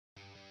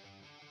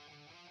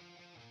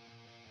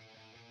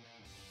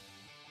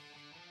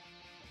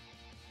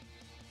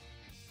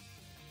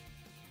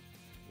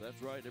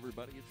That's right,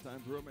 everybody. It's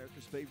time for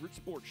America's favorite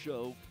sports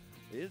show.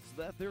 It's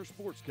That There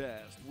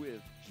Sportscast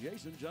with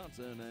Jason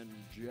Johnson and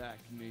Jack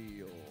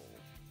Neal.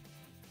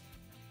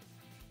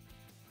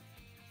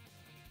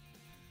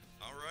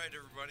 All right,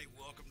 everybody.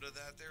 Welcome to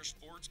That There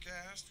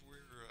Sportscast.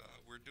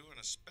 We're doing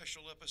a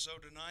special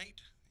episode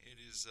tonight. It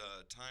is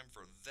time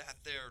for That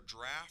There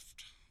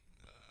Draft.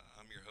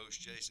 I'm your host,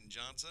 Jason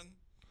Johnson.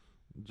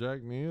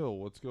 Jack Neal,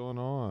 what's going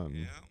on?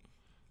 Yeah.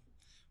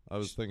 I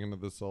was thinking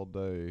of this all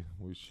day.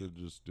 We should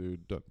just do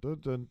dun dun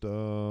dun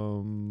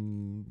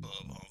dum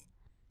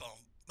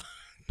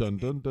dun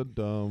dun dun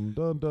dum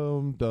dun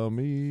dum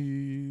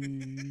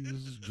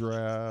dummies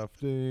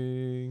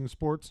drafting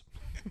sports.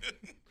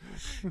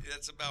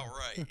 That's about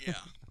right,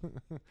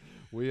 yeah.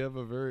 We have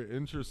a very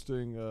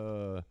interesting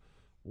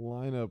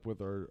lineup with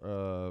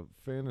our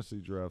fantasy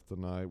draft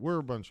tonight. We're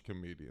a bunch of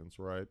comedians,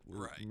 right?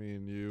 Right. Me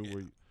and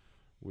you,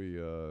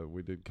 Yeah.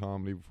 we did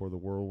comedy before the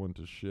world went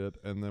to shit,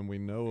 and then we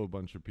know a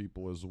bunch of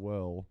people as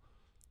well.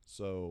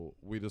 So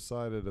we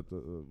decided at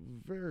the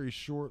very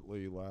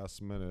shortly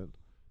last minute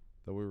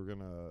that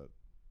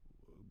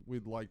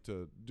we'd like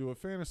to do a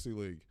fantasy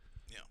league.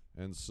 Yeah.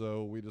 And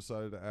so we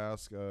decided to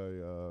ask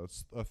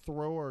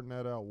throw our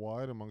net out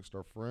wide amongst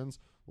our friends.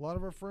 A lot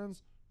of our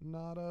friends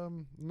not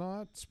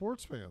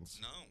sports fans.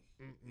 No,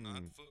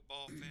 not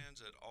football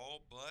fans at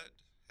all, but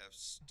have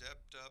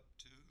stepped up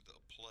to the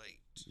plate.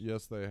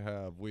 Yes, they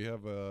have. We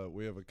have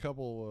a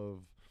couple of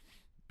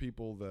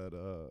people that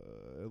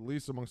at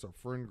least amongst our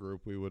friend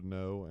group we would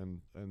know,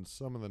 and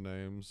some of the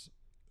names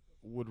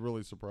would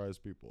really surprise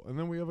people. And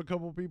then we have a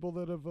couple people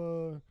that have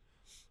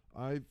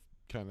I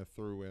kind of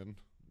threw in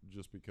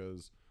just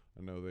because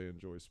I know they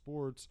enjoy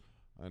sports.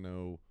 I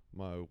know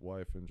my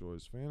wife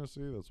enjoys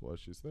fantasy. That's why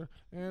she's there.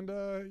 And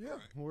yeah,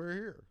 Right. we're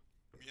here.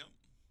 Yep.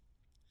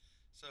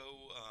 So,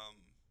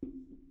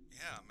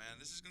 yeah, man,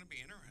 this is going to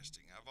be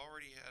interesting. I've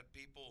already had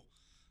people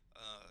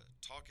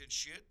talking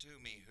shit to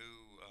me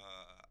who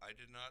I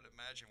did not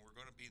imagine were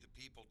going to be the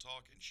people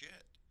talking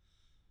shit.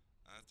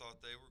 I thought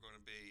they were going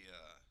to be,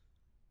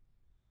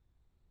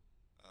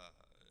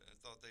 I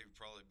thought they would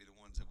probably be the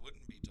ones that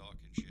wouldn't be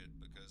talking shit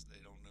because they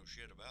don't know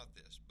shit about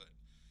this. But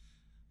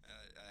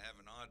I have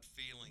an odd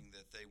feeling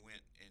that they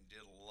went and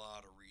did a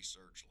lot of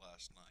research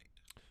last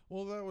night.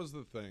 Well, that was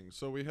the thing.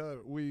 So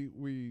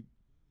we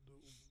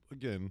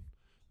again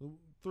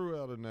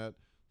threw out a net,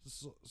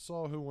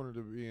 saw who wanted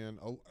to be in.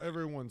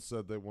 Everyone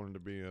said they wanted to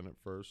be in at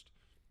first.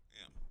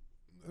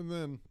 Yeah. And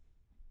then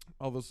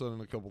all of a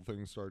sudden a couple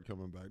things started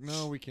coming back.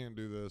 No, we can't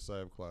do this. I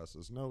have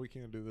classes. No, we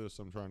can't do this.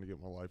 I'm trying to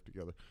get my life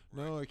together.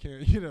 No, I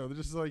can't.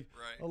 Just like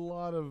Right. a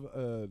lot of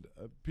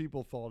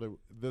people thought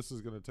this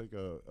is going to take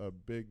a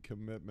big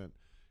commitment.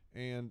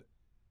 And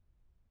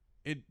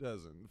it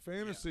doesn't.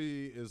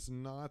 Fantasy is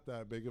not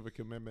that big of a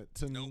commitment.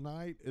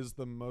 Tonight is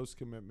the most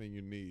commitment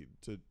you need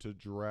to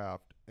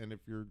draft. And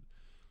if you're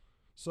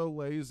so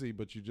lazy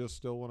but you just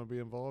still want to be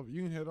involved,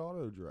 you can hit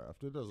auto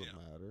draft. It doesn't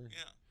matter.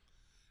 Yeah.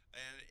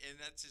 And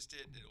that's just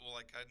it. Well,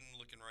 like I'm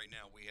looking right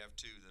now, we have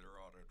two that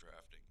are auto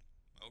drafting.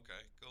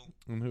 Okay, cool.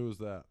 And who is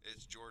that?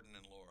 It's Jordan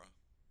and Laura.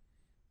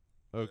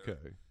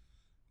 Okay.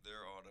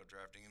 They're auto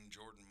drafting, and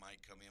Jordan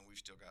might come in. We've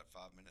still got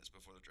 5 minutes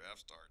before the draft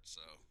starts,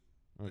 so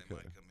they Okay.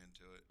 might come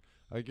into it.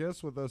 I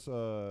guess with us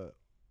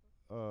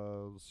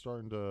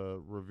starting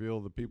to reveal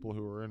the people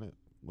who are in it,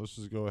 let's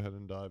just go ahead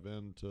and dive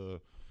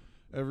into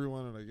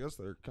everyone, and I guess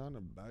their kind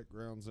of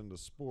backgrounds into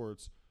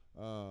sports,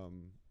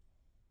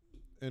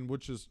 and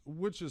which is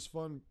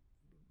fun.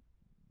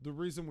 The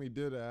reason we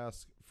did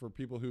ask for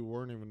people who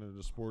weren't even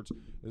into sports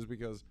is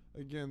because,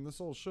 again, this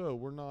whole show,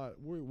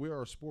 we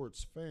are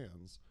sports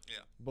fans, Yeah.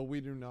 but we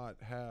do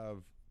not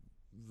have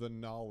the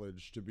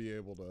knowledge to be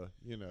able to,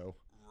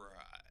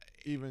 Right.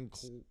 even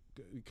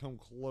come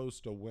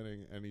close to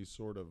winning any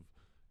sort of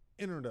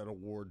internet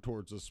award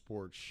towards a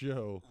sports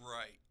show.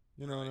 Right.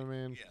 You know what I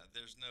mean? Yeah,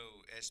 there's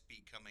no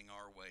SB coming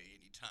our way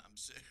anytime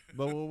soon.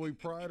 But what we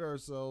pride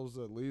ourselves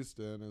at least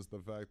in is the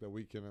fact that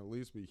we can at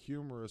least be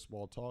humorous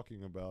while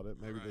talking about it.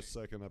 Maybe the Right.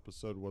 second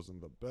episode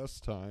wasn't the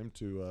best time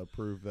to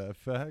prove that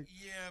fact.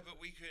 Yeah, but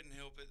we couldn't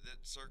help it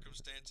that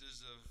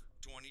circumstances of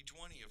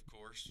 2020, of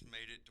course,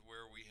 made it to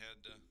where we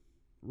had to,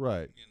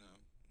 Right.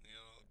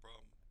 the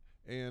problem.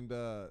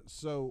 And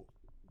so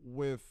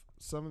with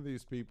some of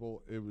these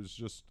people, it was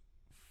just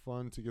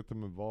fun to get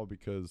them involved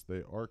because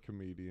they are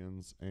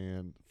comedians.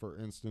 And for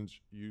instance,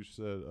 you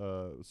said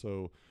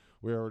so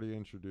we already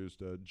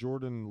introduced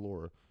Jordan and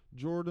Laura.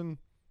 Jordan,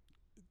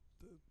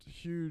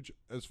 huge,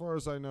 as far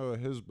as I know,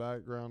 his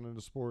background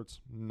into sports,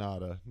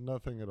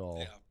 nothing at all.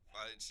 Yeah,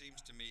 it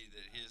seems to me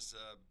that his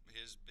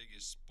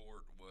biggest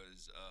sport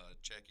was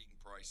checking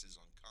prices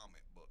on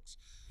comic books,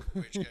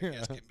 which I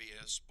guess can be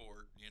a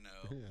sport,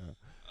 Yeah.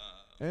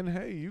 And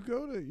hey, you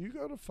go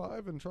to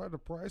Five and try to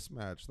price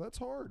match. That's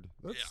hard.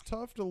 That's Yeah.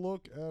 tough to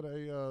look at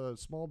a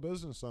small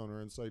business owner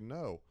and say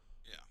no.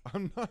 Yeah.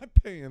 I'm not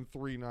paying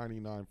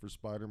 $3.99 for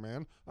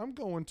Spider-Man. I'm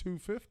going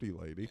 $2.50,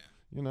 lady.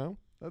 Yeah.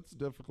 That's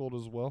difficult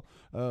as well.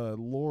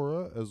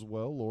 Laura as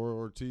well. Laura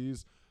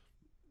Ortiz.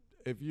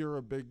 If you're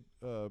a big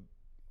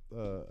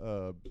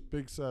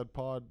Big Sad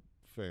Pod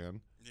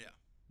fan. Yeah.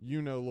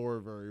 You know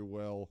Laura very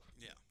well.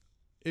 Yeah.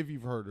 If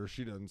you've heard her,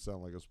 she doesn't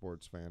sound like a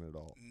sports fan at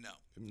all. No,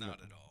 not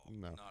at all.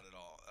 No. Not at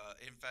all.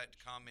 In fact,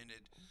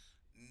 commented,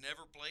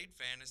 never played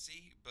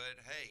fantasy, but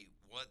hey,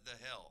 what the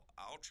hell?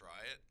 I'll try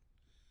it.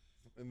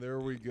 And there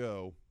we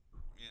go.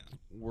 Yeah.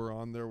 We're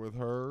on there with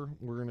her.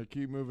 We're going to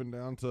keep moving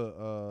down to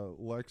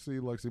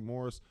Lexi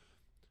Morris.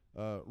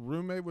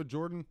 Roommate with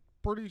Jordan.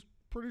 Pretty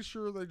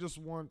sure they just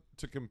want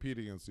to compete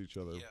against each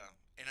other. Yeah.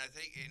 And I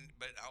think,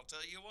 but I'll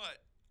tell you what,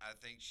 I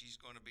think she's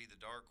going to be the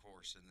dark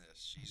horse in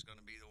this. She's going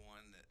to be the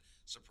one that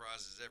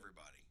surprises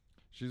everybody.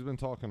 She's been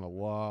talking a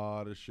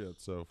lot of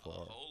shit so far. A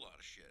whole lot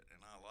of shit,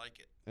 and I like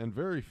it. And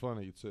very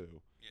funny,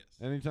 too. Yes.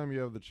 Anytime you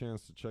have the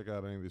chance to check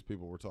out any of these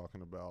people we're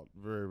talking about,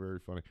 very, very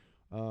funny.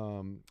 We're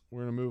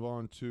going to move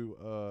on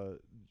to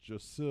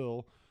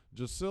Jasil.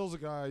 Jasil's a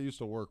guy I used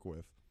to work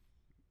with.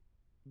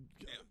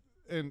 Yeah.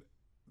 And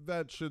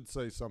that should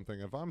say something.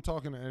 If I'm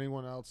talking to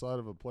anyone outside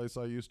of a place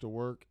I used to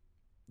work,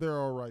 they're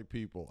all right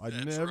people. I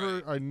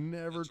never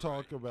That's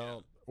talk right.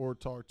 about or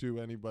talk to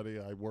anybody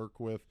I work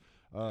with.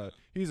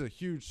 He's a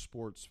huge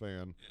sports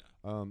fan.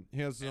 Yeah.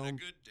 He has his And own a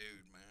good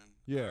dude, man.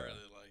 Yeah. I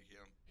really like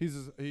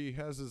him. he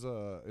has his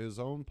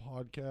own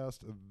podcast.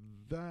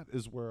 That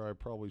is where I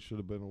probably should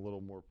have been a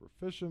little more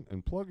proficient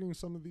in plugging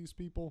some of these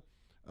people.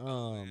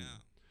 Yeah.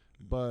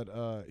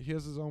 But he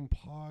has his own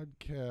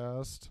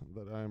podcast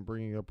that I am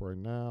bringing up right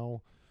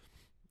now.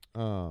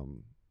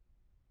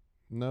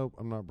 Nope,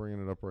 I'm not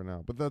bringing it up right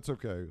now, but that's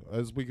okay.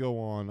 As we go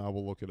on, I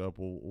will look it up.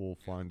 We'll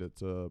find it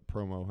to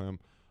promo him.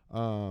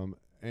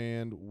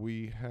 And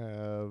we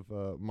have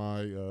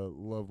my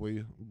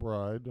lovely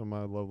bride,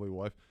 my lovely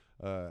wife,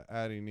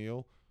 Addie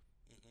Neal.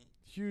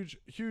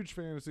 Huge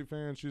fantasy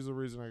fan. She's the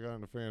reason I got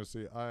into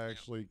fantasy. I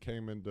actually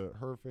came into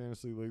her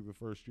fantasy league the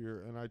first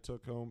year, and I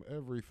took home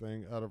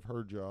everything out of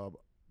her job.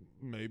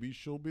 Maybe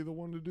she'll be the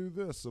one to do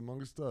this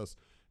amongst us.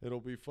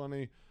 It'll be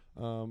funny.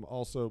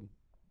 Also,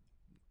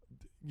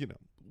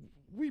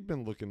 we've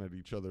been looking at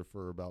each other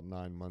for about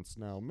 9 months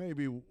now.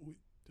 Maybe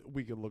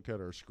we could look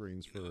at our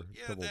screens for a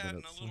couple that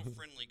minutes. and a little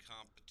friendly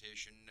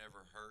competition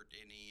never hurt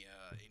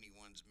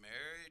anyone's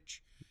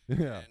marriage.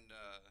 Yeah. And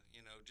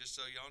just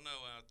so y'all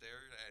know out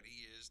there,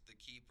 Addie is the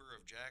keeper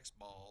of Jack's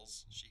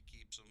balls. She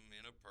keeps them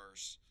in a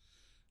purse,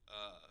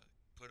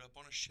 put up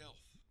on a shelf.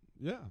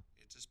 Yeah.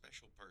 It's a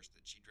special purse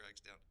that she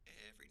drags down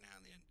every now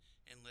and then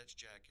and lets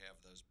Jack have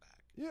those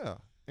back. Yeah.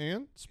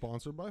 And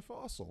sponsored by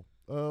Fossil.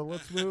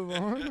 Let's move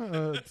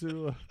on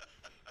to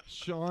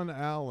Sean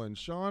Allen.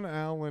 Sean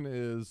Allen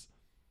is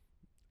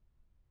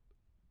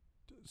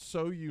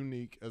so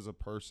unique as a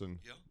person.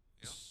 Yeah.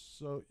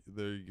 So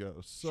there you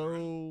go.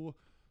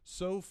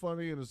 So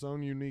funny in his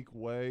own unique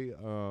way.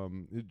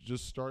 It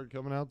just started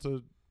coming out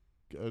to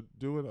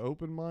doing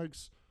open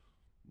mics.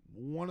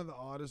 One of the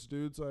oddest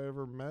dudes I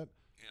ever met.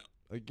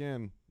 Yeah.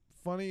 Again,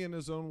 funny in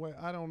his own way.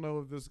 I don't know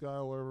if this guy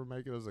will ever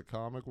make it as a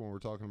comic when we're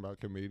talking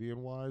about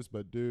comedian-wise,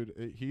 but,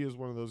 dude, he is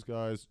one of those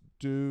guys.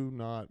 Do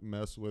not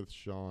mess with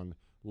Sean.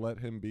 Let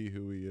him be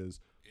who he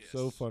is. Yes.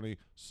 So funny,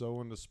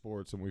 so into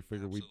sports, and we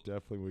figured we Absolutely.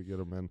 definitely would get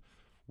him in.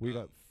 We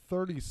got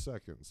 30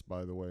 seconds,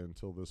 by the way,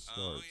 until this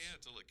starts. Oh, yeah,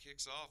 until it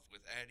kicks off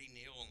with Addie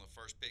Neal on the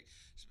first pick.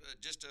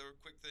 Just a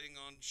quick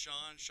thing on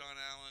Sean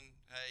Allen.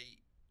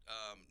 Hey,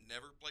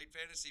 never played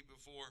fantasy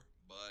before,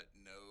 but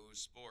knows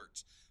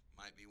sports.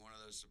 Might be one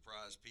of those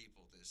surprise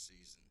people this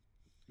season.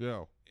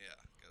 Yeah.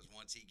 Yeah, because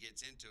once he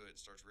gets into it,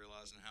 starts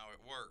realizing how it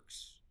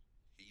works,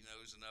 he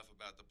knows enough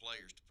about the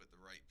players to put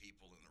the right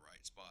people in the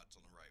right spots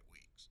on the right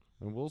weeks.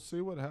 And we'll see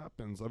what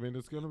happens. I mean,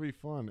 it's going to be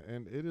fun,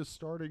 and it is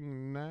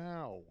starting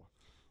now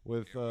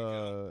with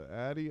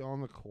Addie on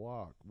the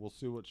clock. We'll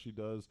see what she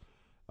does.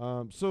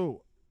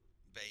 So,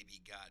 Baby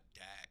got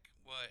Dak.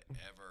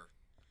 Whatever.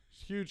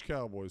 huge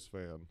Cowboys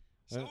fan.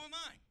 So am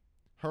I.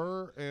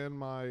 Her and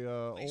my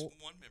At least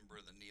one member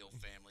of the Neal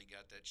family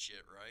got that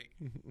shit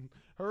right.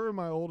 her and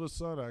my oldest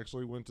son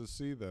actually went to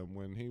see them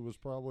when he was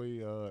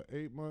probably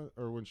 8 months,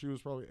 or when she was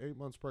probably 8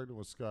 months pregnant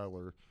with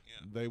Skylar.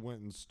 Yeah. They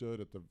went and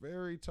stood at the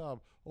very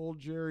top. Old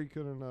Jerry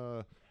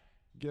couldn't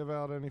give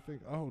out anything.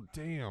 Oh,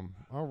 damn.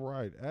 All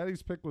right.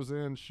 Addie's pick was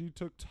in. She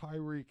took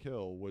Tyreek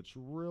Hill, which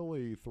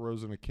really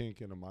throws in a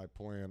kink into my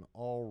plan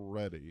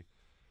already.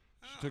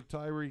 She took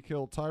Tyreek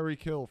Hill.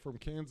 Tyreek Hill from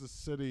Kansas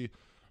City,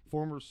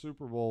 former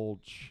Super Bowl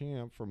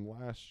champ from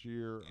last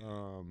year.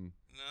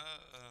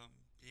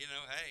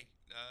 Hey,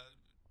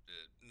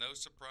 no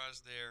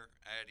surprise there.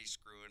 Addie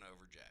screwing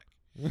over Jack.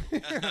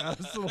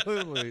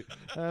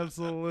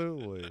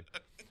 Absolutely.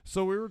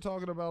 So we were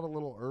talking about a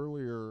little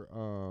earlier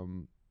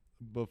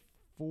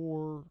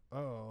before.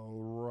 Oh,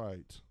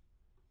 right.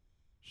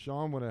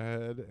 Sean went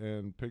ahead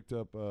and picked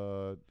up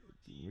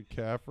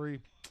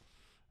McCaffrey.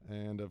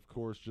 And, of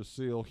course,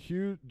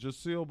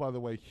 Jasil, by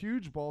the way,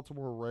 huge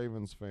Baltimore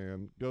Ravens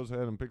fan, goes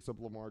ahead and picks up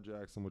Lamar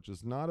Jackson, which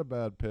is not a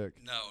bad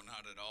pick. No,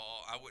 not at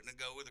all. I wouldn't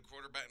go with a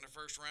quarterback in the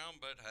first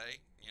round, but hey,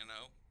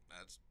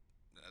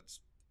 that's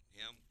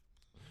him.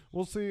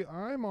 Well, see,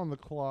 I'm on the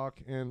clock,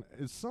 and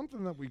it's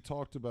something that we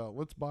talked about.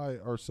 Let's buy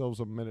ourselves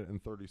a minute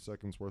and 30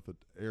 seconds worth of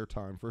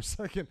airtime for a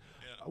second.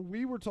 Yeah.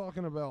 We were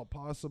talking about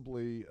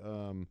possibly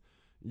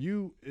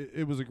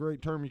it was a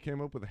great term you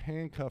came up with,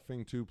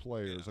 handcuffing two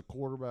players, Yeah. a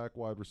quarterback,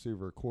 wide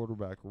receiver, a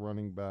quarterback,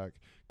 running back,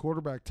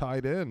 quarterback,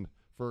 tight end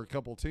for a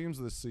couple teams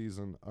this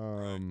season.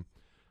 Right.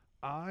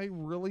 I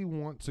really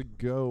want to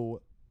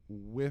go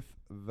with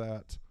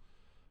that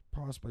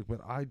prospect, but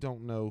I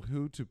don't know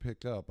who to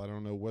pick up. I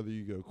don't know whether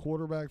you go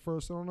quarterback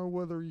first. I don't know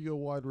whether you go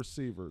wide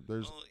receiver.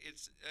 Well,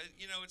 it's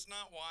it's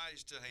not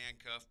wise to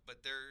handcuff,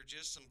 but there are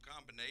just some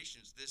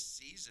combinations this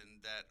season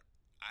that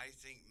I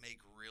think make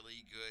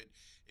really good.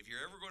 If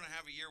you're ever going to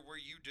have a year where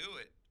you do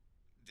it,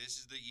 this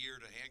is the year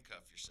to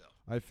handcuff yourself.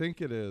 I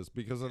think it is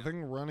because I Yeah. think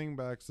running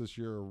backs this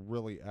year are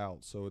really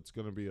out. So it's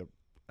going to be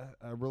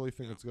I really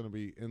think Yeah. it's going to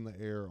be in the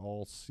air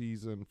all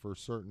season for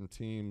certain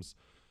teams.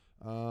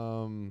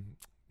 God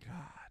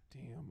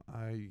damn,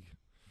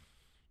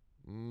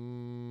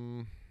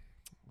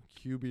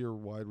 QB or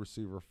wide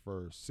receiver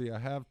first. See, I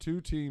have two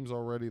teams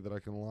already that I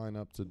can line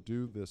up to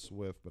do this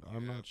with, but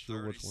I'm You not have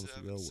sure which ones to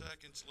 37 go with.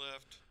 seconds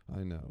left.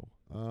 I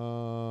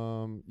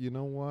know. You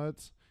know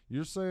what?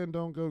 You're saying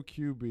don't go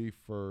QB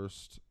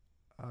first.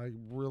 I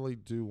really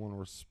do want to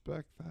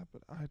respect that,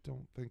 but I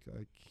don't think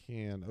I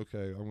can.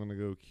 Okay, I'm going to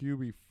go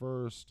QB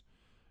first.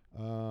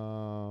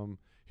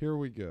 Here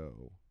we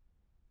go.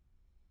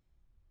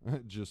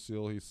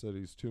 Jasil, he said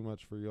he's too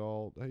much for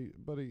y'all. Hey,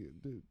 buddy,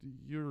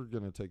 you're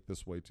going to take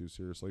this way too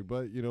seriously.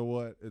 But you know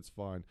what? It's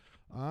fine.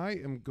 I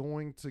am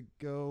going to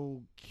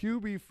go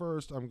QB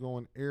first. I'm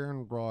going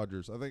Aaron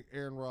Rodgers. I think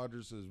Aaron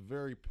Rodgers is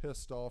very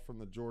pissed off from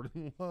the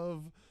Jordan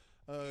Love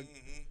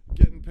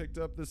getting picked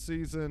up this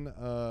season.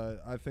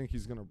 I think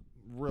he's going to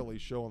really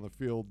show on the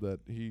field that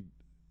he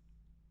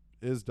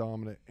is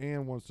dominant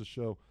and wants to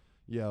show,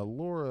 yeah,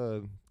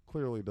 Laura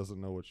clearly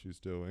doesn't know what she's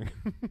doing.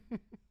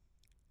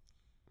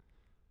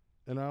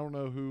 And I don't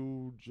know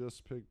who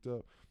just picked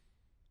up.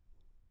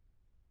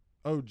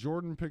 Oh,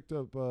 Jordan picked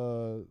up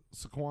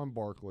Saquon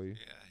Barkley.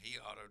 Yeah, he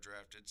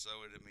auto-drafted, so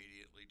it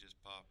immediately just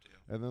popped him.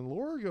 And then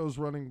Laura goes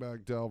running back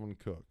Dalvin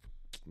Cook.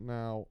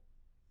 Now,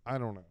 I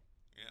don't know.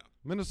 Yeah.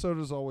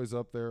 Minnesota's always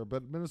up there,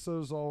 but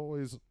Minnesota's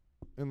always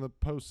in the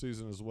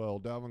postseason as well.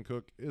 Dalvin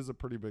Cook is a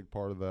pretty big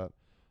part of that.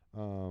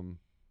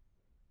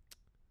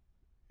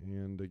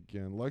 And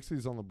again,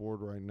 Lexi's on the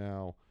board right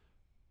now.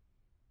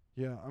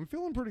 Yeah, I'm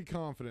feeling pretty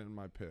confident in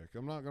my pick.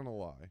 I'm not going to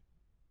lie.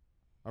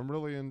 I'm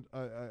really in.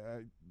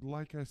 I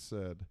like I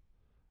said,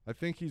 I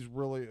think he's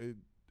really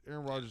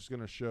Aaron Rodgers is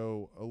going to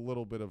show a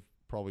little bit of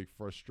probably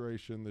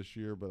frustration this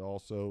year, but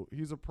also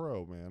he's a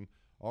pro, man.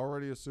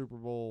 Already a Super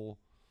Bowl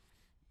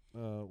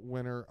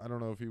winner. I don't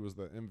know if he was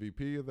the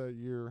MVP of that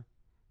year,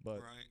 but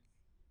Right.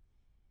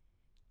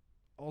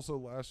 also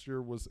last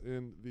year was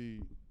in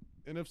the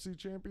NFC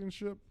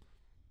Championship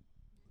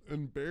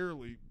and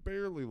barely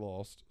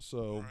lost.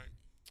 So Right.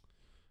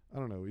 I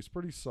don't know. He's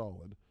pretty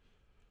solid.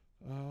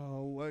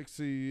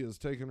 Lexi is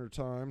taking her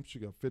time. She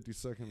got 50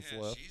 seconds Yeah,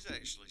 left. she's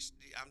actually.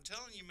 I'm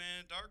telling you,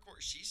 man, Dark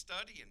Horse. She's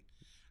studying.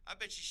 I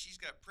bet you she's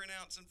got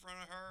printouts in front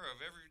of her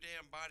of every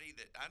damn body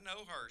that I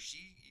know her. If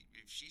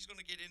she's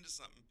gonna get into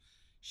something,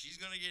 she's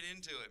gonna get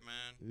into it,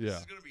 man. Yeah. This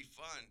is gonna be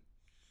fun.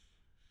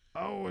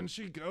 Oh, and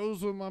she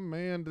goes with my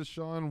man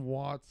Deshaun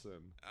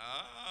Watson.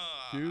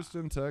 Ah.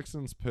 Houston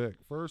Texans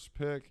pick. First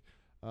pick.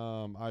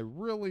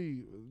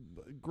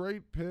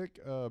 Great pick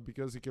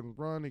because he can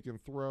run, he can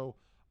throw.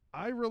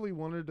 I really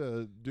wanted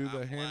to do the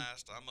I'm hand.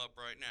 last. I'm up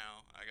right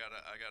now. I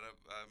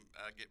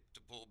get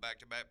to pull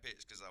back-to-back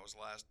picks because I was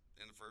last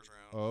in the first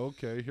round.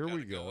 Okay, here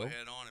we Gotta go. Go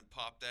ahead on and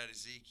pop that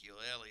Ezekiel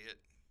Elliott.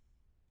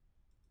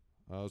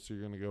 So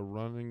you're going to go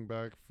running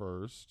back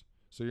first.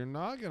 So you're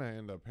not going to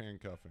end up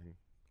handcuffing.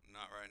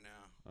 Not right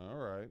now. All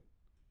right.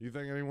 You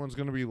think anyone's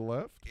going to be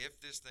left?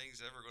 If this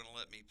thing's ever going to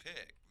let me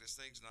pick, this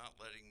thing's not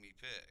letting me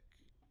pick.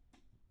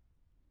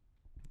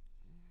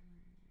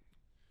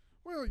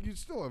 Well, you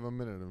still have a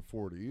minute and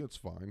 40. It's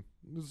fine.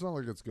 It's not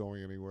like it's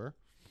going anywhere.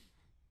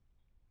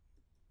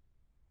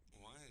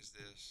 Why is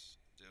this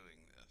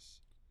doing this?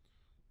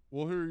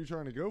 Well, who are you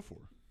trying to go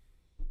for?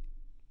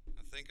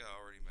 I think I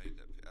already made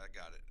that. I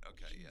got it.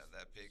 Okay, yeah,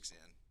 that pick's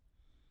in.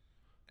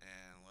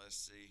 And let's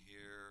see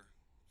here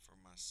for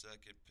my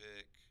second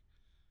pick.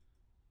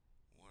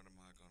 What am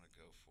I going to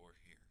go for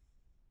here?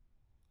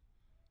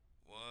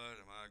 What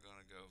am I going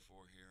to go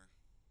for here?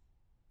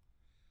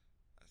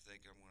 I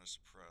think I'm going to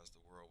surprise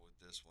the world with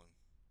this one.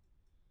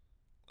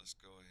 Let's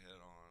go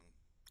ahead on.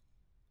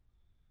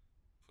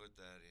 Put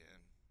that in.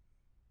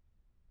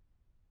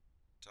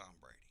 Tom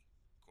Brady,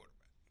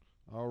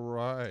 quarterback. All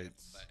right.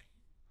 Tampa Bay.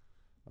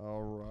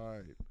 All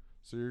right.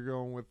 So you're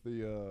going with the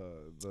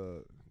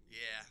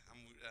Yeah, I'm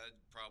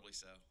probably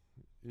so.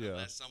 yeah.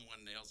 Unless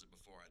someone nails it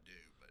before I do,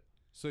 but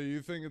So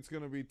you think it's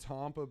going to be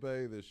Tampa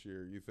Bay this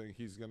year? You think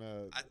he's going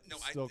to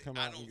still come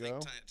I out don't and go?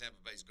 think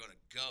Tampa Bay's going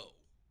to go,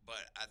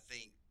 but I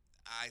think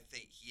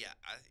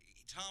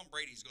Tom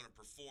Brady's going to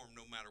perform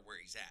no matter where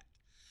he's at.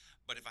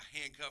 But if I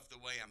handcuff the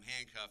way I'm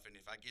handcuffing,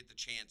 if I get the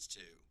chance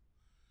to,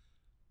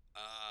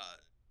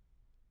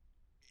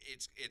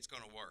 it's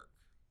going to work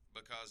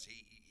because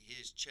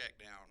his check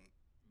down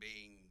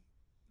being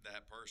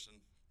that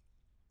person,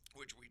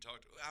 which we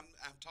talked.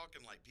 I'm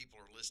talking like people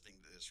are listening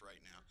to this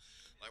right now,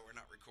 like we're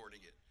not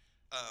recording it.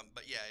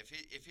 But yeah,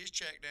 if his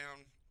check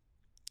down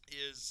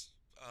is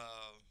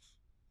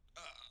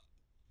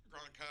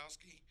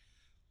Gronkowski,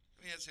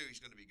 I mean that's who he's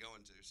going to be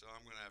going to. So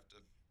I'm going to have to.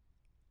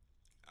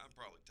 I'm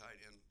probably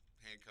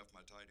handcuff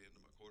my tight end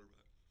to my quarterback.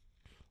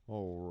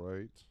 All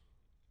right,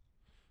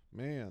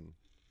 man.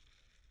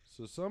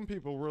 So some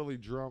people really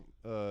jumped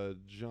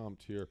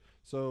here.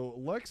 So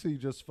Lexi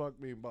just fucked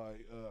me by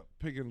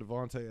picking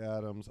Devontae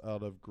Adams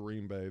out of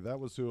Green Bay. That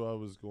was who I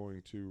was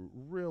going to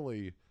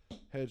really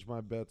hedge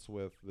my bets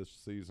with this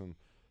season.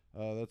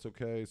 That's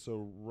okay.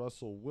 So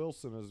Russell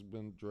Wilson has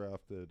been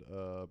drafted.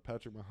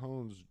 Patrick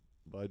Mahomes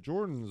by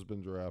Jordan has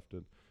been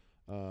drafted.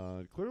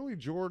 Clearly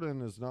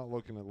Jordan is not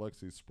looking at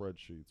Lexi's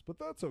spreadsheets, but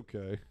that's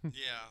okay.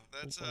 Yeah,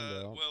 that's We'll find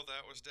out. well,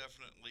 that was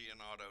definitely an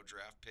auto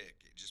draft pick.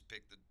 It just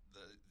picked the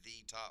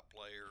top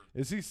player.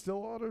 Is he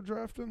still auto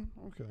drafting?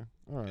 Okay,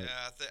 all right.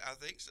 Yeah, I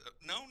think so.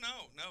 No.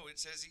 It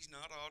says he's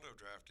not auto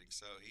drafting,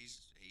 so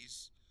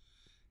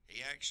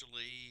he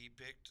actually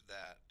picked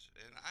that,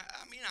 and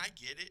I mean I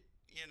get it.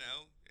 You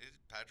know, it's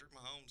Patrick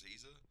Mahomes.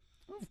 He's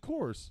a Of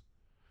course.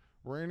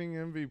 Reigning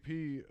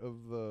MVP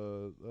of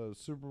the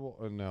Super Bowl.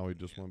 And now he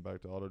just went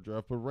back to auto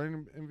draft. But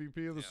reigning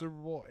MVP of the Super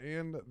Bowl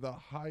and the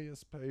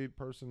highest paid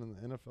person in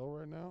the NFL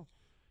right now.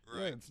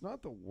 right. Yeah, it's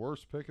not the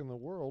worst pick in the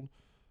world.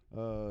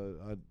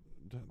 Can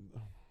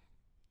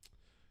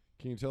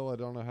you tell I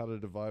don't know how to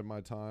divide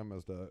my time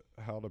as to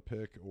how to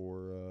pick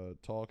or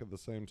talk at the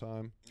same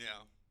time? Yeah.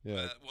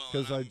 Yeah, well,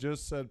 because I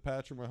just said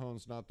Patrick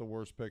Mahomes not the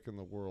worst pick in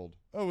the world.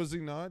 Oh, is he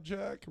not,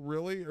 Jack?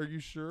 Really? Are you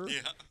sure?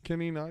 Yeah.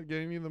 Can he not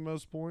gain you the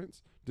most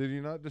points? Did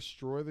he not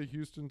destroy the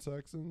Houston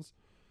Texans?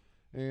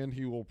 And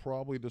he will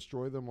probably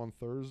destroy them on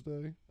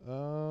Thursday,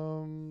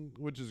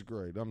 which is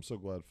great. I'm so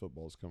glad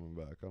football's coming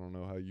back. I don't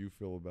know how you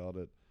feel about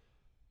it,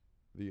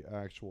 the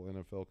actual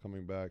NFL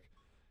coming back.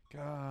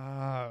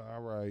 God,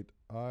 all right.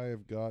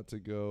 I've got to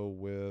go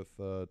with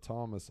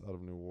Thomas out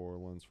of New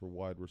Orleans for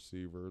wide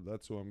receiver.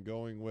 That's who I'm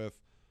going with.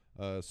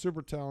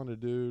 Super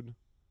talented dude.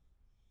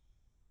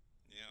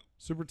 Yeah.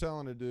 Super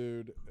talented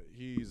dude.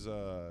 He's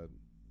I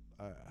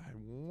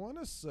want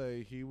to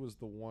say he was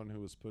the one who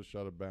was pushed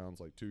out of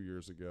bounds like 2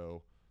 years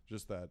ago.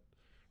 Just that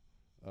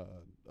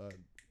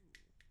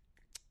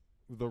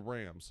the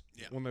Rams.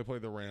 Yeah. When they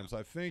played the Rams.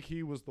 I think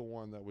he was the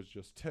one that was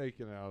just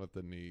taken out at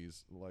the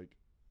knees like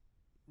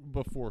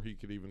before he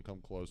could even come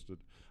close to.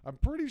 I'm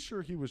pretty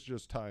sure he was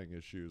just tying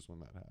his shoes when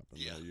that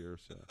happened that year.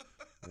 So,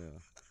 yeah.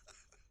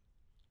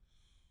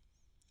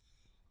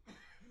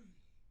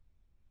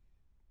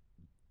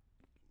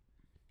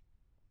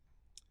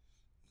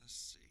 Let's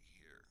see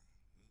here.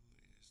 Who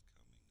is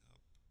coming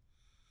up?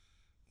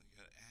 We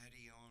got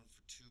Addy on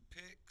for 2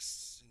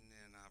 picks, and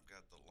then I've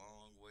got the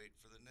long wait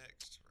for the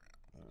next round.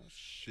 Oh,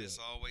 shit. This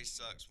always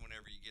sucks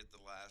whenever you get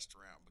the last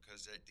round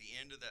because at the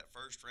end of that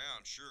first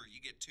round, sure,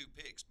 you get 2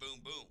 picks, boom,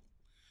 boom.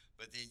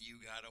 But then you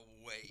got to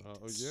wait you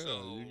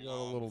got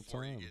a little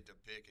before time. you get to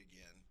pick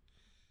again.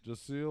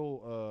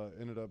 Jaceel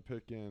ended up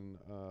picking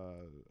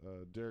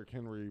Derrick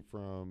Henry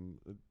from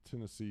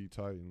Tennessee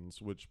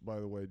Titans, which,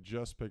 by the way,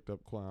 just picked up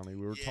Clowney.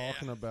 We were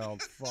talking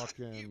about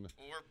fucking. You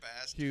poor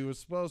bastard. He was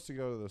supposed to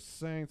go to the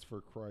Saints,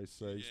 for Christ's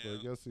sakes, but I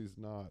Yeah. guess he's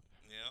not.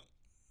 Yep.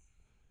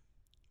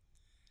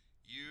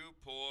 You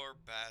poor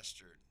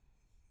bastard.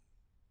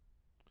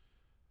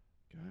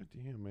 God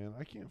damn, man.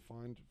 I can't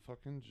find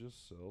fucking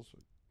Jaceel's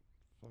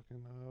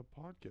fucking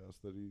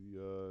podcast that he.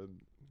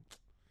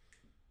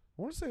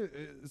 I want to say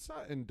it's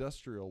not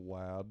Industrial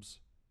Labs.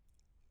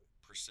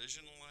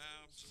 Precision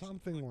Labs? Or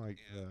Something like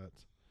yeah. that.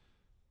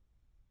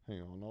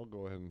 Hang on, I'll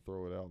go ahead and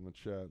throw it out in the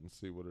chat and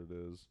see what it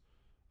is.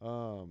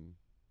 So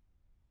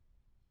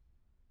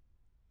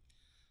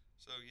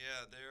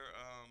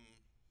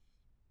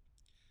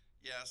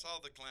yeah, I saw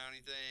the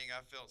Clowney thing.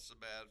 I felt so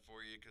bad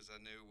for you because I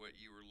knew what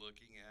you were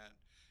looking at.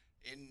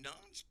 In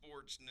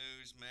non-sports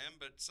news, man,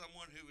 but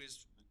someone who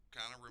is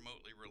kind of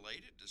remotely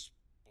related to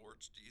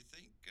sports, do you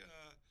think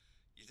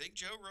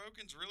Joe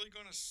Rogan's really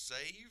going to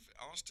save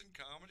Austin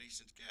comedy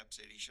since Cap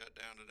City shut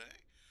down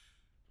today?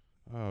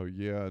 Oh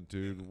yeah,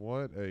 dude.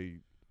 What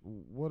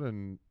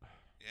an.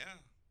 Yeah,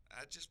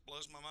 that just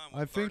blows my mind.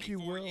 I think he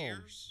 34 will.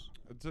 years?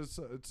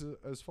 It's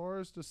as far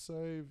as to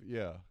save,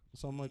 yeah,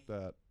 something like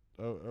that.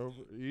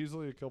 Over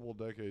easily a couple of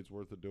decades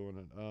worth of doing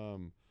it.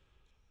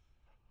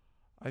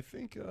 I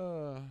think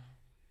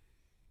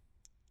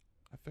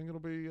it'll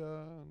be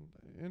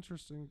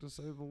interesting to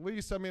say the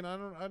least. I mean, I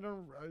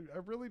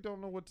really don't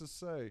know what to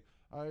say.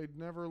 I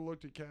never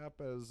looked at Cap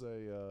as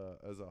a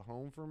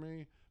home for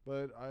me,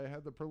 but I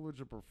had the privilege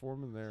of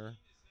performing there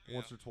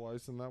once or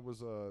twice, and that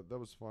was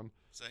fun.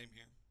 Same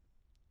here.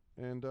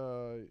 And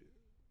Bo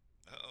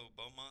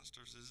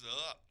Monsters is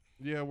up.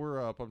 yeah,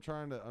 we're up. I'm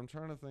trying to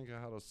think of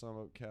how to sum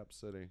up Cap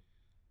City.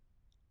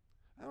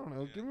 I don't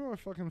know. Yeah. Give me my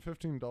fucking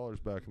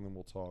 $15 back, and then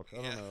we'll talk.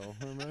 I Yeah.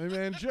 don't know. Hey,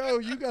 man, Joe,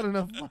 you got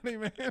enough money,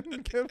 man.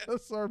 Give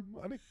us our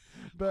money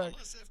back. All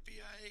us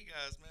FBIA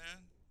guys, man.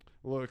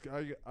 Look,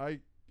 I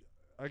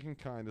can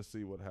kind of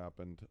see what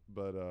happened,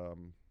 but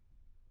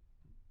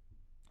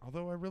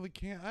although I really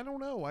can't, I don't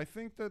know. I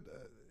think that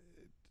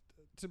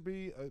to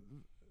be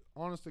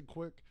honest and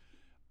quick,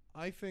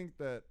 I think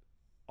that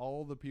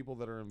all the people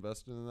that are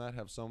invested in that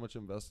have so much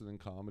invested in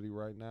comedy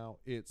right now.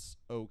 It's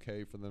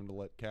okay for them to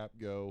let Cap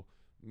go,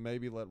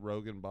 maybe let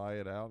Rogan buy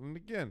it out, and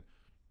again,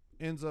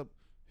 ends up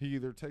he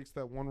either takes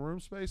that one room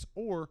space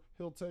or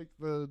he'll take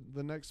the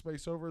next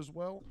space over as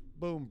well.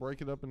 Boom,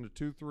 break it up into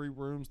 2-3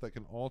 rooms that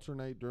can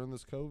alternate during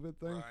this COVID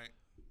thing. Right.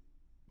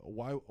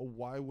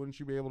 Why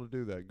wouldn't you be able to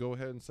do that? Go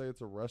ahead and say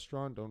it's a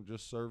restaurant. Don't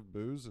just serve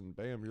booze, and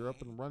bam, you're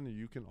up and running.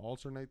 You can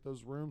alternate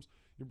those rooms.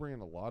 You bring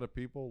in a lot of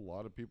people. A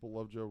lot of people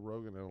love Joe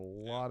Rogan, and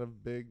a lot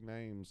of big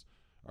names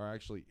are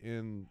actually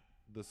in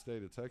the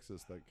state of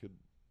Texas that could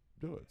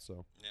do it.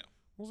 So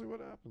we'll see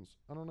what happens.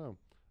 I don't know.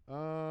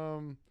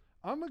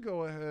 I'm going to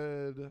go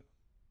ahead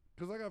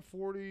because I got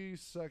 40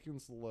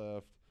 seconds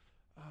left.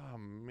 Oh,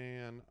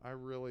 man.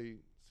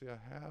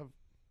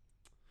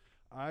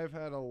 I've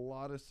had a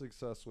lot of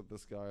success with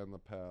this guy in the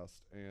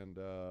past, and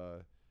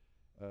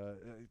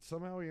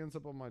somehow he ends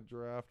up on my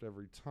draft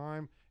every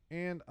time.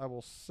 And I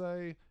will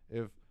say,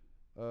 if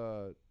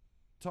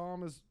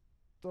Tom is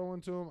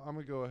throwing to him, I'm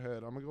going to go ahead.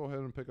 I'm going to go ahead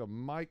and pick up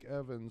Mike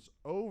Evans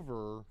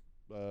over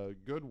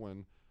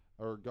Godwin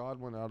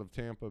out of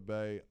Tampa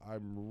Bay.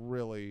 I'm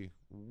really,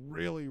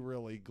 really,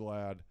 really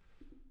glad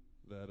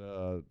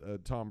that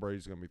Tom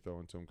Brady's going to be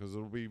throwing to him because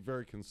it'll be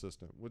very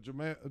consistent. With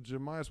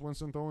Jameis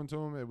Winston throwing to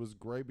him, it was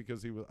great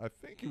because I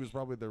think he was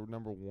probably their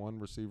number one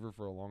receiver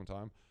for a long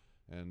time.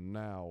 And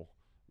now,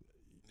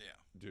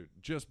 dude,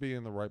 just be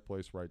in the right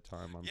place, right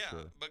time, I'm sure.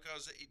 Yeah,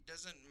 because it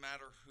doesn't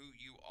matter who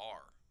you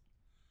are.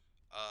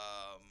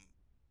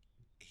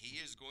 He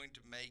is going to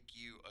make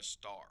you a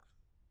star.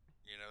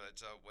 You know,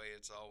 that's the way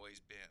it's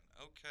always been.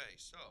 Okay,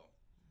 so.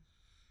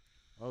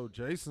 Oh,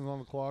 Jason's on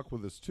the clock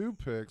with his 2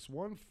 picks,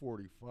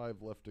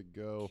 1:45 left to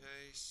go.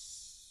 Okay.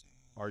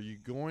 Are you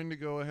going to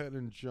go ahead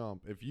and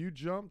jump? If you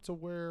jump to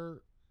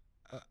where...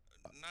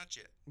 not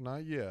yet.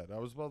 Not yet. I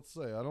was about to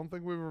say, I don't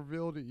think we've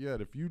revealed it yet.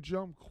 If you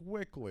jump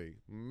quickly,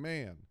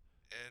 man.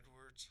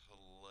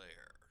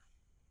 Edwards-Helaire.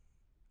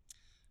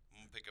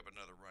 I'm going to pick up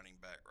another running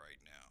back right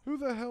now. Who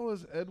the hell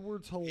is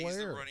Edwards-Helaire? He's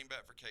the running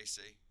back for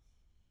KC.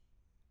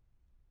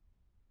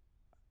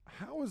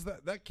 How is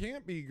that? That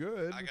can't be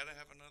good. I got to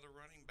have another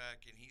running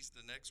back, and he's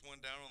the next one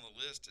down on the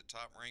list at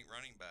top-ranked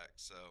running back.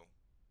 So,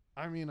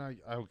 I mean, I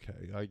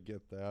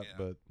get that,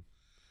 but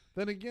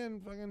then again,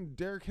 fucking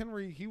Derrick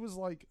Henry, he was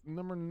like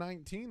number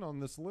 19 on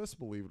this list,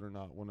 believe it or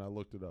not, when I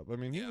looked it up. I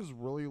mean, he was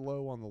really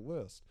low on the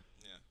list.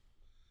 Yeah.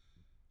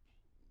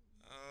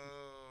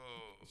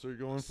 Oh. So you're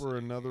going for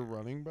another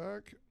running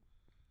back?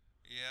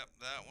 Yep,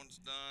 that one's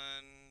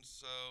done.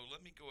 So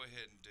let me go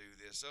ahead and do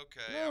this.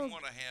 Okay, I'm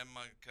going to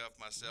handcuff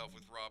myself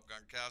with Rob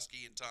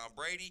Gronkowski and Tom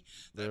Brady.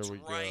 That's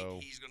right. Go.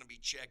 He's going to be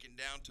checking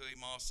down to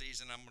him all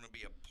season. I'm going to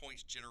be a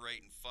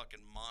points-generating fucking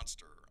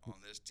monster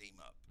on this team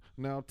up.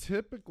 Now,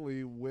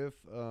 typically with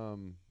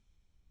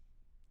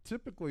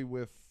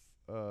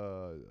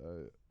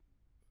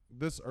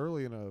this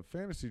early in a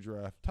fantasy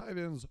draft, tight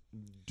ends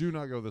do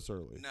not go this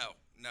early.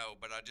 No,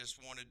 but I just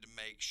wanted to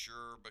make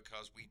sure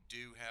because we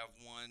do have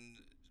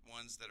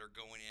ones that are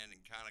going in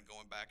and kind of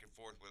going back and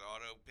forth with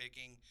auto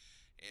picking,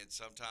 and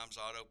sometimes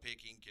auto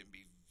picking can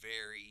be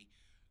very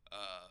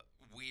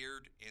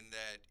weird in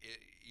that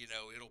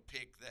it'll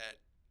pick that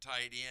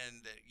tight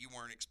end that you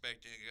weren't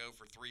expecting to go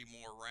for 3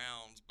 more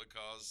rounds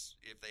because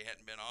if they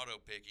hadn't been auto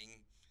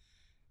picking,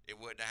 it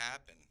wouldn't have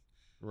happened.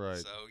 Right.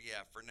 So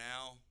yeah, for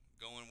now,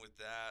 going with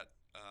that,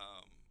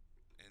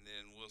 and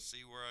then we'll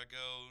see where I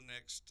go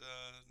next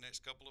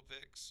couple of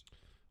picks.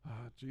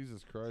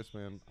 Jesus Christ,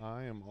 man.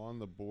 I am on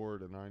the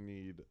board, and I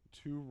need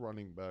 2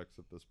 running backs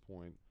at this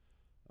point.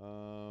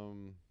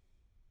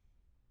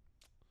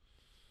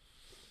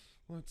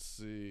 Let's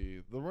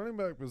see. The running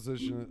back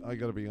position, I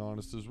got to be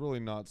honest, is really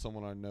not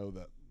someone I know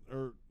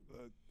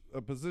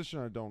a position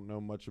I don't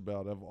know much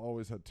about. I've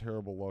always had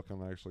terrible luck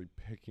on actually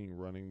picking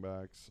running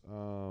backs.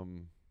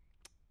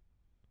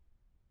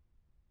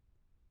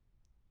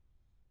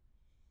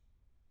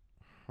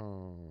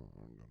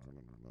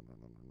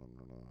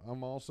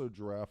 I'm also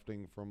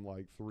drafting from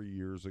like 3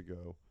 years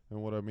ago.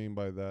 And what I mean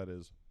by that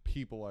is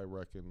people I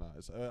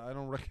recognize. I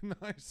don't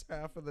recognize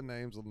half of the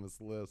names on this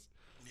list.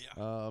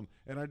 Yeah.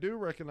 And I do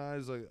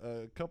recognize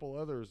a couple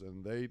others,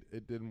 and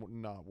it did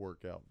not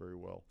work out very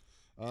well.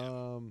 Yeah.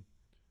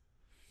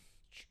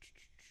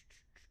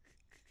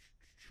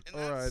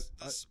 All right.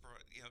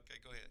 Yeah, okay,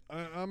 go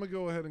ahead. I'm going to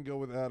go ahead and go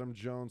with Adam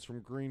Jones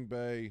from Green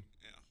Bay.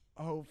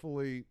 Yeah.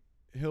 Hopefully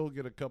he'll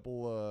get a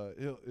couple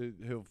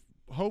he'll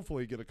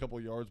hopefully get a couple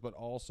yards, but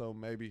also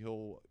maybe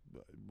he'll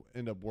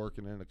end up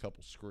working in a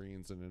couple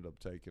screens and end up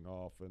taking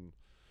off, and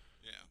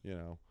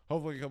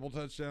hopefully a couple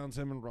touchdowns.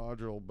 Him and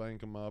Roger will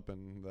bank him up,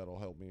 and that'll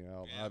help me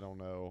out. I don't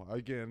know.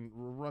 Again,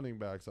 running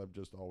backs I've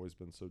just always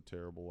been so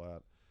terrible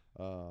at.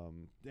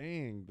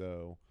 Dang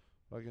though,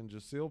 Fucking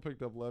Jaseel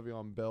picked up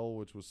Le'Veon Bell,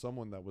 which was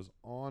someone that was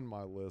on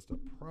my list. I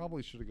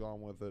probably should have gone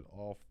with it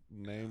off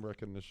name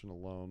recognition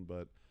alone,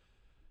 but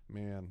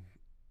man,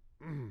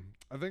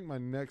 I think my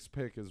next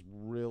pick is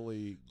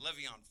really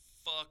Le'Veon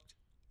fucked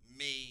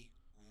me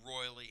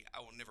royally. I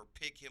will never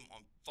pick him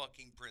on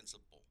fucking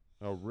principle.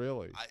 oh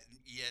really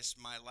Yes,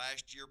 my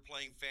last year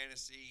playing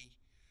fantasy,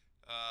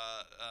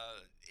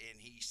 and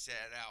he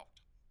sat out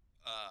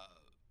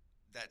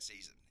that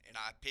season, and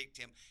I picked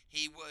him.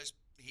 He was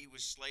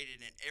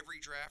slated in every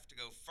draft to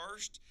go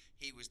first.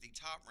 He was the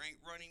top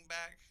ranked running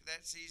back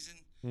that season,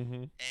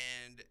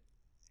 and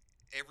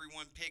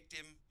everyone picked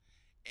him,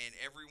 and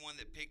everyone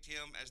that picked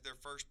him as their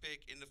first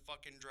pick in the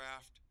fucking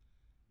draft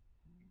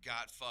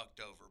got fucked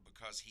over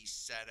because he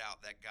sat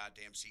out that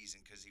goddamn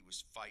season because he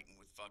was fighting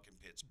with fucking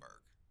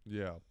Pittsburgh.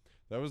 yeah.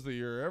 That was the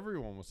year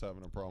everyone was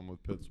having a problem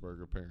with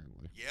Pittsburgh,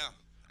 apparently. Yeah.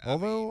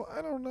 Although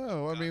I don't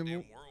know. I mean,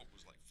 goddamn world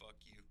was like, fuck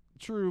you.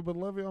 true, but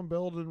Le'Veon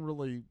Bell didn't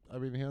really. I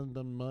mean, he hasn't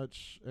done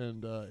much,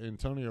 and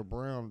Antonio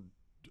Brown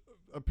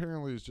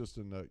apparently is just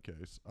a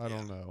nutcase. I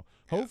don't know.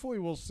 Yeah. Hopefully,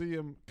 we'll see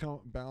him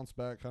bounce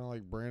back, kind of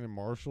like Brandon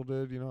Marshall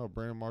did. You know,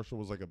 Brandon Marshall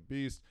was like a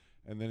beast,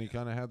 and then he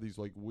kind of had these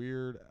like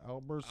weird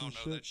outbursts I and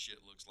don't know. shit. That shit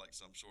looks like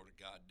some sort of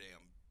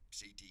goddamn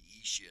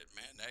CTE shit,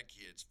 man. That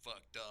kid's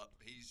fucked up.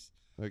 He's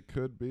It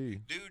could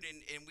be. dude,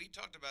 and we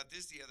talked about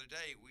this the other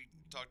day. We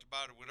talked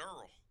about it with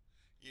Earl.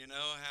 You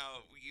know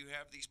how you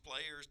have these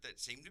players that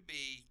seem to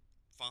be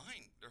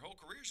fine their whole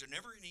careers. They're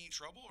never in any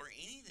trouble or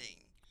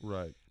anything.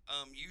 Right.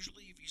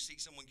 Usually, if you see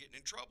someone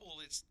getting in trouble,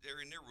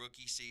 they're in their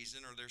rookie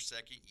season or their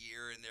second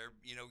year, and they're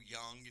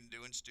young and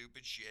doing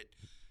stupid shit.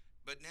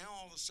 But now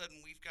all of a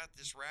sudden, we've got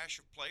this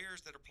rash of players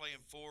that are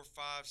playing 4,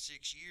 5,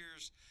 6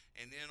 years,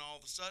 and then all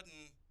of a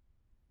sudden,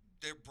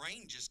 their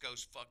brain just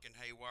goes fucking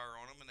haywire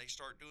on them, and they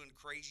start doing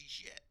crazy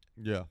shit.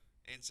 Yeah.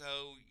 And so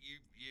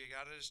you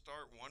got to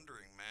start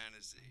wondering, man,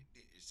 is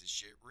this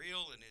shit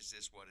real, and is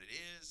this what it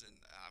is? And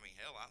I mean,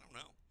 hell, I don't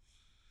know.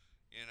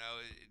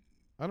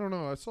 I don't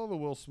know. I saw the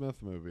Will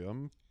Smith movie.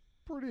 I'm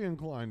pretty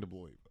inclined to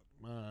believe it.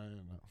 I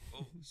don't know.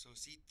 Oh, so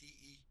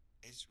CTE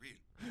is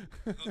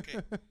real. Okay.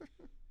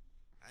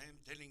 I am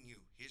telling you,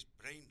 his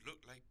brain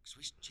looked like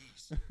Swiss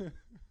cheese.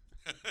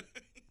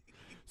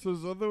 So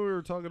something we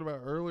were talking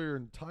about earlier,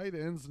 and tight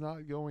ends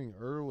not going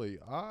early.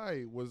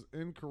 I was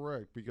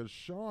incorrect because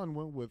Sean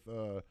went with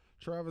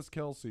Travis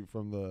Kelce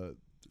from the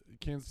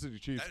Kansas City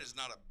Chiefs. That is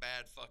not a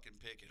bad fucking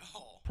pick at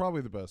all.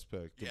 Probably the best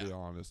pick, to be Yeah.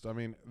 honest. I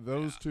mean,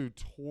 those two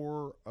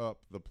tore up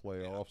the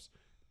playoffs.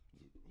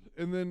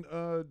 And then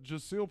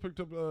Jaseel picked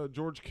up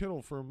George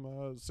Kittle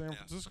from San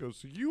Francisco.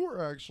 So you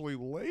were actually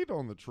late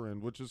on the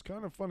trend, which is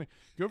kind of funny.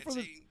 Good for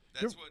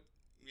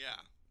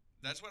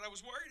That's what I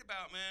was worried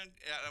about, man.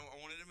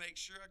 I wanted to make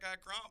sure I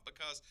got Gronk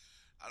because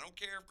I don't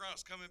care if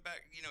Gronk's coming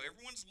back.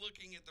 Everyone's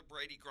looking at the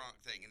Brady Gronk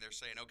thing, and they're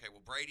saying, okay,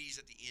 well, Brady's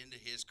at the end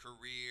of his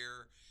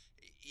career.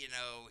 He's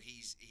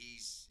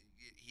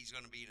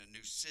going to be in a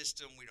new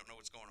system. We don't know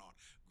what's going on.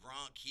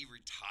 Gronk, he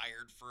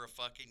retired for a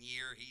fucking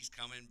year. He's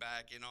coming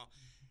back and all.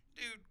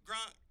 Dude,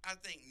 Gronk, I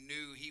think,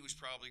 knew he was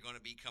probably going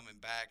to be coming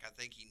back. I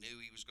think he knew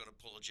he was going to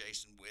pull a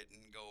Jason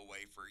Witten, go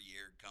away for a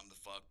year, come the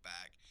fuck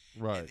back.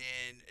 Right. And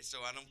then,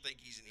 so I don't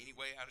think he's in any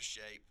way out of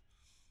shape.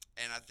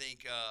 And I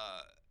think he,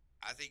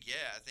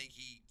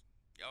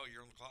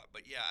 you're on the clock.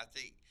 But yeah, I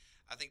think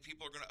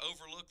people are going to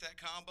overlook that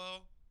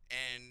combo,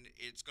 and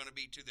it's going to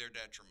be to their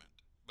detriment.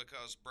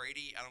 Because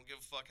Brady, I don't give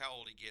a fuck how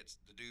old he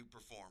gets. The dude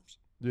performs.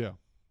 Yeah.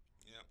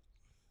 Yep.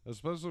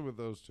 Especially with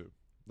those two.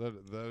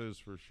 That is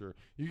for sure.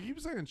 You keep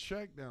saying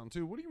check down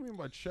too. What do you mean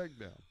by check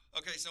down?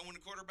 Okay, so when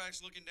the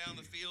quarterback's looking down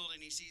the field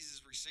and he sees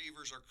his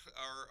receivers are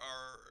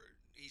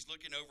he's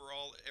looking over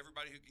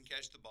everybody who can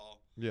catch the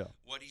ball. Yeah.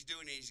 What he's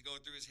doing is he's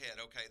going through his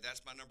head. Okay,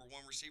 that's my number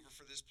one receiver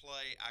for this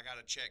play. I got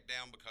to check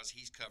down because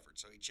he's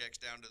covered. So he checks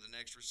down to the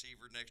next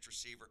receiver,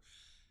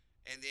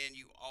 and then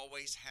you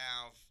always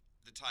have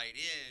the tight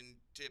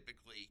end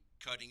typically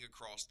cutting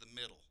across the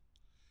middle.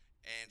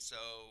 And so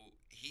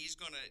he's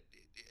going to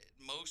 –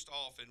 most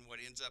often what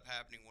ends up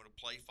happening when a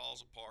play falls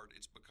apart,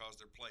 it's because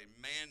they're playing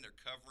man, they're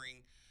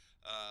covering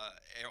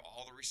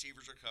all the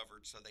receivers are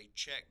covered, so they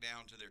check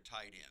down to their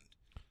tight end.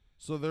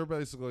 So they're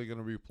basically going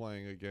to be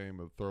playing a game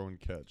of throw and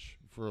catch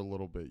for a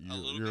little bit.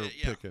 You're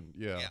picking.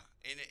 Yeah.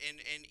 And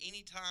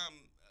any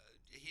time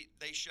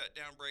they shut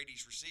down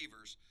Brady's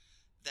receivers,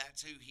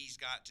 that's who he's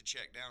got to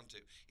check down to.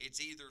 It's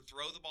either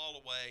throw the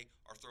ball away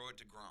or throw it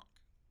to Gronk.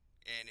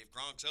 And if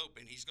Gronk's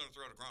open, he's going to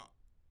throw to Gronk,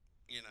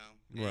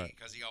 right?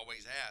 Because he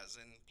always has.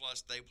 And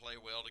plus, they play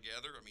well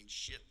together. I mean,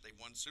 shit, they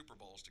won Super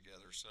Bowls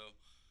together. So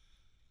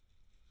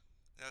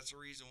that's the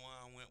reason why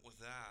I went with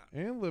that.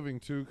 And living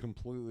two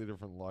completely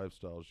different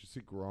lifestyles. You see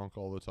Gronk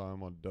all the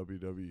time on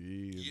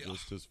WWE and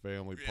just his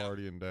family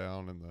partying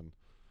down, and then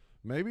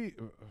maybe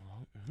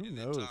who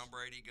knows? Then Tom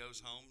Brady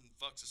goes home and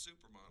fucks a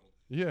supermodel.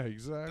 Yeah,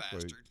 exactly.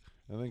 Bastard.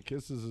 And then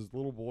kisses his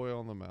little boy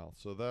on the mouth.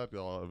 So that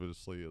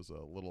obviously is a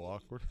little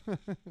awkward.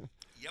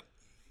 Yep.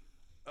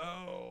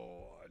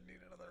 Oh, I need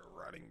another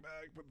running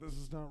back, but this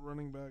is not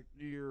running back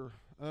year.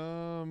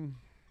 You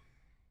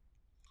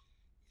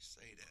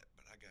say that,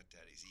 but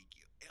that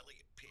Ezekiel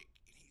Elliott pick,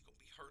 and he's going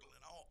to be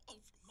hurtling all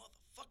over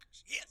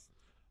motherfuckers. Yes.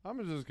 I'm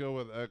gonna just go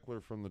with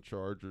Eckler from the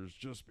Chargers,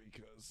 just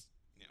because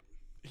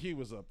he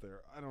was up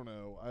there. I don't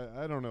know.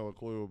 I don't know a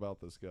clue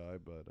about this guy,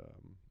 but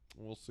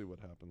we'll see what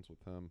happens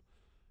with him.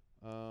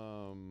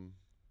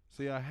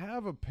 See, I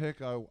have a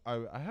pick. I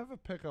have a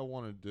pick I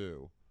want to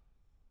do,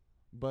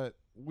 but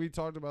we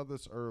talked about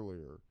this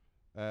earlier.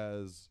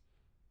 As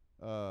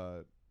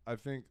I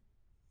think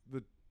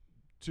the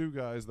two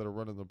guys that are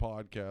running the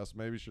podcast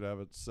maybe should have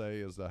it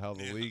say as to how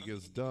the league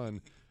is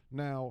done.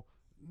 Now,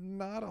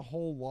 not a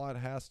whole lot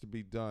has to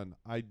be done.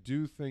 I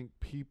do think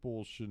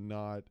people should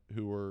not,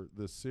 who are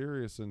this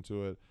serious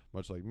into it,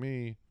 much like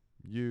me,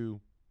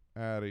 you,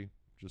 Addie,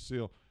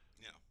 Jaceel.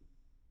 Yeah.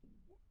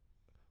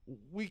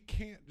 We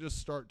can't just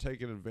start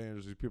taking advantage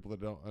of these people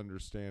that don't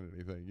understand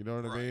anything. You know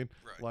what I mean?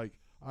 Right. Like,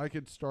 I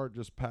could start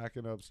just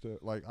packing up stuff.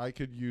 Like, I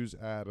could use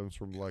Adams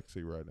from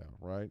Lexi right now,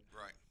 right?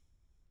 Right.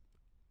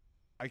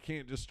 I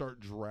can't just start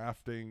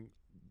drafting,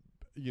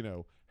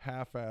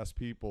 half-ass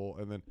people,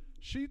 and then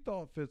she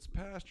thought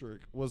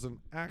Fitzpatrick was an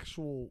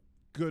actual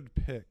good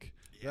pick.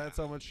 Yeah. That's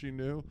how much she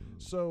knew.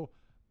 So,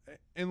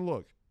 and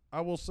look,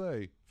 I will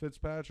say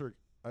Fitzpatrick,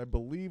 I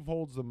believe,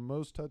 holds the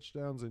most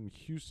touchdowns in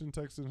Houston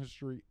Texan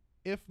history,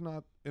 if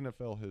not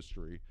NFL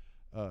history,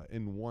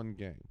 in one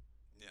game.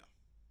 Yeah.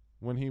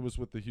 When he was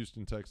with the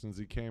Houston Texans,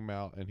 he came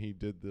out and he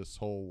did this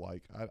whole,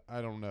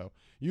 I don't know.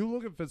 You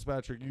look at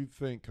Fitzpatrick, you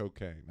think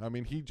cocaine. I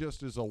mean, he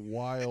just is a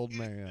wild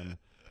man,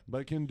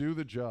 but can do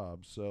the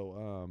job.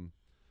 So,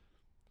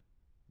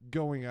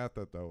 going at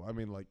that, though, I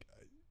mean,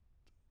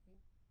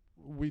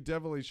 we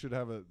definitely should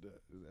have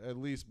at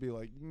least be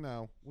like,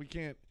 no, we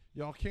can't.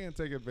 Y'all can't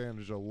take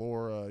advantage of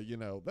Laura.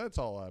 That's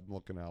all I'm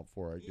looking out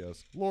for, I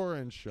guess. Laura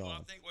and Sean. Well,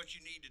 I think what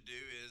you need to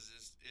do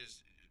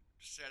is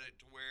set it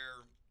to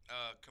where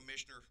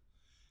commissioner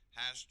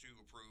has to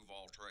approve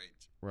all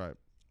trades. Right.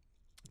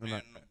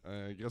 And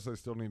I guess I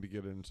still need to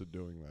get into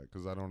doing that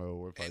because I don't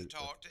know if and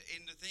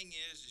the thing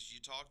is you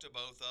talk to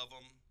both of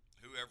them,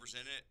 whoever's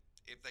in it.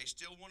 If they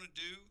still want to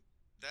do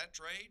that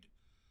trade,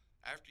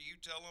 after you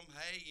tell them,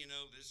 hey,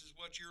 this is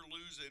what you're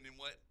losing and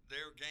what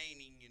they're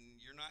gaining, and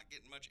you're not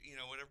getting much,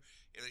 whatever.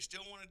 If they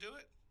still want to do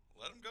it,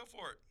 let them go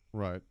for it.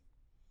 Right.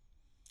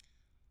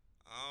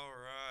 All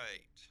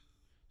right.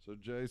 So,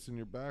 Jason,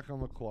 you're back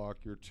on the clock.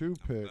 Your two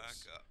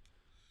picks. Back up.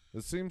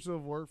 It seems to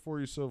have worked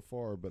for you so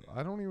far, but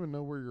I don't even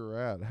know where you're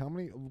at.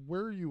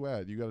 Where are you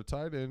at? You got a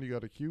tight end, you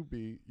got a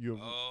QB, you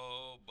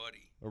have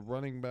buddy, a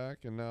running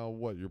back, and now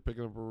what? You're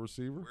picking up a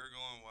receiver? We're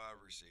going wide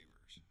receivers.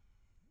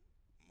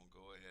 I'm going to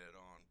go ahead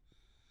on.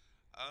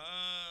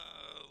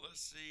 Let's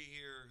see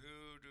here.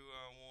 Who do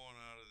I want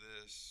out of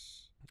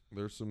this?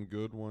 There's some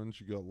good ones.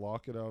 You got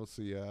Lockett out of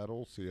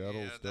Seattle.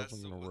 Seattle's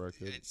definitely going to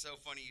wreck it. It's so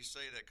funny you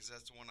say that because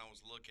that's the one I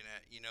was looking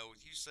at.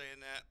 With you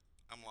saying that,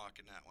 I'm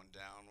locking that one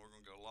down. We're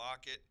going to go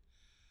Lockett.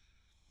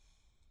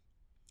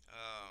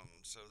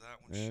 So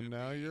that one should be. And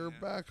now you're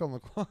back on the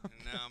clock.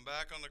 And now I'm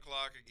back on the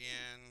clock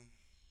again.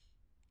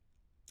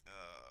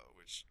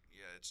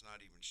 It's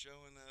not even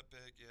showing that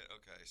pick yet.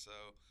 Okay, so.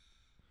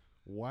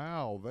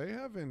 Wow, they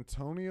have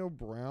Antonio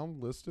Brown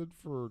listed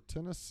for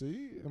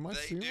Tennessee. Am I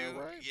seeing that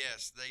right?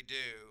 Yes, they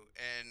do.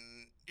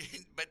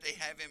 But they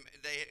have him.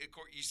 Of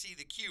course, you see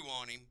the Q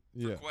on him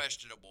for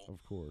questionable.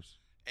 Of course.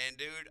 And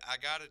dude, I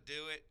got to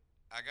do it.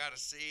 I got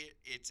to see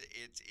it.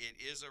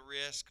 It is a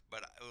risk,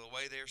 but the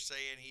way they're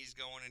saying he's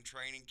going in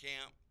training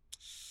camp,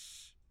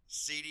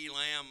 CeeDee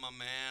Lamb, my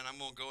man, I'm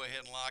going to go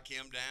ahead and lock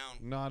him down.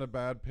 Not a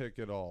bad pick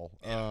at all.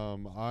 Yeah.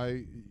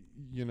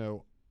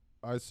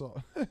 I saw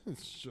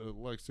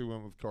Lexi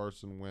went with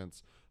Carson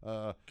Wentz.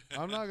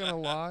 I'm not going to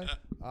lie.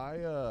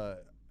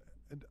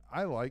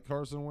 I like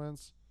Carson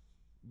Wentz,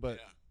 but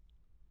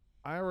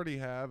I already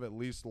have at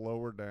least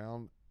lower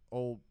down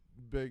old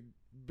big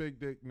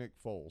dick Nick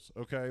Foles.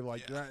 Okay,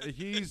 that,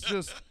 he's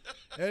just.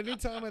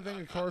 Anytime I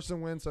think of Carson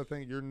Wentz, I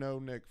think you're no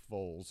Nick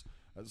Foles.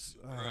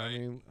 Right. I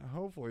mean,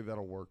 hopefully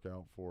that'll work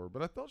out for her.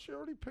 But I thought she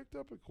already picked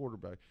up a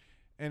quarterback.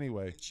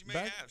 Anyway, she may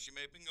have. She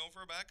may have been going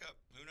for a backup.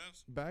 Who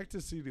knows? Back to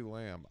CeeDee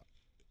Lamb.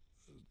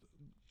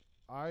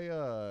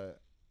 I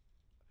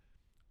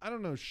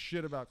don't know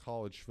shit about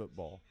college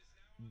football,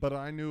 but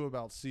I knew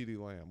about CeeDee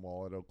Lamb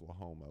while at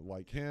Oklahoma.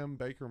 Like him,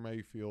 Baker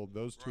Mayfield,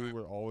 those two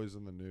were always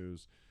in the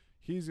news.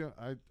 He's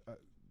gonna.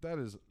 That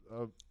is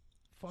a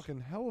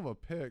fucking hell of a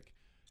pick,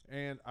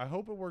 and I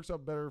hope it works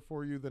out better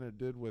for you than it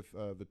did with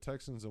the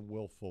Texans and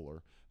Will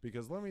Fuller.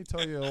 Because let me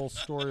tell you a little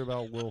story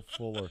about Will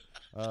Fuller.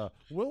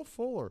 Will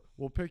Fuller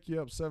will pick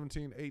you up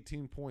 17,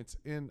 18 points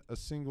in a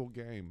single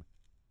game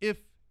if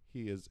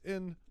he is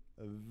in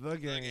the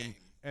game.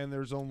 And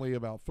there's only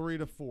about 3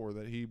 to 4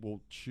 that he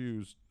will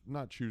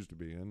not choose to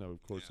be in.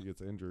 Of course, he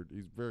gets injured.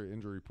 He's very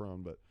injury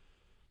prone, but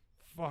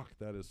fuck,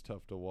 that is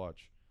tough to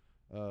watch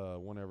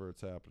whenever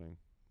it's happening.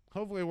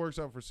 Hopefully it works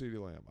out for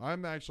CeeDee Lamb.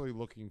 I'm actually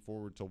looking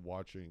forward to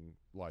watching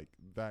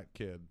that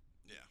kid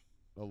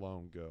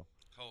alone go.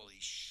 Holy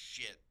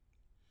shit.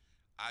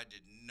 I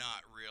did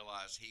not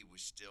realize he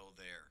was still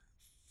there.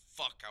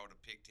 Fuck, I would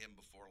have picked him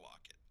before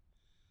Lockett.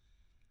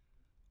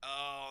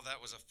 Oh,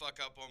 that was a fuck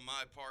up on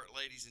my part,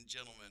 ladies and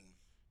gentlemen.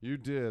 You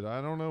did.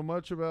 I don't know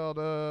much about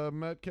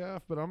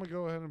Metcalf, but I'm going to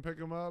go ahead and pick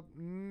him up.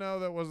 No,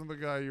 that wasn't the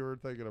guy you were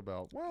thinking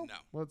about. Well, No.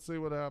 let's see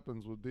what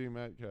happens with D.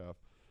 Metcalf.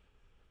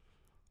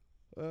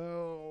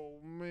 Oh,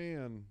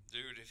 man.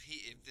 Dude,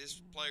 if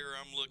this player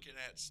I'm looking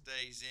at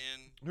stays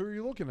in. Who are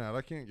you looking at?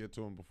 I can't get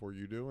to him before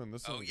you do, and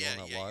this isn't going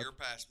out live. You're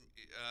past me.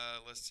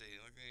 Let's see.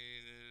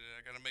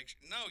 I got to make sure.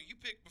 No, you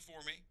picked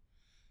before me.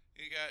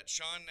 You got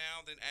Sean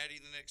now, then Addie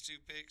the next two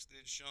picks,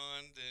 then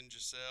Sean, then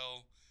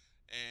Giselle,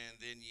 and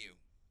then you.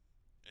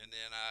 And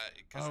then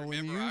because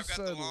remember, I've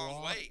got the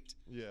long wait.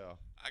 Yeah.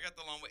 I got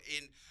the long wait.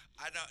 And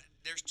I don't,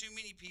 there's too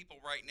many people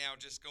right now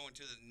just going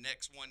to the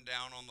next one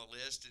down on the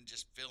list and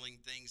just filling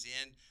things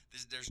in.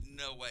 There's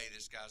no way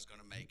this guy's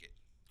going to make it.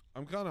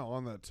 I'm kind of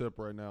on that tip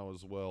right now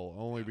as well,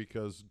 only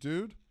because,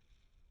 dude,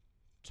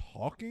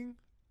 talking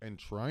and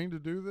trying to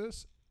do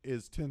this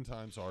is 10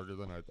 times harder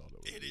than I thought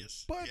it would. It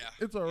is. But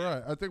it's all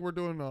right. I think we're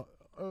doing a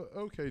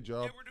okay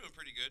job. Yeah, we're doing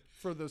pretty good.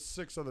 For the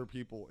 6 other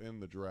people in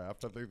the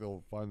draft, I think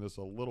they'll find this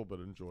a little bit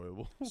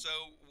enjoyable. So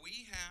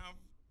we have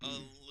a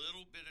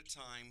little bit of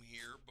time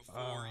here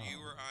before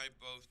you or I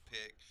both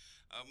pick.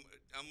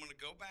 I'm going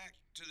to go back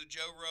to the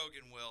Joe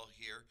Rogan well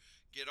here.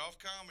 Get off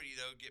comedy,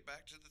 though. Get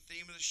back to the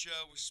theme of the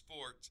show with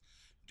sports.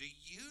 Do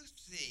you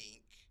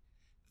think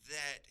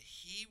that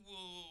he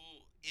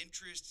will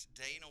interest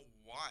Dana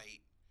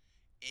White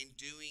in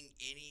doing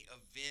any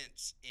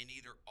events in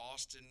either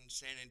Austin,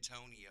 San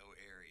Antonio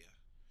area?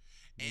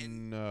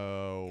 And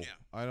no, yeah.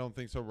 I don't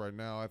think so right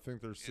now. I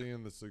think they're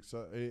seeing the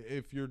success.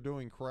 If you're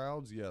doing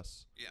crowds,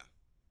 yes. Yeah.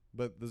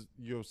 But the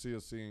UFC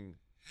is seeing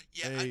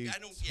I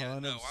don't,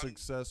 ton of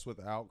success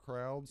without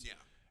crowds. Yeah.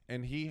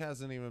 And he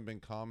hasn't even been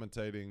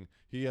commentating.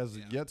 He has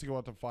yet to go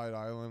out to Fight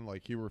Island.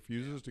 Like, he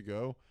refuses to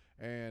go.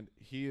 And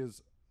he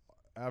is,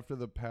 after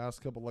the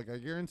past couple, like, I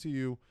guarantee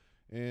you,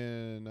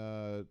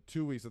 in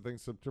 2 weeks, I think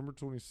September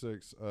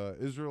 26th,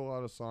 Israel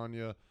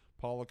Adesanya,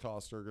 Paulo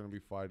Costa are going to be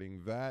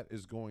fighting. That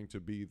is going to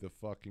be the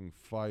fucking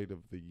fight of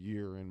the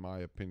year, in my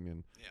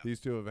opinion. Yeah. These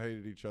two have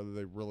hated each other.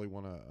 They really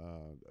want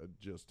to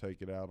just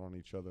take it out on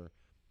each other.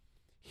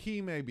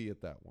 He may be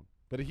at that one,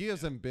 but he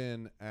hasn't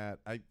been at.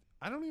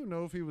 I don't even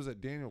know if he was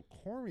at Daniel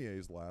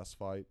Cormier's last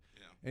fight.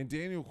 Yeah. And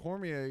Daniel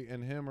Cormier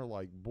and him are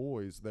like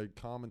boys. They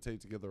commentate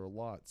together a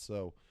lot.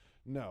 So,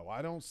 no,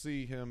 I don't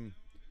see him.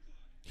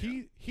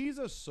 He's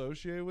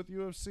associated with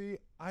UFC.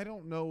 I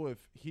don't know if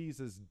he's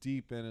as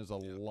deep in as a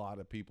lot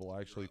of people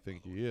actually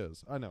think he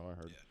is. I know, I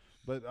heard. Yeah.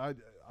 But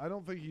I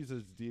don't think he's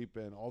as deep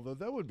in, although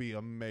that would be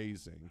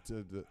amazing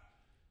to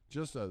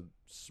just a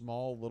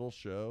small little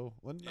show.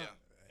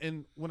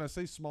 And when I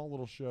say small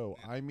little show,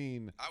 I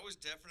mean, I was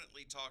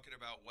definitely talking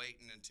about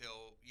waiting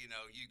until,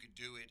 you could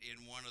do it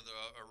in one of the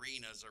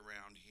arenas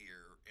around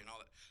here and all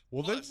that.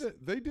 Well, Plus,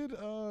 they did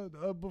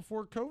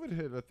before COVID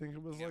hit. I think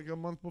it was like a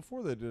month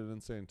before they did it in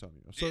San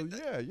Antonio. So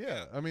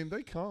yeah. I mean,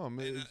 they come.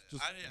 It's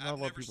just not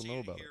a lot of people know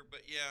about it.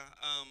 But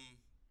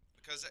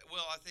because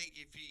I think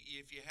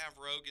if you have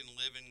Rogan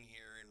living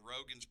here and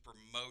Rogan's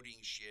promoting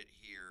shit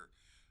here,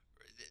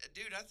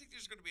 dude, I think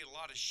there's going to be a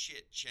lot of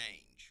shit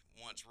change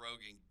once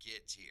Rogan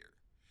gets here.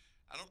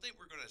 I don't think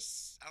people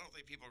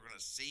are going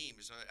to see him.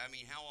 So, I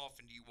mean, how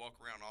often do you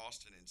walk around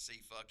Austin and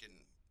see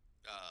fucking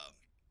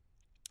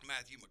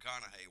Matthew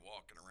McConaughey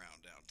walking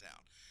around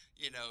downtown?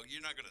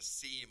 You're not going to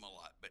see him a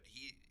lot, but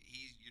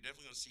you're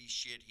definitely going to see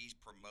shit he's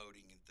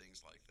promoting and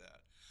things like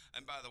that.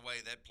 And by the way,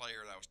 that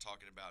player that I was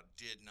talking about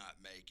did not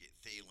make it,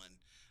 Thielen.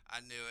 I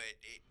knew it.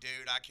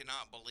 Dude, I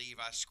cannot believe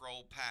I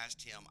scrolled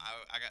past him.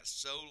 I got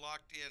so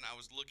locked in. I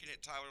was looking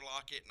at Tyler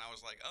Lockett, and I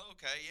was like, oh,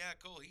 okay, yeah,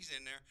 cool, he's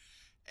in there.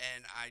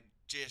 And I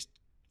just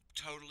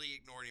totally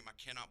ignored him. I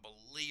cannot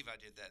believe I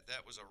did that.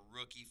 That was a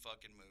rookie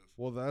fucking move.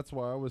 Well, that's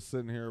why I was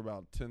sitting here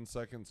about 10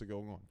 seconds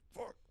ago going,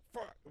 fuck,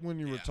 when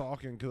you were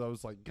talking, because I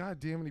was like, God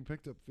damn it, he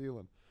picked up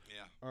Thielen.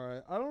 Yeah. All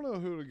right, I don't know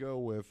who to go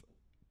with.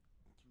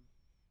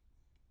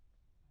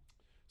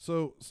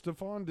 So,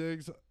 Stephon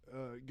Diggs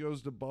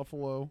goes to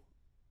Buffalo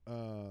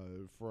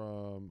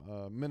from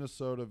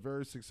Minnesota,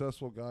 very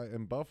successful guy,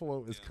 and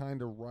Buffalo is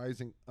kind of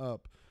rising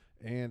up.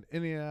 And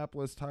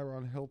Indianapolis,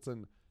 Tyron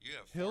Hilton. You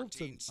have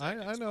 14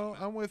 seconds. I know.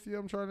 I'm with you.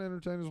 I'm trying to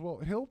entertain as well.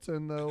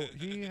 Hilton, though,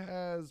 he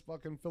has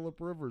fucking Phillip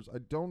Rivers. I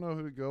don't know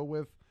who to go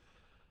with.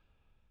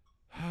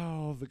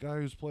 Oh, the guy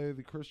who's played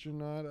the Christian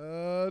Knight.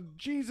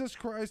 Jesus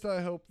Christ,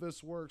 I hope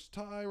this works.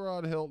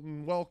 Tyrod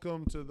Hilton,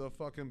 welcome to the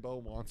fucking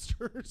Bow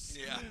Monsters.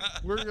 Yeah.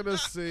 We're going to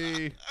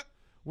see.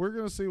 We're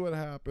going to see what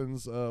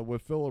happens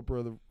with Phillip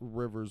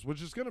Rivers,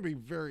 which is going to be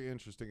very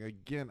interesting.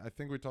 Again, I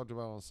think we talked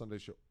about it on the Sunday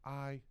show.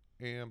 I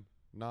am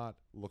not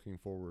looking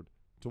forward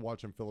to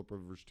watching Phillip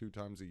Rivers 2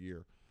 times a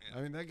year. Yeah.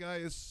 I mean, that guy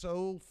is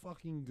so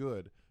fucking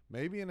good.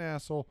 Maybe an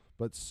asshole,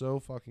 but so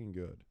fucking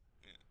good.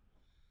 Yeah.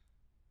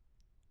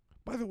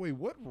 By the way,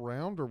 what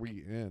round are we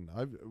in?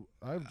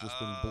 I've just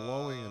been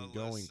blowing and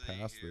going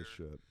past this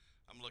shit.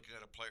 I'm looking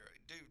at a player.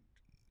 Dude,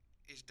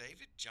 is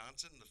David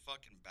Johnson the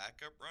fucking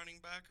backup running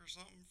back or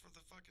something for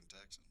the fucking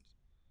Texans?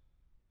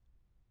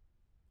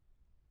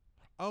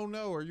 Oh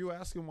no, are you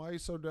asking why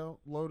he's so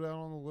low down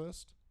on the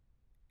list?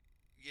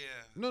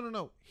 Yeah.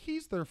 No.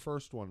 He's their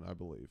first one, I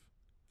believe.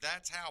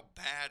 That's how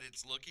bad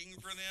it's looking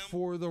for them.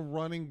 For the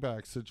running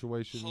back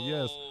situation,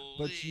 yes.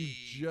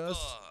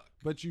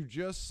 But you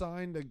just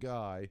signed a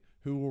guy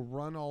who will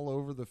run all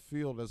over the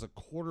field as a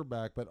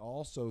quarterback, but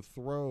also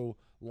throw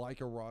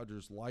like a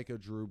Rodgers, like a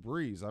Drew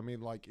Brees. I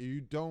mean, like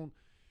you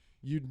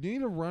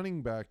need a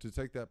running back to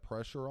take that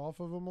pressure off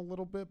of him a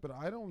little bit, but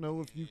I don't know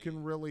if you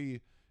can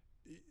really.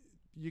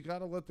 You got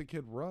to let the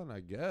kid run,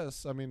 I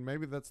guess. I mean,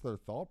 maybe that's their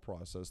thought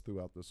process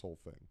throughout this whole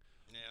thing.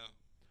 Yeah.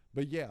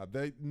 But yeah,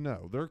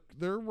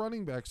 their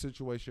running back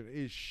situation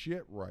is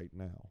shit right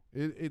now.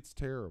 It's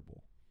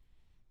terrible.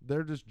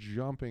 They're just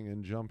jumping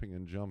and jumping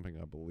and jumping,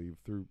 I believe,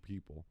 through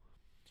people.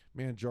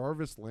 Man,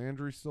 Jarvis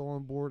Landry still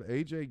on board.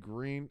 AJ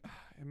Green,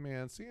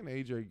 man, seeing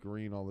AJ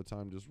Green all the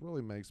time just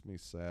really makes me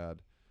sad.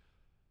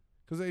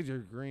 Because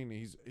AJ Green,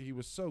 he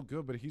was so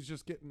good, but he's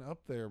just getting up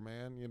there,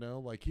 man. You know,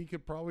 like he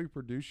could probably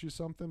produce you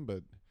something,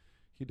 but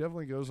he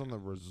definitely goes on the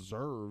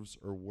reserves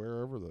or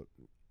wherever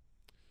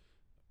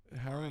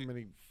however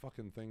many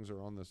fucking things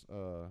are on this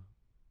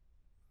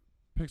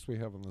picks we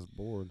have on this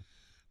board.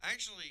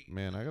 Actually,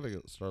 man, I gotta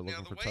start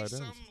looking for tight ends. Now,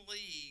 the way some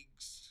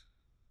leagues,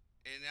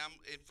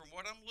 and from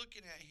what I'm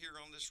looking at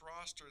here on this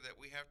roster that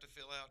we have to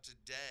fill out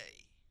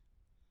today,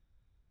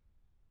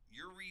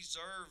 your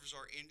reserves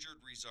are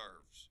injured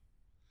reserves.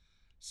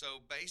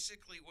 So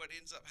basically, what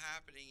ends up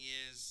happening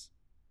is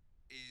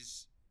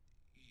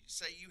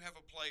say you have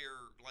a player,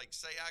 like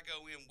say I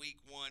go in week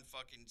 1,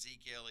 fucking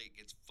Zeke Elliott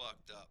gets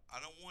fucked up.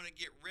 I don't want to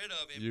get rid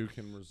of him. You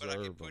can reserve but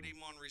I can put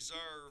him on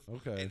reserve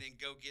and then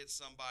go get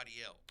somebody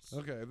else.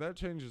 Okay, that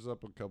changes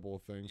up a couple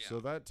of things. Yeah. So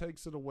that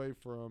takes it away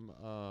from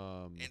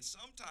and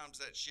sometimes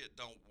that shit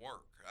don't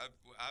work.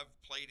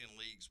 I've played in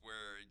leagues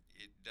where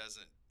it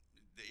doesn't.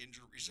 The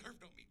injury reserve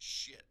don't mean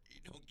shit. You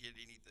don't get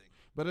anything.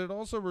 But it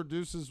also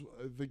reduces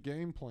the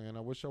game plan. I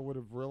wish I would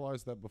have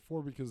realized that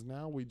before, because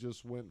now we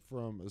just went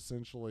from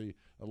essentially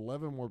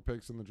 11 more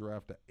picks in the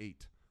draft to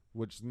 8,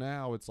 which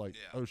now it's like,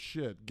 oh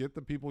shit, get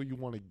the people you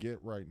want to get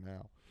right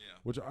now. Yeah.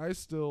 Which I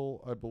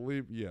still got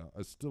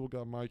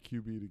my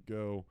QB to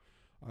go.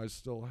 I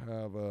still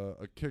have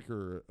a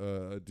kicker,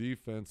 a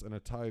defense, and a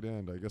tight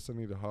end. I guess I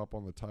need to hop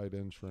on the tight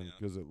end trend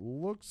because it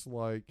looks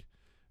like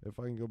if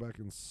I can go back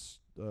and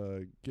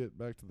get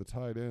back to the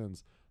tight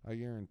ends, I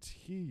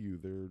guarantee you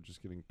they're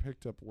just getting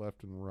picked up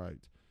left and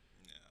right.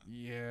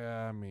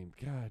 Yeah, I mean,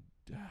 God.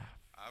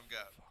 I've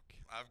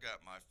got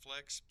my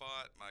flex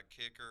spot, my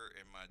kicker,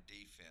 and my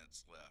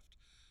defense left,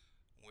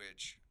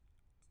 which.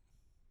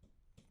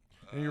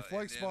 And your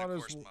flex spot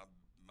is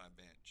my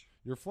bench.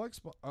 Your flex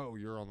spot. Oh,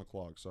 you're on the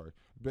clock. Sorry,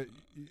 but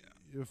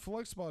your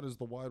flex spot is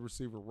the wide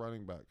receiver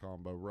running back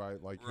combo,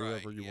 right? Like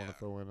whoever you want to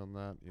throw in on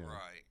that. Yeah.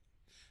 Right.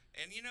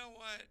 And you know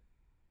what?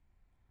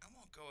 I'm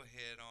going to go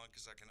ahead on,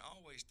 because I can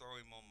always throw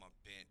him on my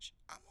bench.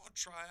 I'm going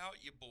to try out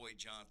your boy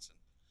Johnson.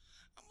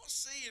 I'm going to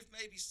see if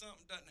maybe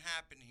something doesn't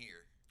happen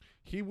here.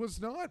 He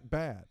was not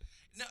bad.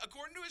 No,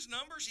 according to his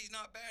numbers, he's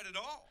not bad at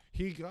all.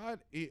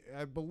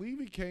 I believe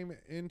he came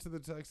into the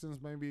Texans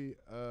maybe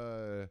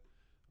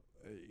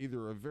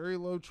either a very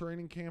low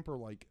training camp or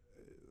like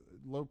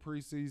low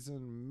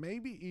preseason,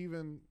 maybe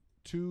even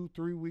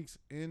 2-3 weeks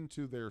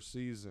into their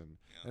season,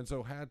 and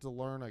so had to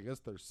learn, I guess,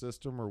 their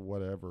system or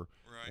whatever.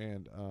 Right.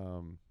 And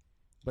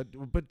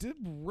but did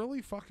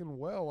really fucking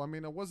well. I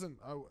mean, I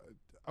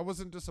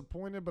wasn't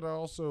disappointed, but I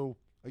also,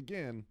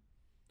 again,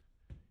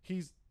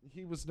 he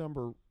was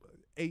number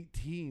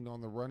 18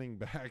 on the running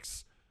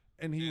backs,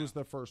 and he was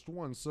the first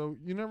one. So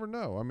you never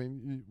know. I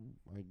mean,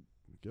 I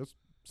guess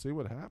see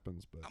what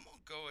happens. But I'm gonna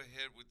go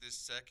ahead with this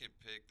second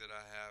pick that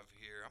I have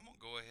here. I'm gonna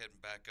go ahead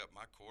and back up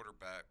my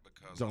quarterback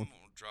because I'm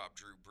gonna drop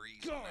Drew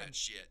Brees on that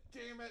shit.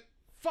 Damn it!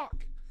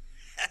 Fuck.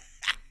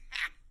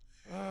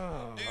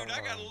 Dude, I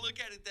gotta look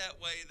at it that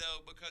way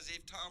though, because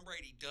if Tom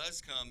Brady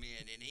does come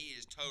in and he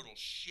is total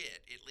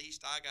shit, at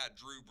least I got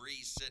Drew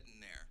Brees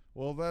sitting there.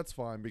 Well, that's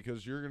fine,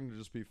 because you're going to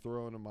just be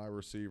throwing to my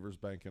receivers,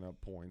 banking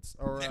up points.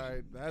 All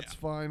right, that's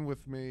fine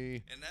with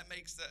me. And that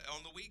makes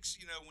on the weeks,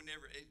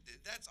 whenever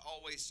that's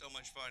always so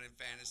much fun in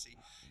fantasy,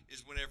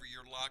 is whenever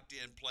you're locked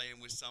in playing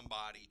with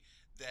somebody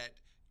that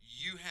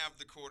you have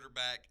the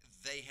quarterback,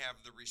 they have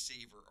the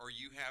receiver, or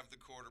you have the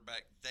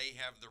quarterback, they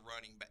have the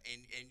running back,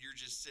 and you're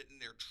just sitting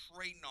there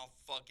trading off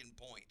fucking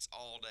points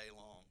all day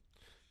long.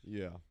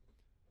 Yeah,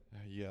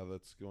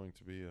 that's going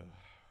to be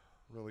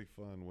really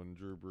fun when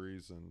Drew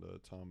Brees and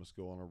Thomas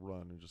go on a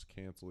run and just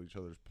cancel each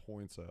other's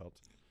points out.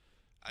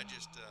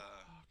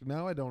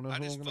 Now I don't know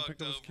who I'm going to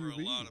pick up as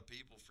QB. A lot of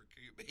people for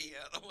QB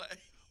out of the way.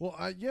 Well,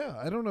 I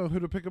don't know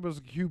who to pick up as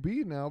a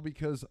QB now,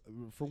 because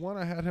for one,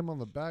 I had him on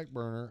the back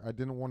burner. I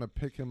didn't want to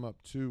pick him up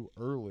too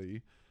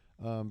early,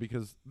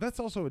 because that's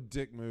also a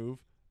dick move.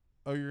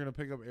 Oh, you're going to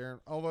pick up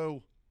Aaron?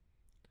 Although,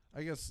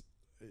 I guess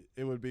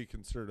it would be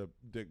considered a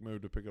dick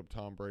move to pick up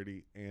Tom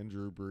Brady and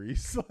Drew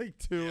Brees, like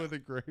two of the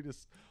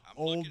greatest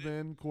old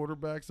men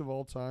quarterbacks of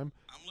all time.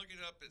 I'm looking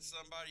up at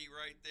somebody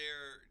right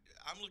there.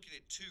 I'm looking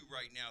at two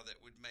right now that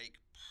would make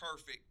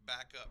perfect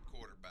backup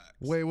quarterbacks.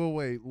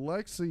 Wait.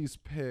 Lexi's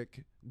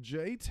pick,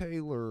 Jay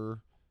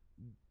Taylor,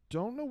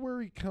 don't know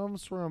where he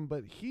comes from,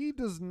 but he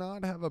does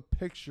not have a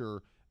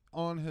picture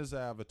on his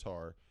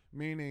avatar,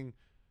 meaning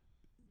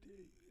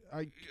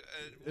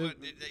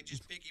did they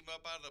just pick him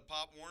up out of the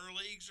Pop Warner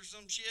leagues or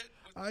some shit?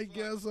 I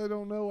guess I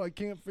don't know. I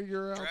can't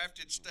figure out.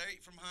 Drafted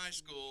straight from high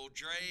school,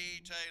 Dre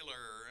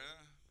Taylor.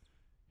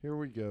 Here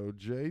we go.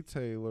 Jay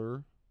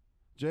Taylor,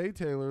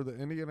 the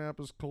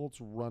Indianapolis Colts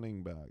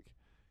running back.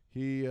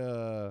 He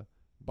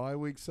by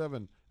week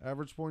 7,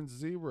 average points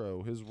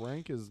 0. His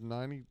rank is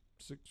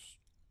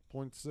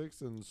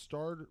 96.6, and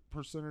start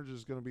percentage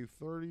is going to be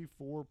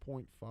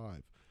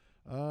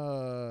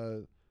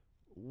 34.5.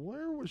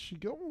 Where was she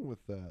going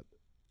with that?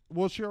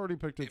 Well, she already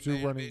picked up two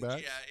running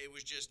backs. Yeah, it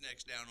was just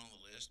next down on the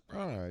list,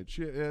 bro. All right.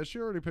 She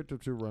already picked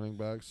up two running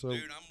backs. So,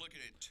 dude, I'm looking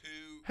at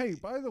two. Hey,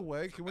 by the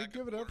way, can we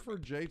give it up for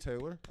Jay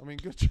Taylor? I mean,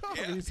 good job.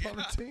 He's on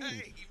a team.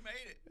 Hey, he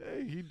made it.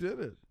 Hey, he did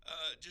it.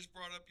 Just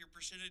brought up your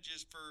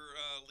percentages for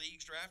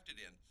leagues drafted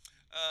in.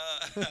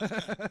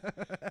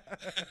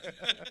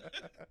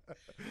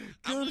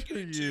 I'm looking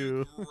at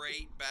two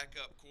great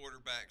backup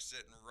quarterbacks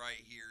sitting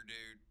right here,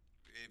 dude.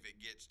 If it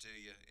gets to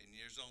you, and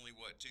there's only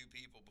two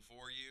people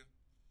before you.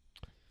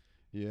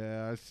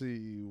 Yeah, I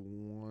see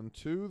 1,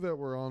 2 that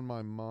were on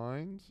my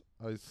mind.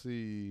 I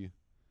see.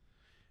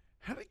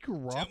 How did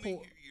Garoppolo? Tell me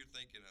who you're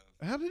thinking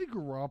of. How did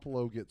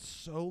Garoppolo get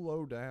so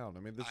low down? I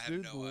mean, this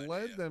dude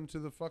led them to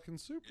the fucking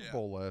Super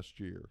Bowl last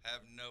year.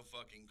 Have no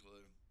fucking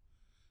clue.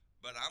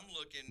 But I'm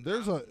looking.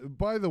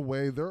 By the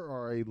way, there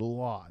are a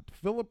lot.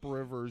 Phillip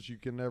Rivers, you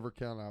can never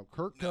count out.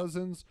 Kirk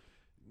Cousins,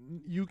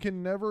 you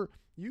can count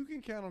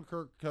on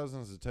Kirk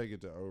Cousins to take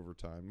it to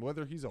overtime.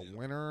 Whether he's a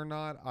winner or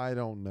not, I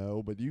don't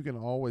know, but you can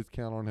always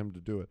count on him to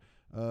do it.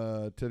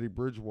 Teddy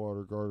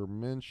Bridgewater, Gardner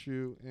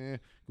Minshew,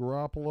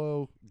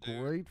 Garoppolo,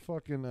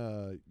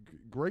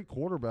 great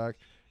quarterback.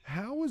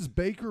 How is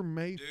Baker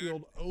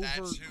Mayfield over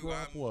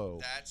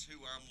Garoppolo? That's who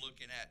I'm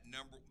looking at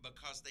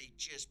because they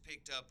just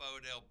picked up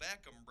Odell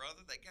Beckham,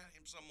 brother. They got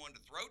him someone to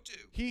throw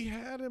to. He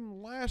had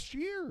him last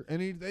year,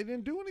 and they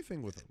didn't do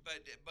anything with him.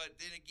 But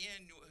then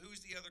again,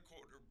 who's the other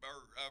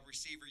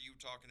receiver you were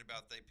talking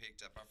about they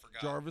picked up? I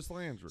forgot. Jarvis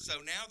Landry.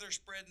 So now they're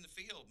spreading the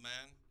field,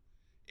 man.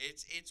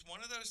 It's one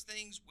of those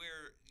things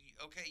where,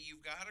 okay,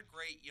 you've got a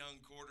great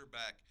young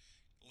quarterback.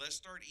 Let's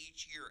start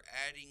each year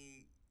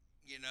adding,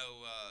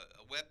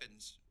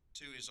 weapons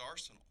to his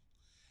arsenal.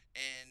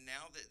 And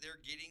now that they're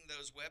getting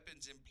those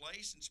weapons in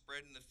place and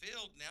spreading the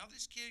field, now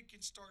this kid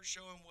can start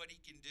showing what he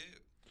can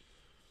do.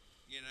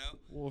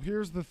 Well,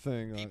 here's the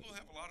thing. People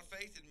have a lot of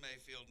faith in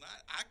Mayfield, and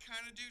I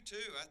kind of do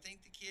too. I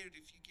think the kid,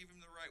 if you give him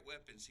the right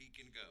weapons, he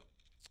can go.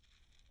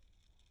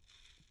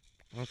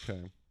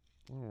 Okay.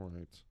 All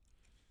right.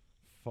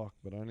 Fuck,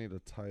 but I need a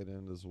tight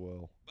end as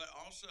well. But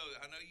also,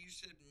 I know you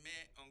said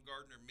meh on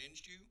Gardner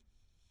Minshew.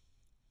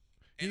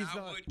 And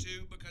I would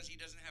too, because he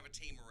doesn't have a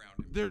team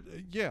around him.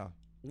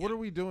 What are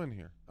we doing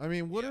here? I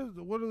mean, what are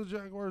the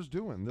Jaguars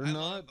doing? They're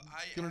not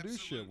going to do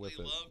shit with it.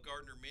 I love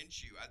Gardner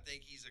Minshew. I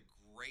think he's a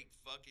great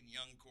fucking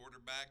young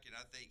quarterback, and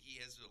I think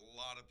he has a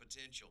lot of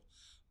potential.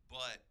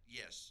 But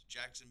yes,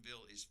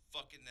 Jacksonville is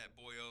fucking that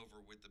boy over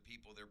with the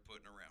people they're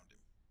putting around him,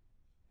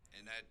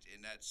 and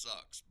that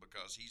sucks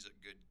because he's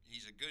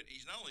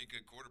not only a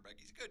good quarterback,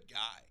 he's a good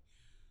guy.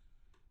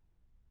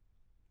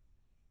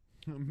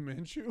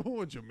 Minshew?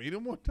 Would you meet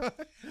him one time?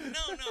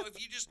 No. If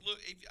you just look,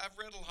 I've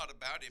read a lot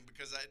about him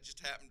because I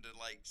just happened to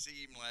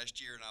see him last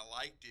year and I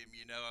liked him.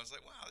 I was like,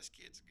 wow, this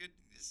is a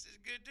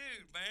good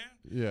dude, man.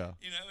 Yeah.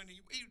 And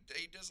he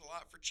does a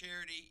lot for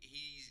charity.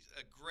 He's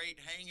a great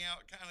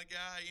hangout kind of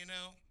guy.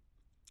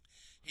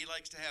 He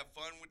likes to have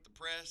fun with the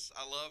press.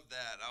 I love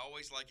that. I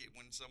always like it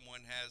when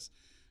someone has,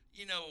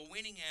 a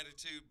winning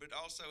attitude, but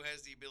also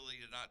has the ability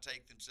to not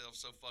take themselves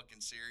so fucking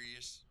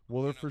serious.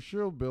 Well, they're for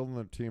sure building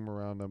a team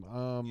around him.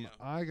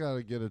 I got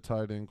to get a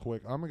tight end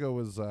quick. I'm going to go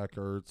with Zach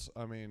Ertz.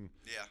 I mean,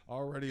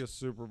 already a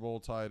Super Bowl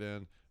tight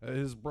end.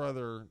 His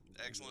brother.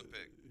 Excellent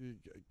pick.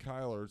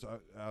 Kyler's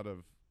out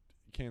of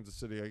Kansas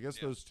City. I guess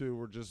those two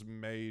were just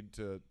made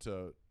to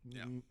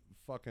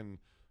fucking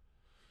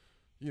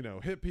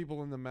hit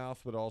people in the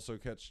mouth, but also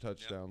catch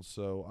touchdowns.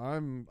 So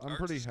I'm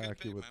pretty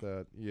happy with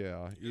that.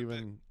 Yeah,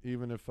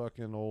 even if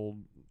fucking old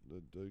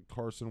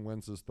Carson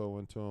Wentz is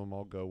throwing to him,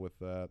 I'll go with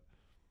that.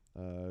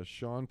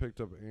 Sean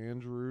picked up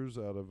Andrews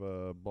out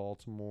of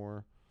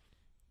Baltimore.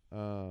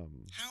 How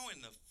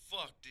in the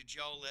fuck did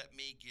y'all let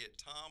me get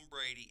Tom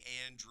Brady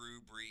and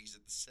Drew Brees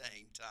at the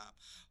same time?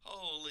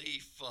 Holy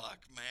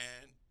fuck,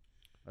 man!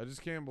 I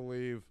just can't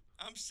believe.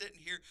 I'm sitting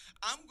here.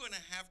 I'm going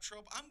to have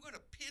trouble. I'm going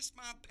to piss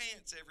my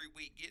pants every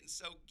week getting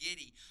so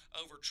giddy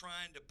over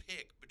trying to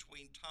pick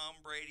between Tom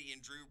Brady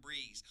and Drew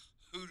Brees.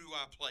 Who do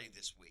I play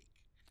this week?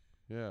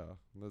 Yeah,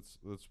 that's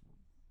it's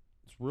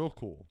real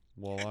cool.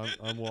 While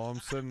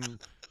I'm sitting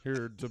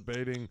here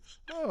debating,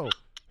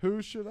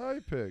 Who should I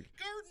pick?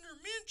 Gardner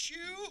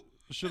Minshew.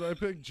 Should I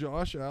pick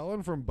Josh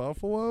Allen from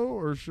Buffalo,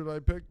 or should I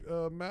pick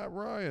Matt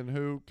Ryan,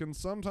 who can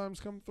sometimes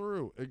come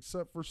through,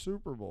 except for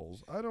Super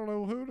Bowls? I don't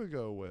know who to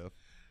go with.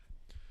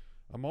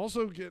 I'm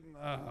also getting,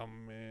 oh,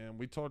 man,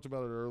 we talked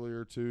about it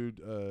earlier,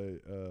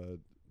 too.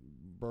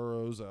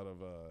 Burrows out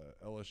of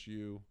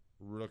LSU,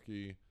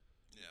 rookie,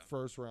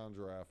 first-round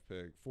draft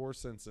pick for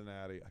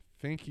Cincinnati. I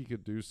think he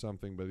could do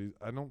something, but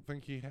I don't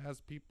think he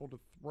has people to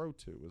throw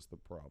to is the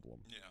problem.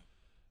 Yeah.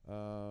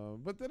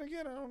 But then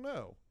again, I don't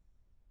know.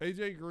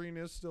 A.J. Green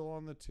is still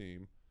on the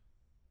team.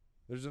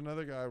 There's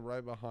another guy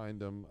right behind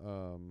him,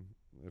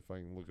 if I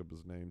can look up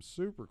his name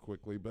super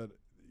quickly. But,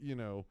 you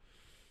know,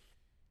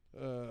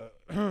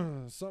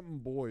 something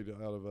Boyd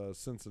out of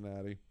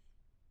Cincinnati.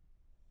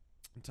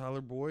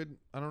 Tyler Boyd,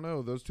 I don't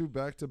know. Those two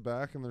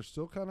back-to-back, and they're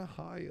still kind of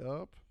high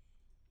up.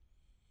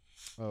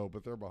 Oh,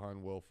 but they're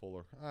behind Will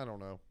Fuller. I don't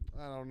know.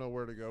 I don't know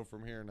where to go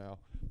from here now.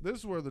 This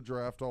is where the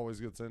draft always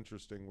gets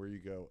interesting, where you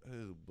go,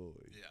 oh,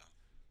 boy. Yeah.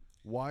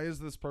 Why is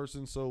this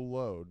person so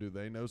low? Do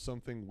they know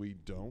something we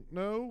don't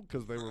know?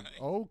 Because they were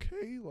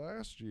okay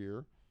last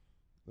year.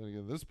 Then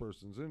again, this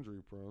person's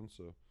injury prone,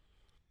 so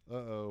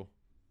uh-oh.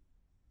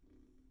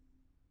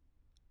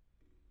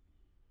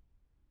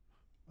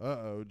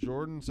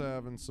 Jordan's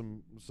having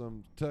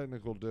some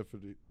technical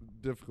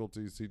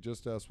difficulties. He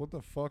just asked, what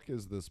the fuck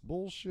is this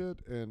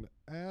bullshit? And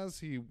as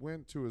he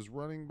went to his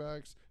running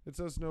backs, it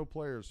says no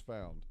players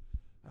found.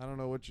 I don't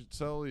know what to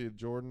tell you,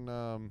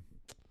 Jordan.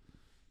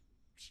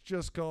 It's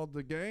just called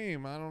the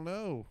game. I don't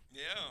know.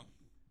 Yeah.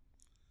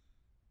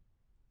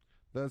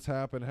 That's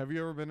happened. Have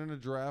you ever been in a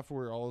draft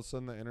where all of a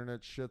sudden the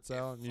internet shits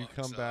out and you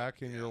come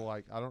back and you're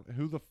like,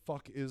 who the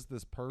fuck is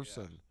this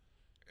person?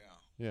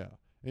 Yeah.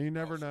 And you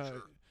never know.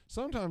 Sure.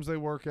 Sometimes they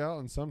work out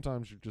and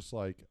sometimes you're just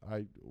like,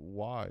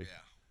 why? Yeah.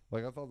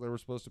 Like, I thought they were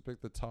supposed to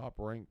pick the top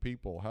ranked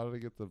people. How did they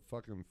get the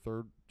fucking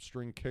third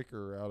string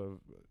kicker out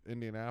of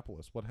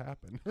Indianapolis? What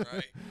happened? Right.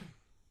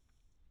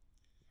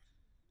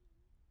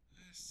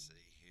 Let's see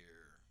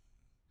here.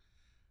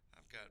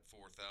 I've got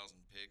 4,000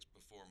 picks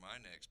before my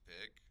next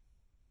pick.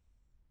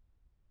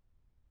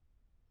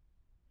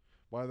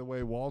 By the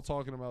way, while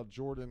talking about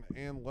Jordan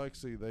and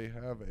Lexi, they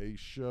have a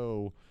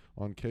show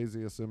on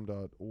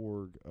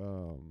kzsm.org,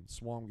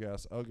 Swamp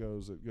Gas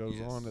Uggos. It goes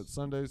on at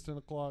Sundays, 10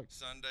 o'clock.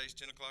 Sundays,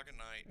 10 o'clock at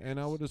night. And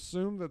I would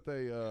assume that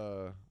they,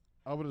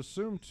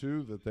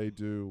 too, that they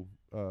do,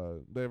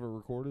 they have it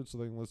recorded so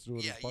they can listen to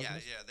it as a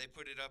podcast? Yeah. They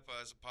put it up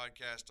as a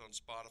podcast on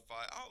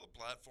Spotify, all the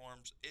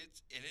platforms.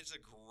 It's a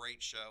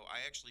great show.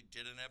 I actually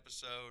did an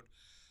episode.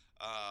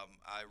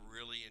 I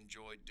really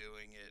enjoyed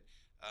doing it.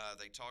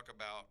 They talk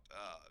about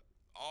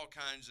all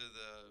kinds of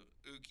the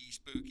ooky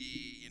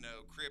spooky,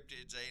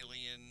 cryptids,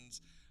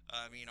 aliens.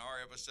 I mean,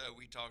 our episode,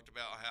 we talked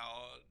about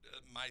how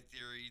my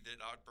theory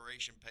that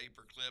Operation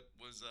Paperclip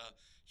was a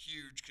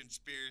huge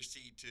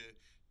conspiracy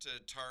to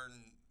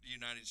turn the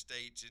United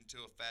States into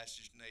a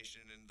fascist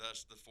nation and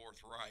thus the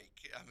Fourth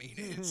Reich. I mean,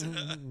 it's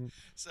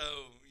so,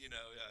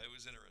 it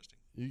was interesting.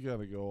 You got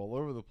to go all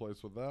over the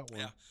place with that one.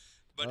 Yeah.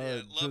 But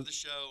love the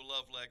show,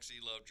 love Lexi,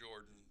 love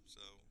Jordan.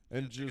 So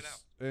and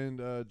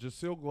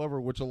Jaseel Glover,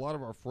 which a lot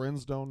of our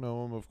friends don't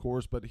know him, of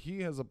course, but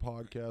he has a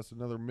podcast,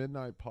 another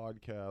midnight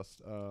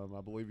podcast.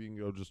 I believe you can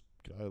go just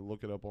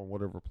look it up on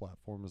whatever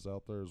platform is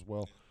out there as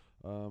well.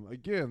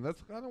 Again,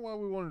 that's kind of why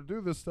we want to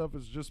do this stuff,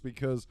 is just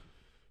because,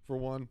 for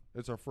one,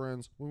 it's our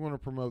friends. We want to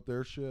promote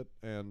their shit,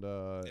 and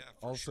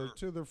also,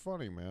 too, they're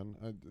funny, man.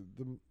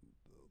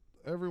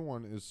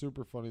 Everyone is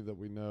super funny that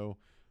we know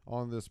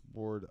on this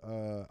board.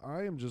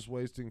 I am just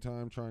wasting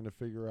time trying to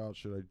figure out,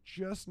 should I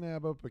just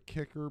nab up a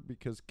kicker,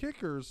 because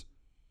kickers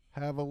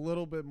have a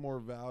little bit more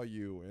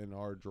value in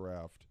our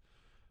draft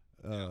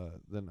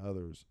than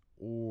others,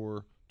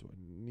 or do I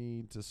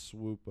need to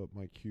swoop up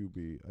my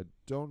QB? I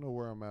don't know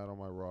where I'm at on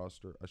my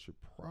roster. I should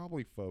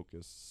probably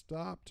focus.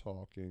 Stop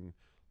talking.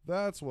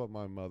 That's what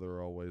my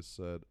mother always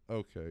said.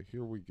 Okay,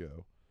 here we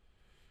go.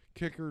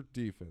 Kicker,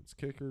 defense,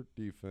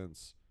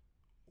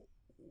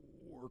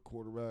 or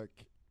quarterback.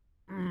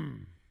 I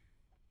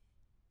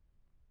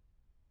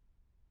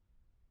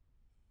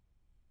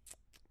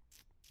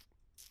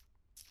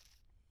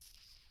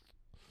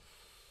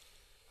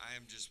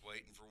am just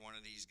waiting for one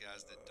of these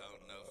guys that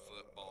don't know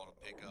football to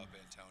pick up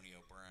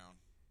Antonio Brown.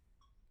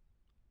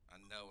 I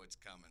know it's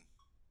coming.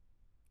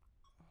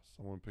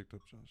 Someone picked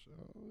up Josh.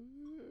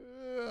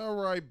 All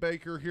right,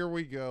 Baker, here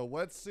we go.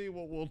 Let's see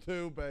what we'll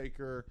do,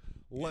 Baker.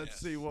 Let's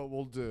see what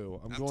we'll do.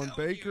 I'm going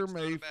Baker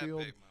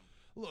Mayfield.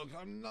 Look,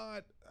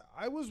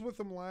 I was with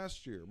him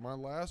last year. My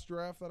last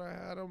draft that I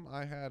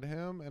had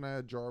him, and I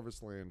had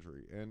Jarvis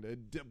Landry,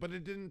 but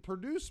it didn't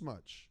produce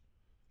much.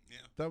 Yeah.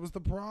 That was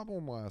the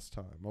problem last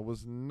time. I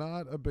was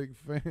not a big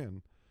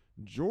fan.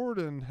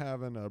 Jordan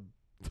having a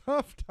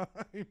tough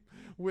time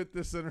with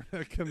this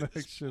internet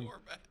connection. This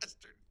poor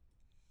bastard.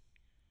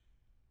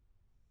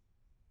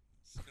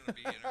 It's going to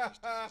be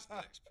interesting, this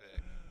next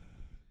pick.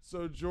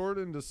 So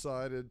Jordan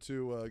decided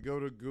to go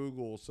to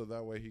Google so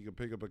that way he could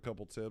pick up a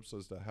couple tips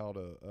as to how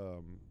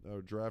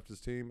to draft his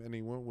team, and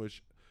he went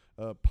with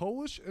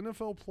Polish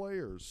NFL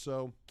players.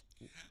 So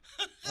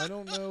I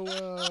don't know.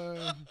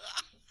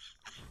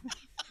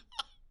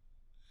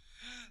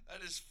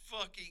 That is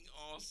fucking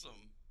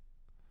awesome.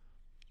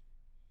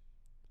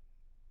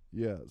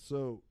 Yeah,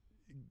 so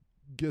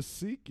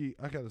Gesicki,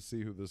 I got to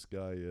see who this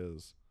guy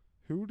is.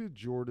 Who did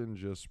Jordan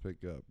just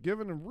pick up?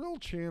 Giving him real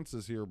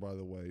chances here, by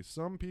the way.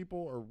 Some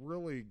people are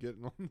really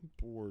getting on the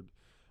board.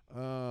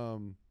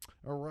 All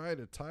right,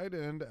 a tight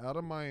end out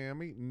of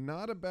Miami.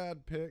 Not a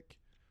bad pick,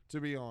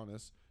 to be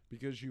honest,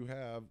 because you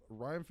have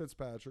Ryan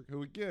Fitzpatrick,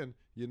 who, again,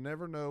 you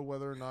never know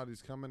whether or not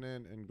he's coming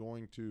in and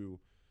going to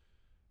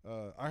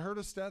I heard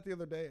a stat the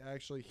other day,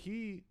 actually.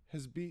 He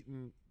has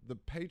beaten the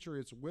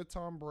Patriots with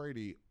Tom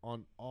Brady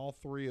on all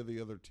three of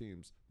the other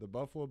teams. The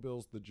Buffalo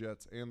Bills, the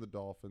Jets, and the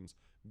Dolphins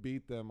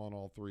beat them on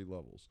all three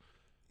levels.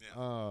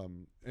 Yeah.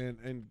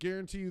 And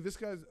guarantee you, this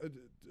guy's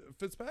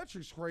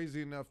Fitzpatrick's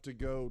crazy enough to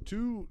go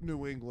to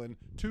New England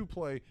to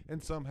play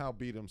and somehow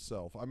beat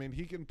himself. I mean,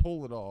 he can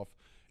pull it off.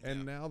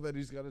 And now that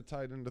he's got a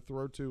tight end to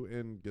throw to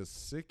in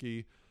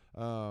Gesicki,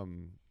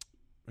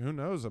 who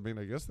knows? I mean,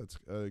 I guess that's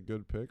a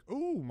good pick.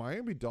 Ooh,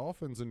 Miami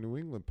Dolphins and New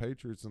England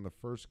Patriots in the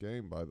first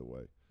game, by the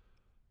way.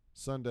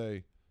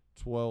 Sunday,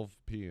 12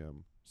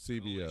 p.m.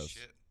 CBS. Holy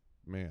shit.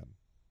 Man.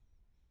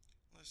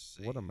 Let's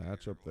see. What a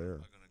matchup there.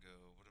 What am I going to go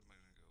with?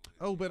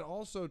 Oh, but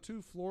also,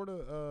 too,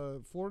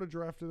 Florida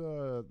drafted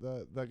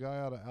that guy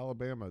out of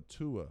Alabama,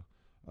 Tua,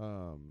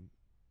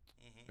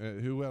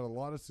 who had a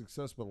lot of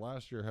success, but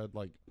last year had,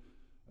 like,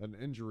 an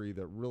injury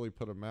that really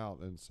put him out.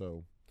 And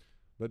so,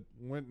 but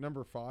went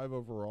number 5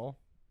 overall.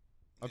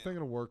 I think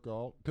it'll work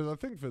out because I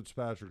think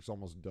Fitzpatrick's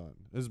almost done.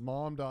 His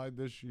mom died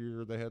this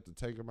year. They had to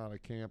take him out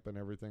of camp and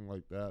everything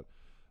like that.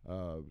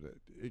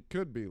 It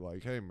could be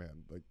like, hey,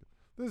 man, like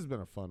this has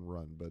been a fun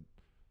run, but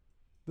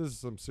this is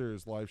some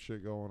serious life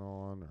shit going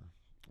on, or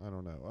I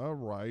don't know. All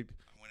right.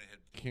 I went ahead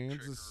and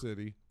Kansas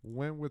City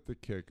went with the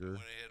kicker. I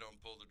went ahead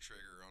and pulled the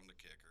trigger on the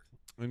kicker.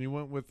 And you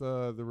went with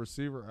the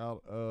receiver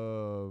out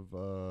of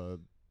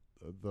the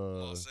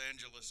Los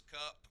Angeles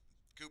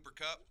Cooper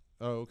Kupp.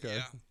 Oh, okay.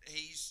 Yeah,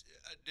 he's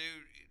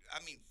dude. I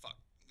mean, fuck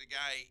the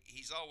guy.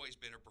 He's always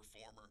been a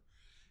performer,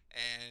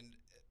 and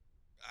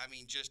I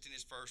mean, just in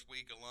his first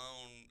week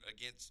alone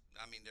against.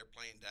 I mean, they're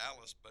playing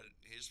Dallas, but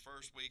his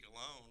first week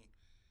alone,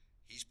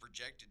 he's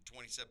projected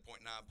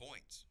 27.9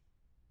 points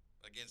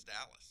against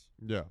Dallas.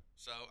 Yeah.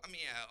 So I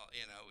mean,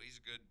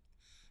 he's a good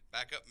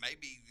backup.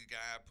 Maybe the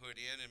guy I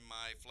put in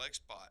my flex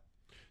spot.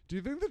 Do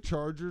you think the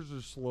Chargers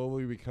are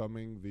slowly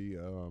becoming the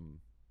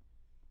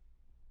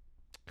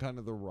kind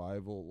of the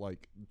rival?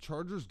 Like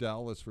Chargers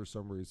Dallas for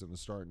some reason is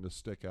starting to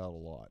stick out a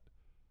lot.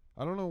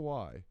 I don't know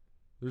why.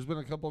 There's been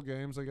a couple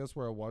games, I guess,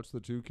 where I watched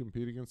the two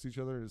compete against each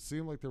other, and it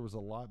seemed like there was a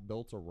lot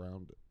built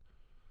around it.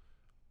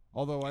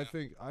 Although I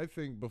think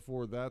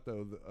before that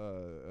though,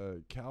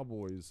 the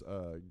Cowboys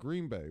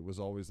Green Bay was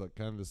always like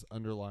kind of this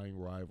underlying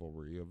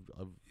rivalry of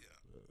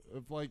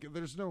like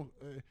there's no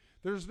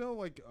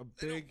like a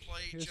they big don't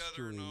play each history.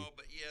 other and all,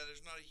 but yeah,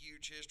 there's not a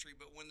huge history.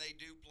 But when they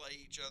do play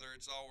each other,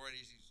 it's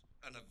already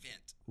an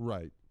event.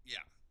 Right.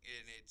 Yeah,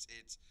 and it's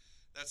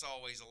that's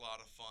always a lot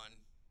of fun.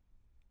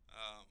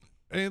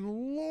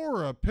 And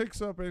Laura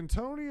picks up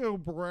Antonio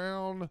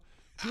Brown.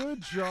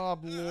 Good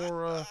job,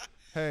 Laura.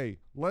 Hey,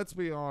 let's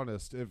be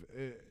honest.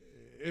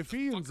 If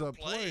he ends up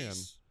playing,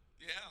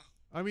 yeah.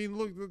 I mean,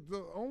 look,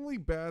 the only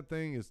bad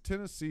thing is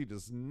Tennessee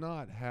does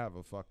not have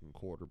a fucking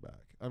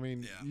quarterback. I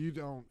mean, you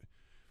don't.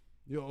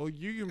 You can be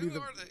who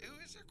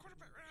is their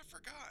quarterback? I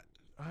forgot.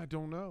 I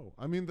don't know.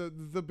 I mean,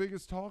 the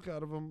biggest talk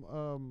out of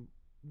them,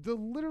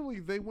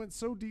 they went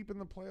so deep in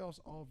the playoffs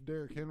off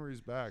Derrick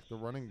Henry's back, the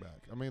running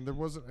back. I mean, there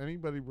wasn't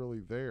anybody really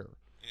there.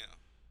 Yeah.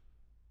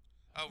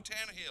 Oh,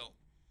 Tannehill.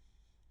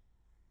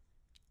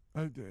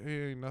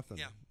 Ain't nothing.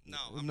 Yeah,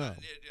 no. I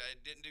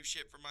didn't do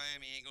shit for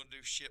Miami. Ain't gonna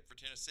do shit for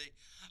Tennessee.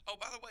 Oh,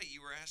 by the way,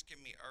 you were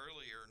asking me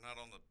earlier, not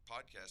on the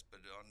podcast,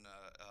 but on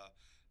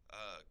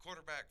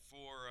quarterback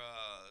for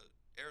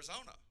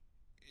Arizona.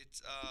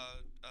 It's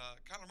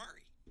Kyler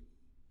Murray.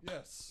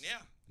 Yes.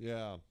 Yeah.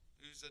 Yeah.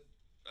 Who's a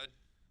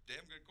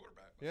damn good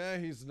quarterback. Yeah,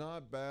 he's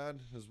not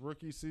bad. His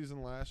rookie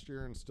season last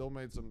year and still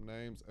made some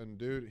names. And,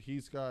 dude,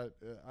 he's got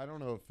I don't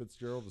know if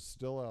Fitzgerald is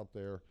still out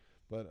there,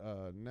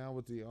 but now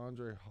with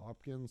DeAndre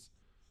Hopkins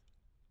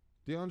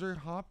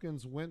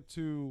went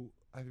to,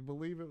 I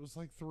believe it was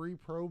like 3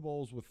 Pro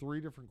Bowls with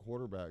 3 different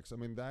quarterbacks. I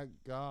mean, that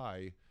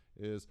guy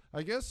is,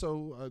 I guess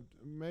so,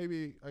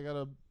 maybe I got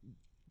to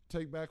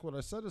take back what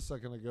I said a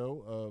second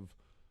ago of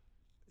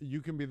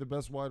you can be the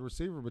best wide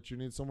receiver, but you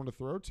need someone to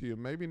throw to you.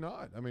 Maybe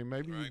not. I mean,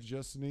 maybe you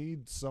just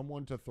need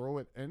someone to throw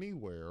it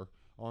anywhere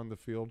on the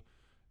field.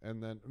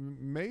 And then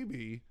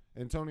maybe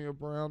Antonio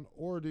Brown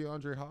or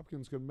DeAndre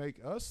Hopkins could make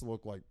us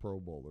look like Pro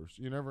Bowlers.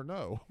 You never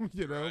know.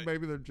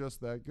 Maybe they're just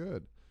that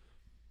good.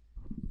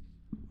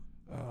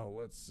 Oh,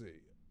 let's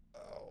see.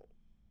 Oh,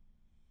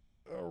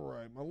 all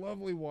right. My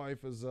lovely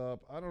wife is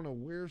up. I don't know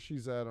where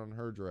she's at on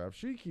her draft.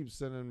 She keeps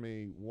sending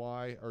me,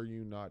 why are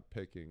you not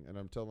picking? And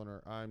I'm telling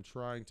her I'm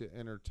trying to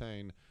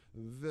entertain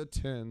the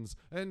tens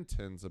and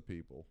tens of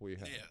people we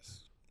have.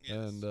 Yes. Yes.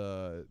 And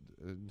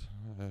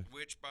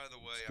Which, by the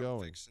way, it's I'm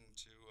going. fixing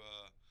to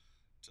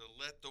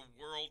let the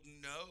world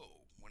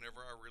know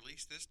whenever I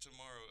release this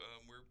tomorrow.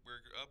 We're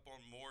up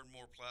on more and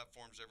more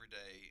platforms every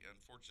day.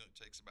 Unfortunately, it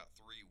takes about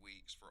 3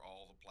 weeks for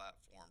all the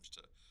platforms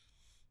to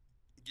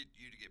get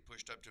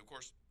pushed up to. Of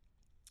course,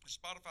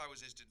 Spotify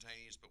was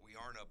instantaneous, but we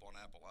aren't up on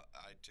Apple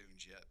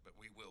iTunes yet, but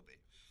we will be.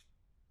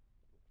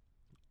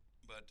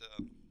 But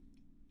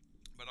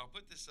I'll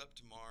put this up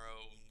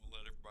tomorrow and we'll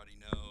let everybody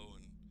know.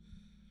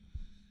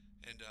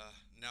 And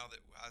now that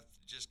I've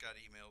just got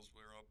emails,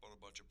 we're up on a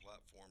bunch of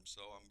platforms,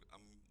 so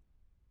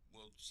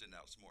we'll send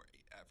out some more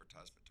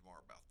advertisement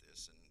tomorrow about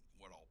this and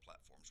what all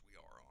platforms we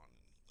are on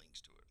and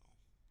links to it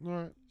and all. All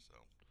right. So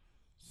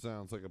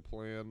Sounds like a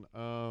plan.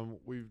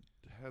 We've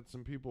had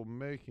some people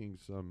making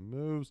some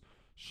moves.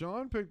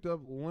 Sean picked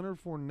up Leonard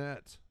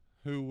Fournette,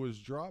 who was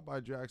dropped by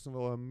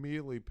Jacksonville,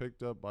 immediately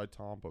picked up by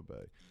Tampa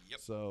Bay. Yep.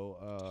 So,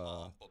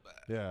 Tampa Bay.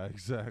 yeah,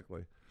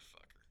 exactly.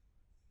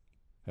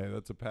 Fucker. Hey,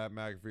 that's a Pat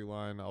McAfee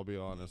line, I'll be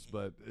honest.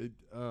 But it,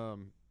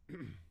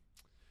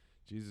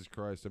 Jesus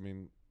Christ, I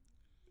mean,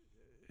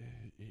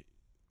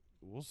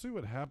 we'll see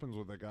what happens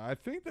with that guy. I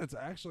think that's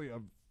actually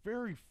a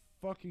very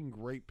fucking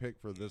great pick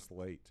for this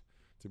late,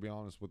 to be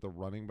honest, with the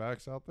running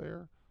backs out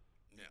there.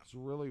 Yeah. It's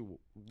really,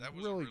 That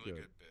was really a really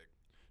good pick.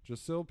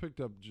 Jasil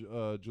picked up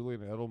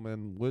Julian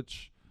Edelman,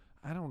 which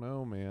I don't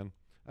know, man.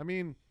 I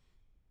mean,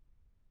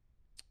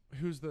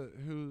 who just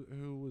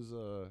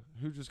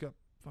got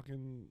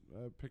fucking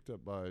picked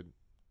up by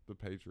the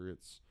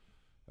Patriots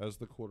as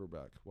the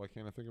quarterback? Why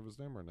can't I think of his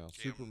name right now?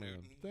 Cam Superman.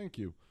 Newton. Thank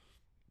you.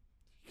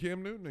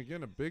 Cam Newton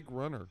again, a big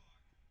runner,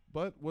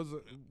 but was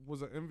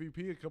an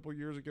MVP a couple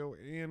years ago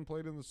and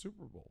played in the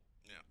Super Bowl.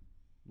 Yeah.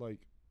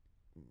 Like,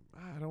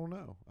 I don't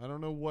know. I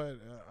don't know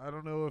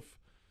if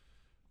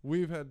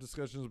we've had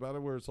discussions about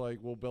it where it's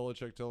like, will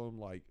Belichick tell him,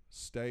 like,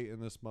 stay in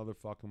this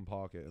motherfucking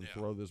pocket and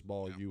throw this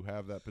ball? Yeah. You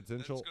have that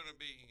potential. That's going to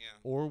be, yeah.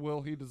 Or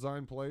will he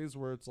design plays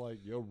where it's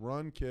like, yo,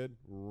 run, kid,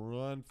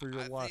 run for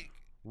your life,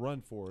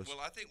 run for us?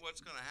 Well, I think what's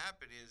going to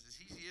happen is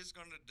he is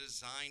going to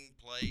design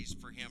plays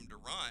for him to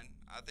run.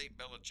 I think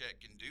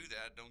Belichick can do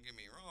that. Don't get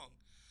me wrong,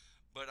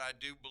 but I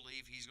do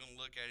believe he's going to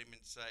look at him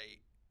and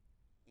say,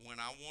 "When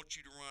I want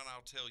you to run,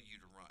 I'll tell you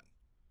to run.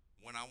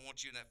 When I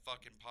want you in that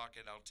fucking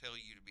pocket, I'll tell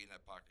you to be in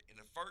that pocket." And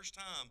the first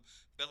time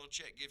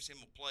Belichick gives him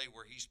a play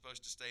where he's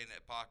supposed to stay in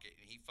that pocket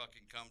and he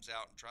fucking comes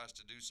out and tries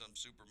to do some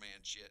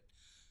Superman shit,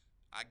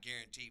 I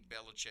guarantee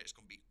Belichick's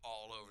going to be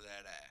all over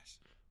that ass.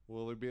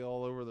 Will he be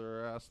all over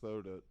their ass,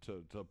 though,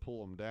 to pull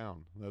them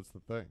down? That's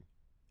the thing.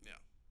 Yeah.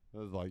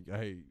 It's like,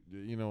 hey,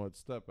 you know what,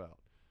 step out.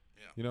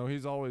 Yeah. You know,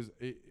 he's always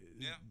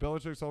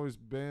Belichick's always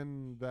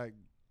been that.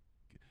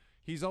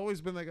 He's always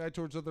been that guy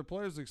towards other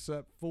players,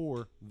 except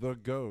for the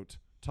GOAT,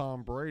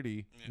 Tom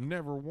Brady. Yeah.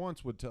 Never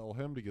once would tell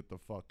him to get the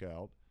fuck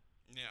out.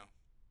 Yeah.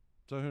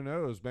 So who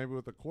knows? Maybe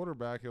with the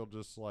quarterback, he'll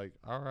just like,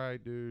 all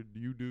right, dude,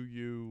 you do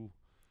you.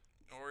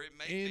 Or it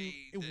may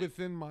be that,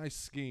 within my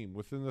scheme,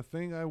 within the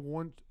thing I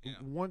want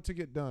to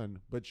get done,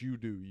 but you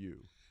do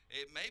you.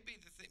 it may be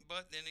the thing,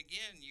 but then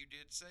again, you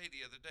did say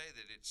the other day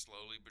that it's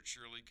slowly but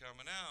surely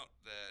coming out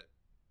that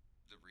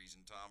the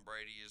reason Tom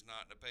Brady is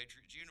not in a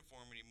Patriots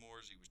uniform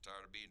anymore is he was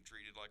tired of being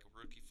treated like a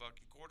rookie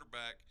fucking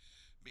quarterback,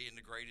 being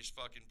the greatest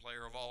fucking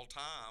player of all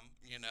time,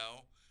 you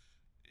know.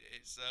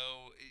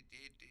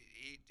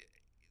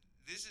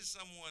 This is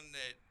someone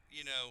that,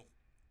 you know,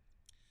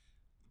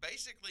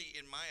 basically,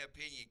 in my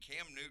opinion,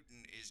 Cam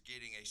Newton is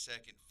getting a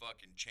second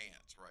fucking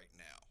chance right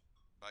now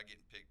by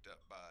getting picked up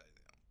by them.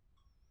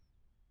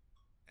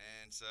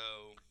 And so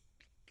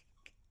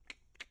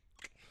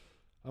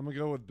I'm going to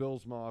go with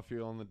Bills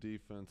Mafia on the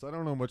defense. I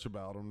don't know much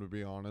about them, to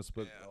be honest,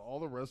 but all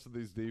the rest of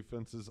these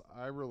defenses,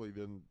 I really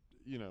didn't,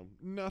 you know,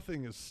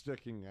 nothing is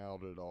sticking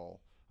out at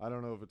all. I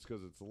don't know if it's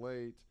because it's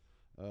late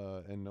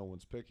and no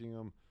one's picking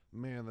them.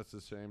 Man, that's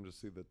a shame to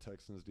see the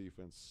Texans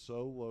defense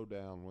so low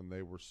down when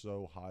they were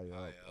so high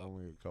up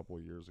only a couple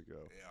of years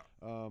ago.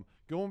 Yeah.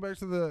 Going back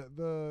to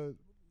the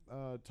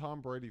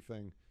Tom Brady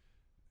thing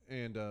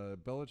and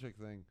Belichick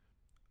thing,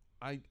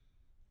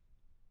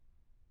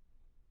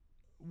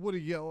 would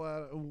he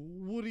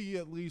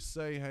at least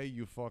say, "Hey,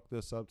 you fucked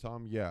this up,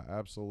 Tom"? Yeah,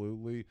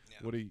 absolutely. Yeah.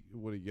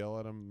 Would he yell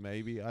at him?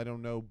 Maybe. I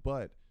don't know,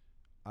 but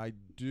I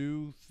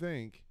do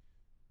think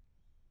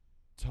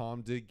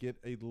Tom did get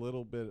a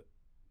little bit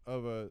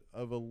of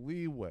a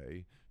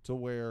leeway to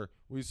where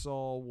we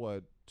saw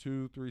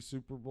 2-3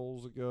 Super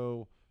Bowls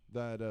ago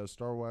that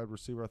star wide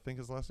receiver, I think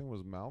his last name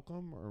was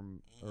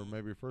Malcolm or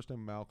maybe first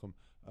name Malcolm.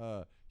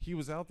 He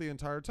was out the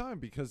entire time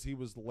because he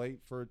was late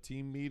for a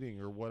team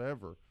meeting or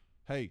whatever.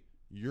 Hey,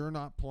 you're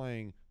not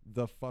playing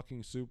the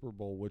fucking Super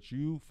Bowl, which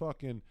you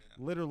fucking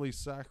literally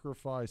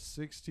sacrificed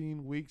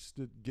 16 weeks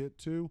to get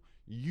to.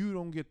 You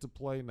don't get to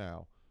play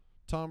now.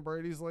 Tom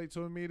Brady's late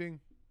to a meeting.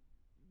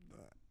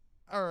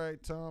 All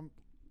right, Tom,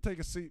 take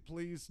a seat,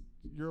 please.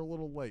 You're a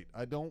little late.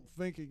 I don't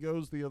think it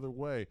goes the other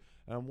way.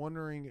 And I'm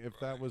wondering if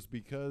that was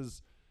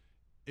because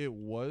it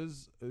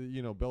was,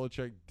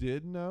 Belichick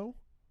did know.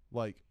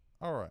 Like,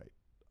 all right,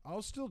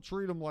 I'll still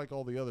treat him like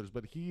all the others,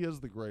 but he is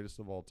the greatest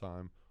of all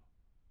time.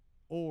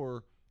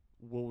 Or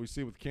will we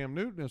see with Cam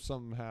Newton if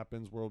something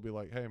happens where we'll be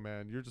like, hey,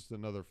 man, you're just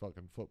another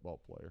fucking football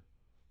player.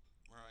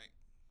 Right.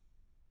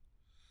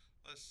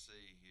 Let's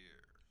see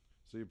here.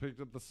 So you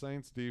picked up the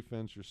Saints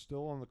defense. You're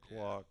still on the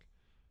clock.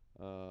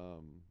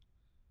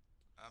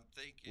 I'm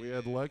thinking We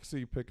had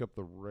Lexi pick up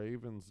the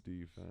Ravens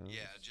defense.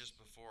 Yeah, just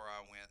before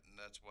I went, and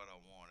that's what I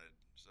wanted.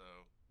 So,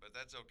 but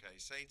that's okay.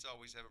 Saints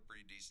always have a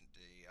pretty decent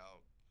D.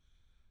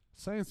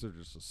 Saints are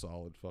just a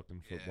solid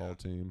fucking football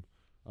Yeah. team.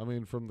 I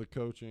mean, from the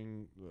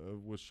coaching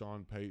with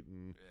Sean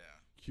Payton, Yeah.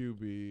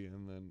 QB,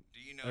 and then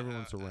Do you know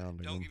everyone how,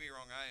 surrounding don't him. get me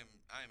wrong, I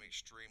am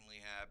extremely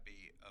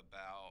happy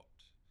about.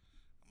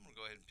 I'm gonna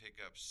go ahead and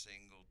pick up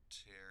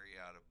Singletary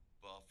out of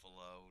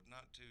Buffalo.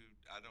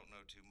 I don't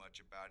know too much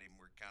about him.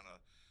 We're kind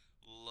of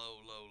low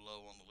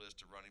on the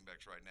list of running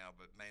backs right now,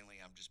 but mainly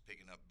I'm just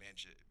picking up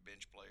bench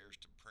players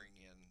to bring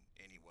in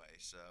anyway.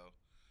 So,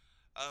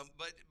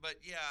 but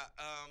yeah,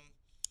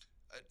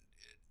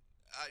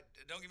 I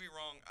don't get me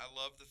wrong. I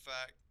love the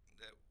fact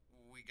that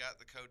we got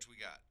the coach we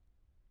got.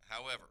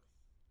 However,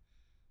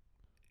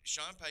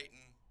 Sean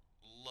Payton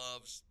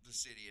loves the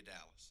city of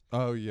Dallas.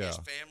 Oh, yeah. His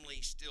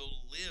family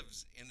still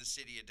lives in the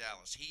city of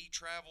Dallas. He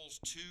travels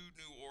to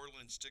New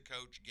Orleans to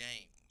coach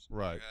games.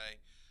 Right. Okay.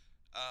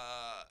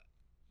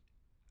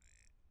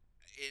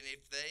 And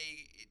if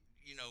they,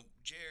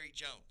 Jerry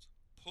Jones,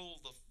 pull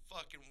the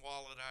fucking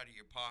wallet out of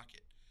your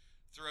pocket,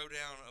 throw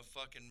down a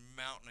fucking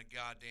mountain of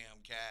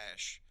goddamn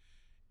cash,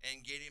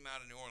 and get him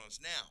out of New Orleans.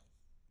 Now,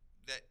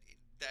 that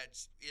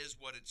is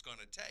what it's going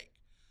to take,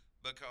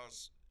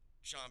 because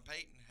Sean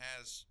Payton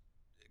has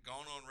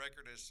gone on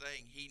record as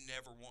saying he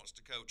never wants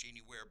to coach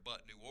anywhere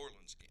but New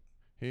Orleans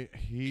again.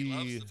 He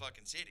loves the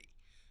fucking city.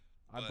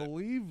 I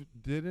believe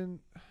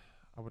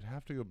I would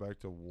have to go back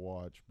to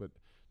watch, but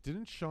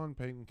didn't Sean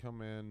Payton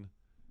come in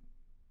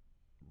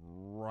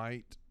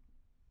right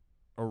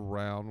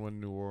around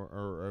when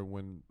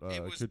when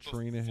it was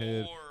Katrina before,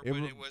 hit?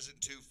 It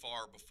wasn't too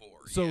far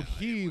before. So yeah,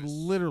 he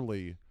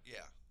literally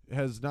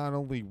has not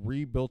only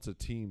rebuilt a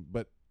team,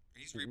 but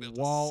he's rebuilt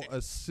while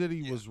a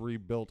city. was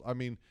rebuilt. I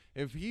mean,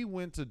 if he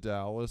went to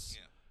Dallas,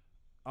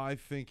 I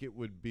think it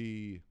would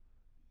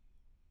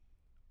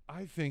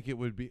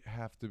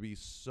have to be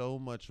so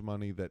much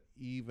money that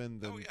even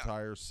the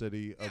entire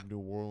city of New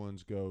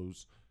Orleans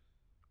goes,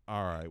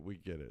 all right, we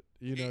get it.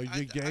 You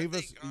gave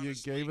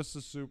us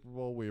the Super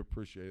Bowl. We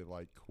appreciate it.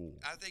 Like, cool.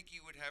 I think you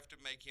would have to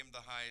make him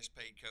the highest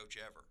paid coach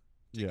ever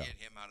to get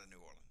him out of New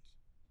Orleans.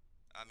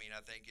 I mean,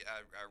 I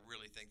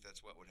really think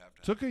that's what would have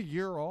to happen. Took a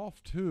year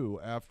off too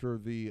after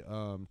the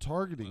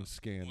targeting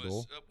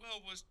scandal.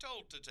 Was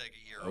told to take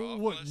a year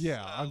off.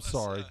 I'm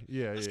sorry.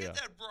 Let's get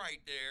that right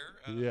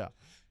there.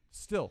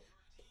 Still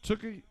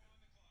took the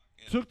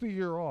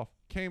year off,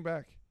 came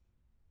back,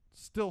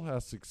 still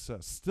has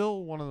success,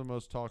 still one of the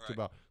most talked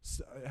about,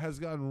 has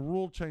gotten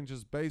rule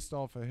changes based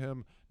off of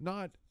him,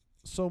 not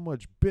so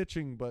much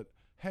bitching, but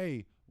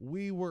hey,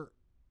 we were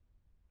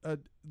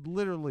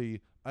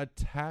literally a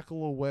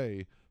tackle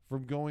away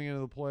from going into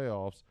the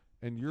playoffs,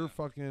 and your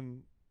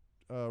fucking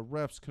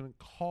refs couldn't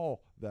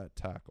call that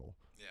tackle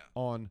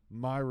on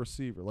my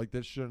receiver. Like,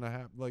 that shouldn't have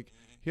happened. Like,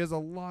 he has a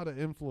lot of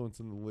influence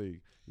in the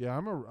league. Yeah,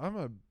 I'm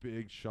a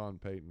big Sean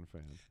Payton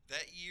fan.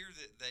 That year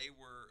that they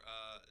were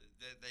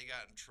that they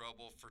got in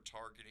trouble for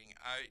targeting,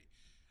 I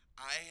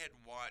had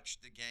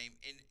watched the game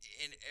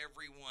and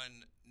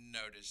everyone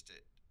noticed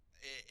it.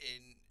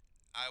 And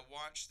I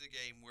watched the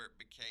game where it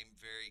became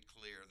very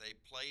clear. They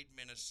played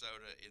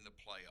Minnesota in the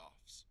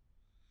playoffs,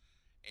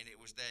 and it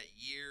was that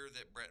year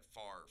that Brett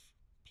Favre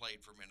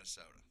played for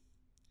Minnesota.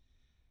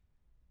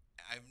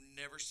 I've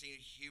never seen a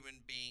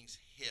human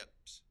being's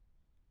hips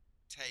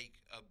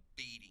take a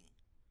beating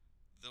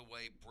the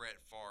way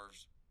Brett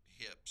Favre's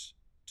hips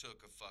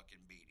took a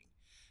fucking beating.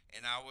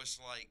 And I was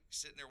like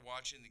sitting there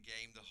watching the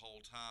game the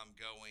whole time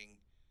going,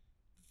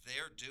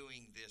 they're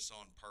doing this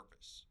on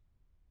purpose.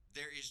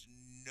 There is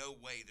no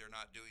way they're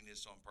not doing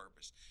this on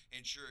purpose.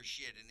 And sure as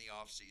shit, in the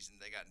offseason,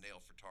 they got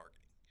nailed for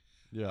targeting.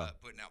 Yeah.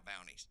 Putting out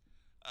bounties.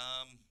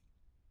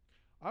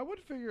 I would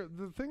figure,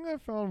 the thing I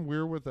found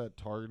weird with that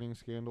targeting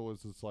scandal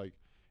is it's like,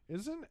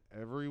 isn't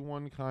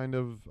everyone kind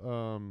of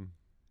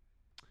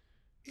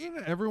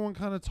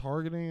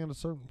targeting at a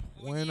certain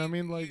point? I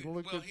mean, like,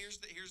 here's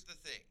the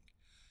thing.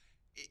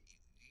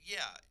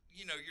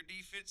 Your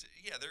defense.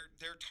 Yeah,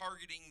 they're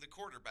targeting the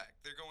quarterback.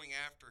 They're going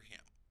after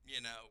him.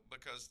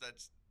 Because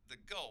that's the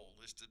goal,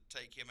 is to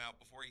take him out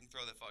before he can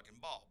throw the fucking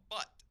ball.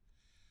 But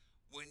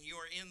when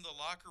you're in the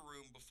locker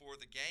room before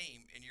the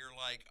game and you're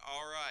like,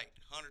 all right,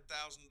 $100,000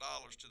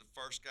 to the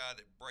first guy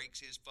that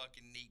breaks his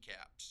fucking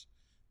kneecaps,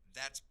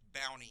 that's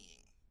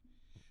bountying.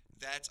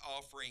 That's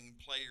offering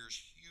players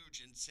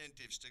huge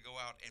incentives to go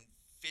out and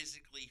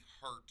physically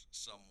hurt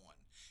someone.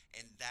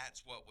 And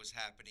that's what was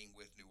happening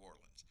with New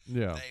Orleans.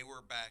 Yeah. They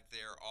were back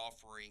there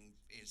offering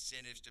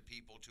incentives to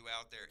people to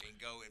out there and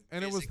go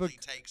and physically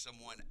take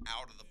someone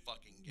out of the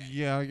fucking game.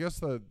 Yeah, I guess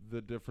the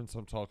difference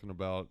I'm talking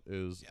about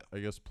is, I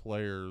guess,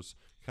 players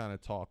kind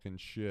of talking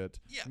shit.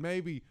 Yeah.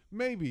 Maybe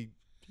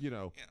you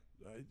know, Yeah.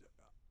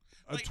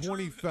 a Like Drew-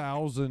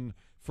 20,000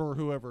 for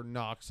whoever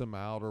knocks him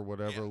out or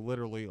whatever, Yeah.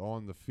 literally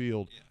on the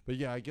field. Yeah. But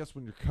yeah, I guess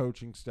when your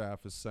coaching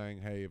staff is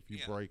saying, "Hey, if you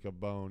Yeah. break a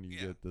bone, you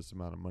Yeah. get this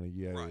amount of money."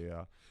 Yeah, Right.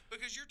 yeah.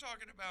 Because you're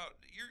talking about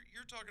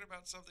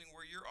something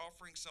where you're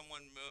offering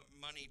someone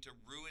money to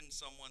ruin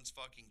someone's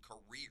fucking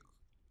career.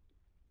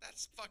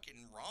 That's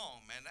fucking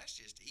wrong, man. That's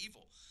just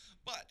evil.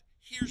 But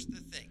here's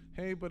the thing.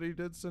 Hey, but he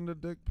did send a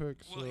dick pic,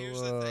 Well, so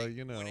here's the thing.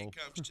 you know. When it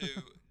comes to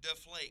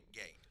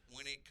Deflategate,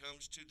 when it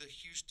comes to the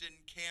Houston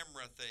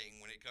camera thing,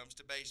 when it comes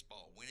to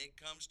baseball, when it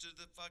comes to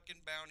the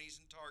fucking bounties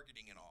and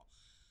targeting and all,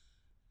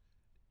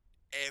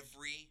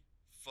 every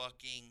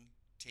fucking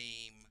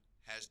team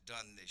has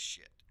done this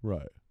shit.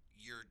 Right.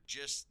 You're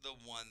just the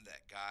one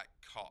that got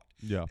caught.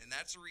 Yeah. And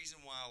that's the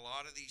reason why a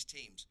lot of these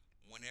teams,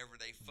 whenever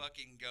they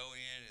fucking go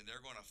in and they're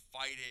going to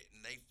fight it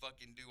and they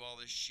fucking do all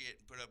this shit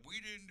and put up,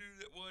 we didn't do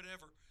that,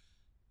 whatever.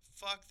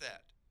 Fuck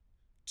that.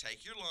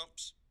 Take your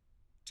lumps.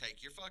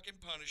 Take your fucking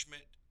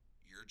punishment.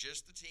 You're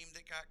just the team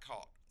that got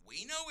caught.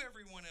 We know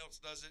everyone else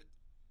does it,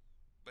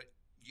 but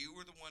you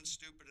were the one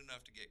stupid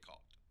enough to get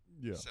caught.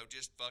 Yeah. So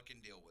just fucking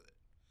deal with it.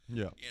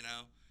 Yeah. You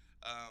know?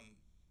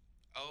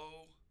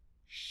 Oh,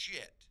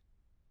 shit.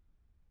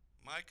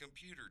 My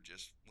computer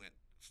just went,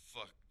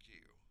 fuck you.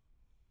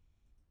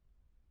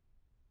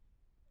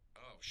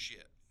 Oh,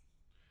 shit.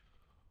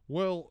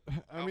 Well,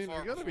 I How mean,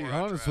 far I got to be before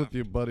I honest with draft?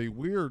 you, buddy.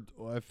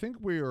 I think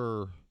we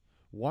are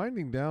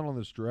winding down on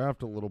this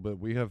draft a little bit.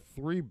 We have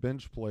 3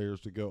 bench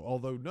players to go.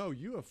 Although, no,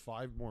 you have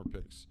 5 more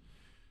picks,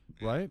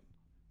 Yeah. right?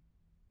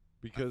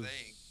 Because,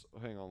 think.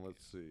 hang on,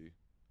 let's see.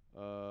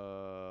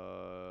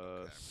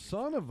 Okay,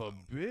 Son of a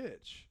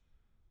bitch.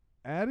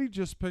 Addy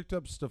just picked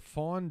up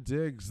Stephon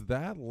Diggs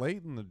that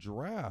late in the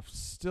draft,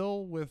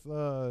 still with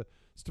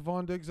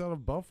Stephon Diggs out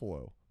of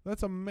Buffalo.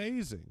 That's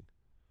amazing.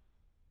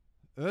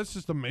 That's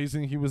just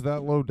amazing he was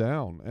that low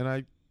down. And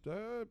I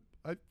think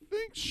I've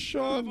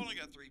Sean only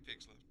got 3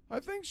 picks left.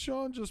 I think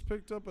Sean just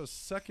picked up a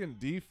second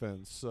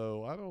defense,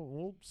 so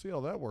we'll see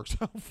how that works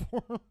out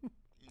for him.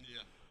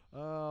 Yeah.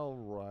 All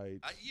right.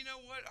 You know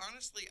what?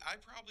 Honestly, I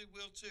probably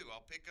will too.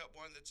 I'll pick up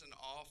one that's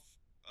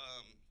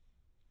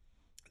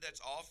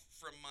off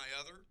from my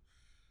other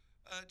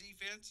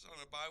defense on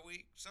a bye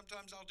week.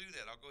 Sometimes I'll do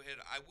that. I'll go ahead.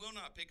 I will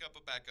not pick up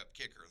a backup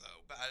kicker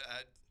though. But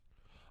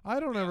I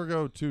don't ever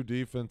go 2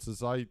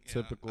 defenses. I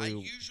typically I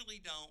usually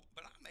don't,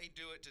 but I may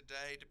do it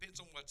today. Depends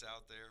on what's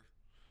out there.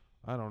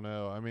 I don't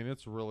know. I mean,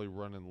 it's really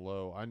running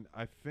low.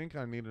 I think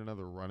I need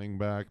another running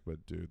back,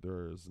 but dude,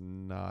 there is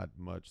not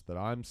much that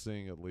I'm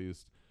seeing at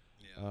least.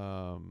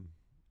 Yeah.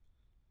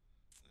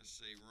 Let's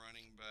see,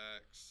 running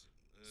backs.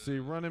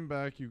 Running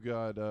back, you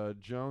got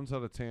Jones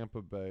out of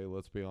Tampa Bay.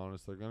 Let's be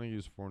honest, they're going to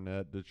use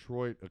Fournette.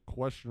 Detroit, a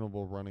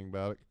questionable running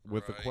back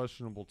with a Right.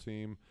 questionable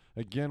team.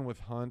 Again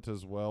with Hunt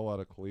as well out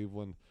of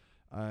Cleveland.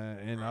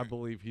 And I Right.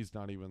 believe he's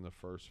not even the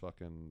first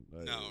fucking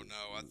No.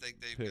 I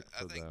think pick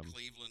for them.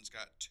 Cleveland's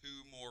got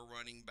 2 more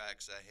running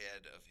backs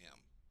ahead of him.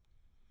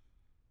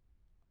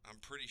 I'm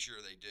pretty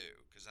sure they do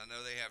because I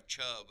know they have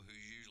Chubb, who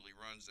usually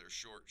runs their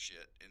short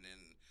shit, and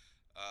then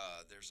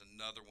there's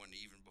another one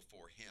even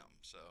before him.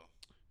 So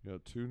You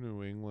got 2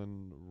 New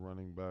England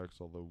running backs,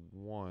 although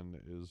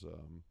one is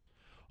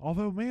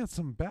although man,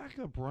 some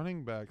backup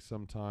running backs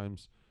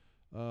sometimes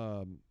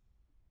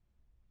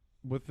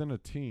within a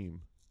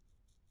team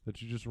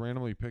that you just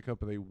randomly pick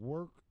up and they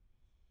work,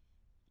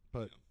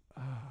 but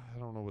I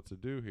don't know what to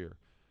do here.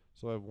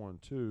 So I have 1,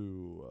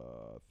 2,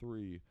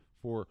 3,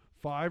 4,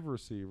 5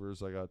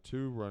 receivers. I got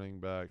 2 running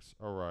backs.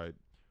 All right,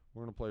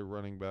 we're gonna play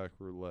running back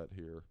roulette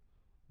here.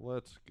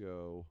 Let's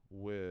go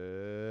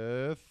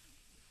with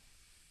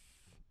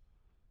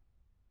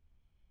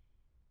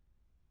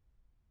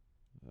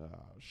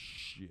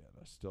shit.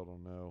 I still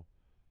don't know.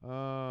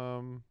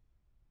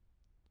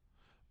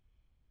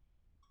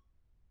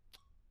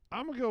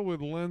 I'm gonna go with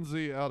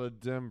Lindsey out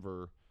of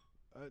Denver.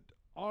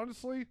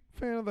 Honestly,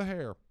 fan of the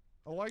hair.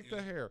 I like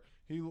the hair.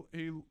 He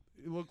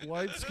looked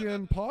light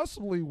skinned,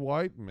 possibly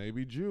white,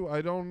 maybe Jew.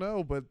 I don't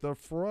know, but the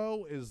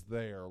fro is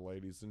there,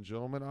 ladies and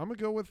gentlemen. I'm gonna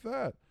go with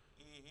that.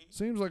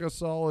 Seems like a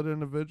solid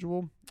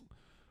individual.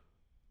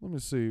 Let me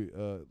see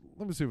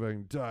if I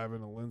can dive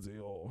into Lindsey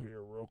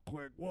here real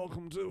quick.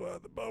 Welcome to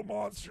the Bow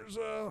Monsters,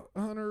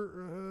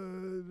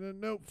 Hunter.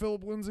 Nope,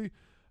 Philip Lindsay.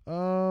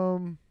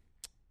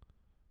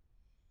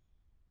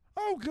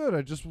 Oh, good.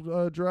 I just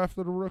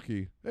drafted a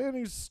rookie. And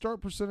his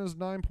start percent is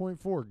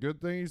 9.4.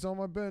 Good thing he's on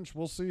my bench.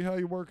 We'll see how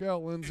you work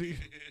out, Lindsay.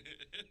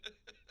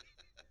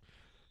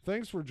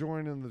 Thanks for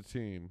joining the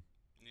team.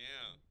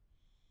 Yeah.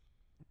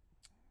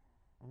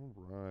 All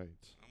right.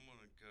 I'm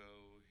gonna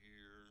go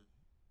here.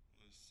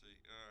 Let's see.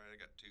 All right, I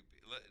got 2.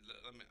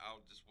 Let me.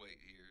 I'll just wait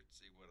here and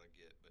see what I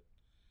get.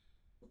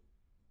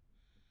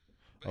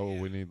 But Oh,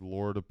 yeah. we need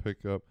Laura to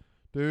pick up.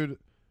 Dude,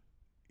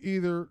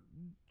 either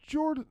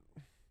Jordan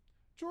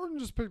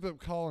just picked up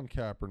Colin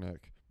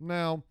Kaepernick.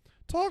 Now,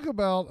 talk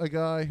about a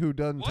guy who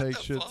doesn't What take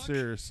the shit fuck?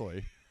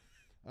 seriously.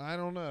 I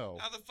don't know.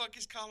 How the fuck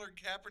is Colin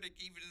Kaepernick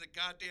even in the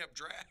goddamn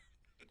draft?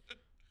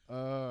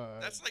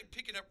 That's like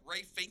picking up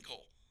Ray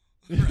Finkel.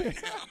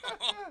 right now.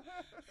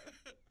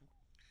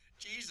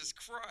 Jesus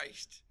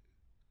Christ.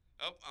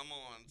 Oh, I'm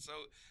on. So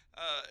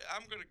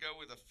I'm going to go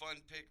with a fun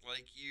pick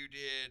like you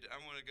did.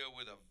 I'm going to go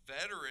with a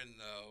veteran,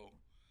 though,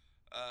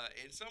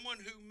 and someone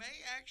who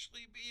may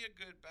actually be a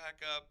good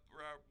backup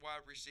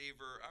wide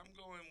receiver. I'm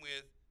going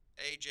with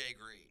A.J.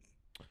 Green.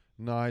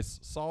 Nice,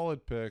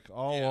 solid pick.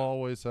 I'll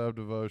always have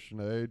devotion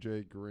to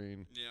AJ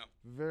Green. Yeah.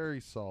 Very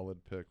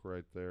solid pick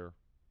right there.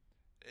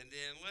 And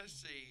then let's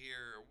see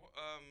here.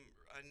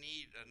 I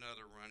need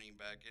another running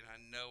back, and I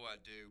know I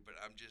do, but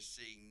I'm just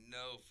seeing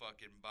no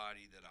fucking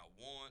body that I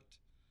want.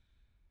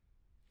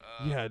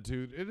 Yeah,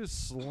 dude, it is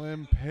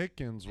slim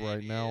pickings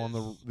right now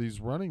on these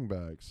running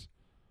backs.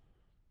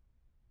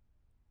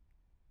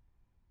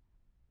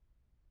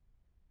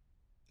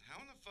 How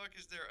in the fuck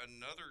is there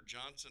another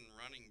Johnson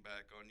running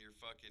back on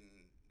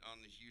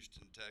the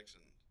Houston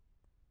Texans?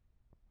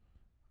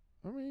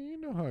 I mean,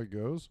 you know how it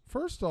goes.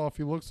 First off,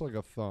 he looks like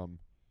a thumb.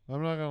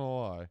 I'm not gonna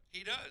lie.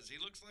 He does. He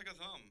looks like a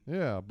thumb.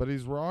 Yeah, but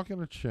he's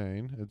rocking a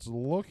chain. It's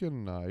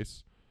looking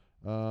nice.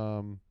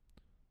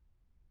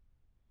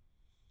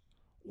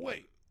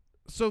 Wait.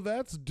 So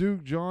that's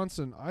Duke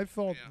Johnson. I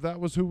thought that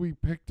was who we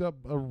picked up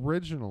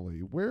originally.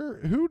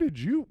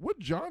 What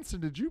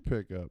Johnson did you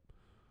pick up?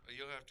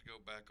 You'll have to go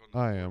back on the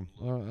I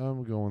board am.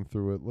 I'm going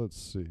through it.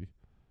 Let's see.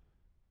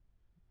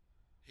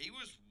 He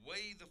was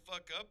way the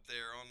fuck up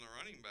there on the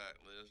running back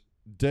list.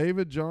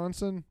 David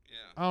Johnson?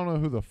 Yeah. I don't know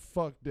who the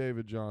fuck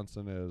David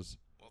Johnson is.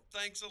 Well,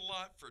 thanks a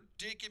lot for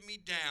dicking me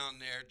down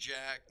there,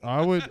 Jack.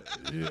 I would,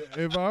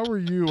 if I were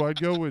you,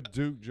 I'd go with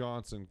Duke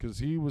Johnson because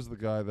he was the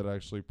guy that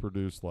actually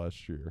produced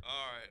last year.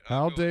 All right.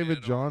 How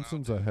David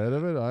Johnson's ahead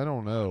of it, I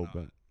don't know.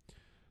 But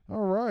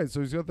all right, so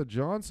he's got the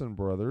Johnson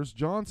brothers,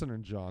 Johnson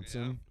and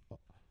Johnson,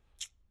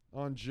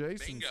 on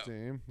Jason's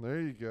team.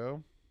 There you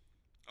go.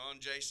 On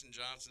Jason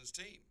Johnson's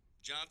team.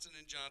 Johnson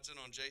and Johnson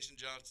on Jason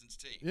Johnson's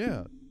team.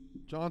 Yeah,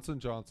 Johnson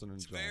and Johnson.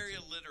 It's very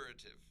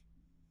alliterative.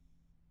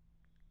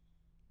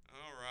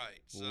 All right.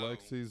 So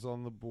Lexi's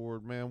on the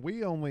board. Man,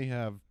 we only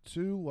have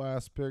 2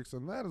 last picks,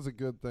 and that is a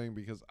good thing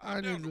because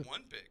I'm down to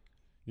 1 pick.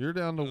 You're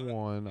down to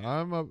 1.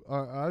 Yeah.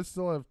 I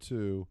still have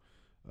 2,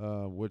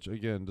 which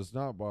again does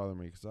not bother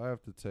me because I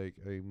have to take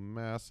a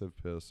massive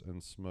piss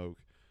and smoke.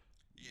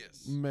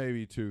 Yes.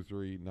 Maybe 2,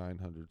 3,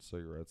 900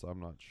 cigarettes. I'm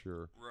not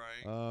sure.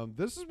 Right.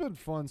 This has been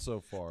fun so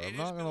far. I'm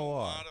not gonna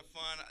lie. A lot of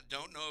fun. I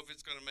don't know if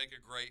it's going to make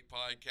a great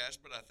podcast,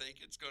 but I think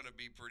it's going to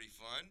be pretty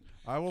fun.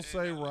 I will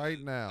say right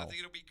now. I think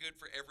it'll be good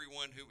for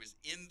everyone who is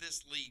in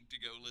this league to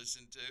go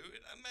listen to,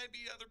 and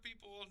maybe other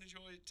people will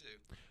enjoy it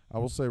too. I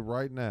will say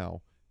right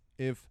now,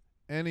 if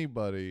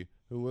anybody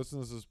who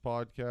listens to this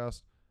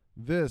podcast,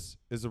 this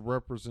is a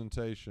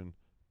representation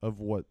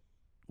of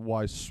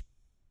why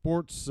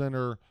Sports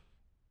Center,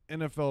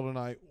 NFL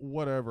Tonight,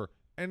 whatever,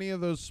 any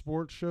of those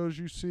sports shows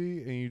you see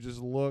and you just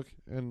look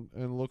and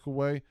look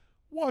away,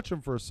 watch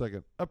them for a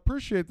second.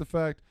 Appreciate the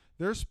fact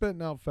they're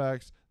spitting out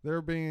facts,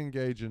 they're being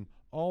engaging,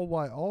 all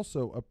while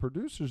also a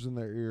producer's in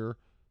their ear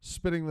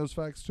spitting those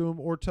facts to them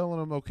or telling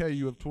them, okay,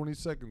 you have 20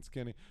 seconds,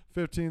 Kenny,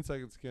 15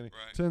 seconds, Kenny,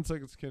 10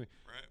 seconds, Kenny.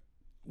 Right.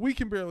 We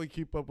can barely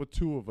keep up with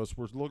 2 of us.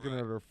 We're looking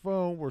at our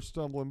phone. We're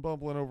stumbling,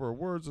 bumbling over our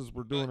words as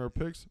we're doing our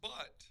picks.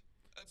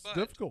 It's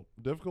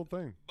difficult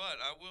thing. But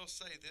I will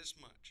say this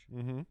much.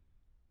 Mm-hmm.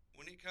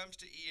 When it comes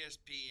to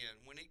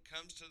ESPN, when it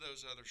comes to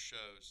those other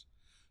shows,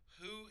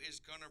 who is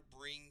going to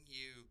bring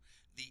you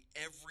the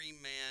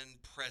everyman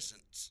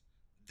presence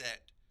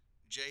that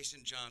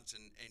Jason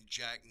Johnson and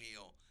Jack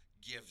Neal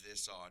give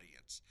this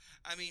audience?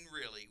 I mean,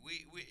 really,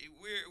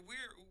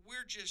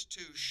 we're just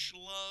 2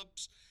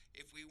 schlubs.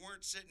 If we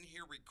weren't sitting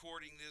here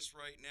recording this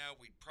right now,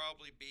 we'd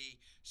probably be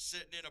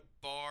sitting in a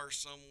bar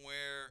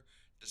somewhere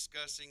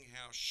discussing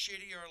how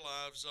shitty our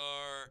lives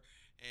are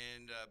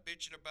and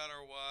bitching about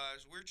our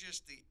wives. We're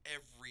just the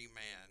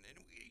everyman.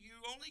 And you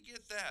only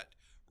get that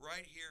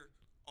right here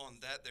on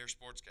That There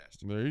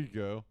Sportscast. There you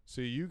go.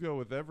 See, you go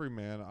with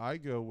everyman. I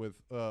go with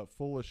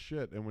full of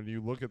shit. And when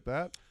you look at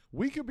that,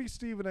 we could be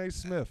Stephen A.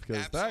 Smith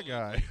because that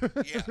guy.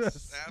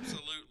 Yes,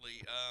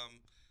 absolutely.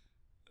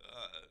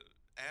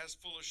 As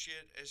full of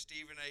shit as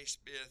Stephen A.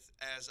 Smith,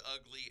 as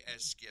ugly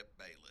as Skip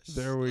Bayless.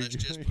 There we go. Let's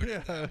just put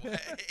it that way.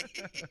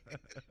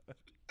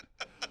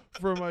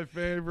 For my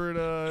favorite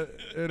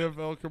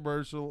NFL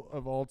commercial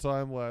of all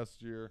time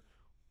last year,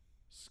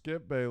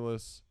 Skip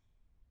Bayless,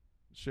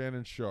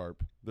 Shannon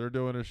Sharp. They're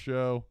doing a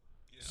show.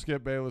 Yeah.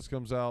 Skip Bayless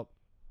comes out.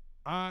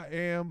 I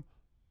am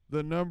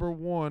the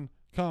 #1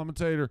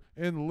 commentator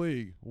in the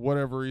league,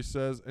 whatever he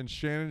says. And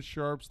Shannon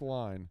Sharp's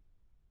line,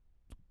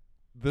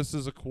 this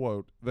is a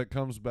quote that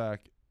comes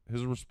back,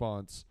 his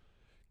response,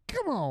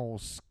 "Come on,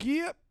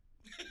 Skip."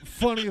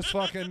 Funniest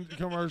fucking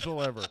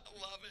commercial ever. I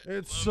love it.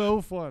 It's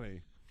so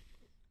funny.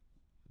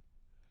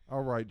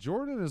 All right,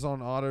 Jordan is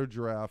on auto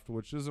draft,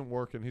 which isn't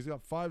working. He's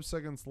got 5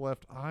 seconds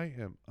left. I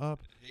am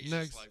up He's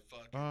next. Just like,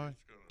 fuck it, I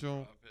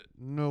don't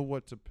know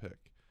what to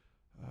pick.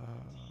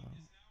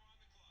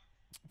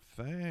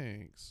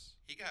 Thanks.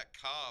 He got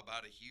Cobb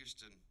out of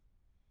Houston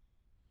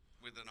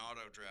with an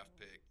auto draft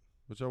pick.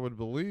 which I would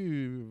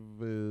believe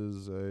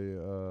is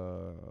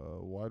a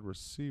wide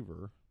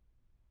receiver.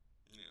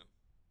 Yeah.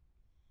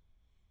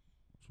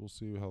 So we'll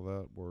see how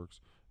that works.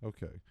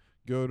 Okay.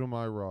 Go to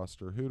my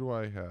roster. Who do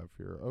I have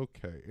here?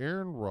 Okay.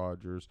 Aaron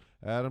Rodgers,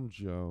 Adam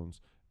Jones,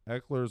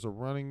 Eckler's a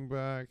running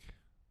back,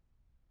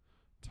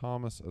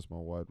 Thomas as my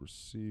wide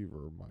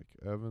receiver, Mike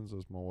Evans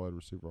as my wide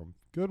receiver. I'm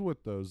good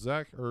with those.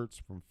 Zach Ertz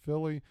from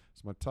Philly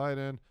is my tight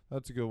end.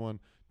 That's a good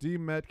one. D.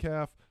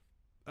 Metcalf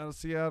out of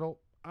Seattle.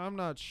 I'm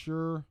not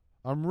sure.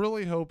 I'm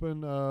really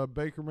hoping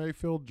Baker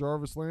Mayfield,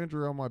 Jarvis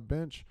Landry on my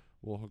bench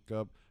will hook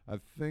up. I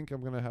think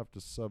I'm going to have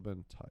to sub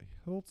in Ty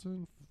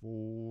Hilton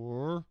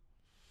for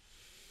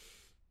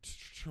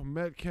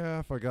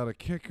Metcalf. I got a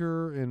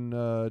kicker in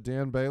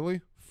Dan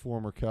Bailey,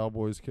 former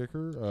Cowboys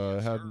kicker.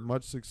 Yes, had sir.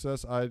 much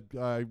success.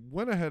 I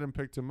went ahead and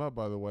picked him up,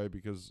 by the way,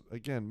 because,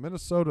 again,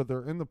 Minnesota,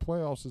 they're in the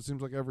playoffs, it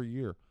seems like every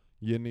year.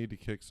 You need to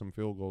kick some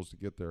field goals to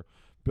get there.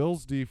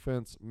 Bills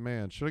defense,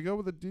 man, should I go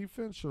with the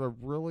defense? Should I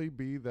really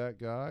be that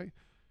guy?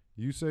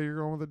 You say you're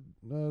going with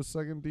the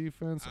second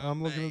defense.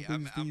 I'm looking at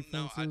these defenses.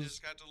 No, I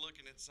just got to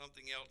looking at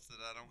something else that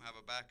I don't have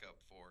a backup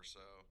for.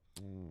 So.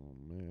 Oh,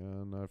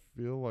 man, I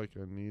feel like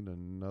I need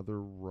another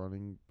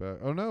running back.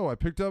 Oh, no, I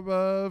picked up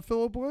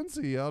Phillip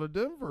Lindsay out of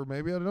Denver.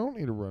 Maybe I don't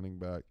need a running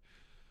back.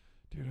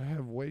 Dude, I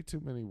have way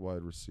too many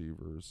wide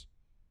receivers.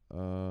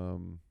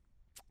 You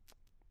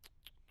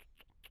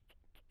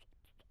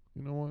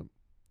know what?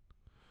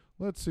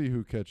 Let's see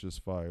who catches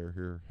fire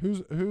here.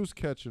 Who's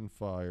catching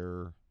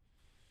fire?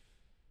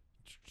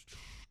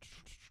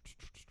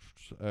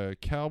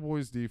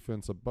 Cowboys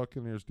defense, a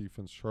Buccaneers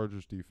defense,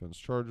 Chargers defense.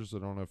 Chargers I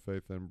don't have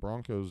faith in.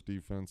 Broncos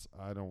defense,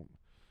 I don't.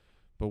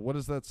 But what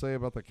does that say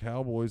about the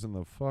Cowboys and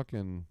the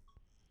fucking...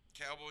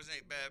 Cowboys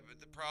ain't bad, but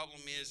the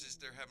problem is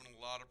they're having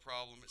a lot of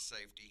problem at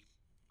safety,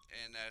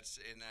 and that's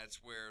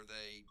where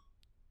they,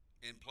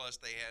 and plus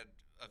they had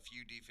a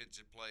few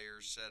defensive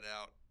players set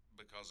out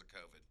because of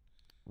COVID.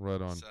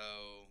 Right on. So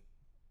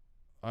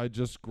I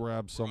just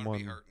grabbed we're gonna someone.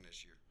 be hurting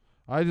this year.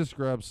 I just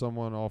grabbed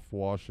someone off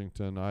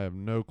Washington. I have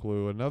no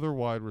clue. Another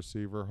wide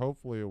receiver.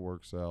 Hopefully it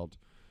works out.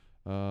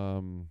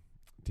 Damn.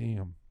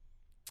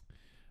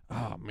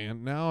 Ah,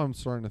 man. Now I'm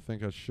starting to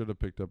think I should have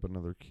picked up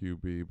another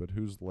QB, but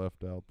who's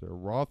left out there?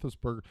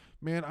 Roethlisberger.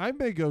 Man, I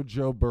may go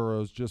Joe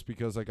Burrows just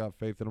because I got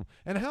faith in him.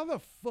 And how the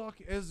fuck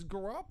has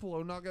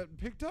Garoppolo not got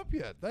picked up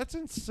yet? That's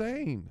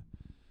insane.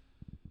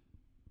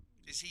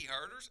 Is he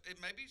hurt or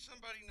maybe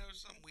somebody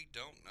knows something we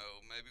don't know?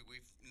 Maybe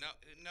we've no,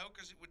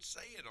 because it would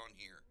say it on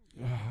here.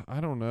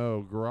 I don't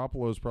know.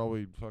 Garoppolo's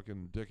probably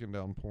fucking dicking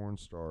down porn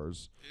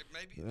stars.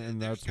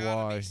 And there's that's gotta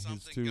why be he's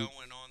something too.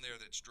 going on there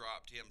that's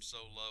dropped him so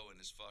low in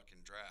his fucking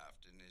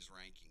draft and his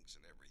rankings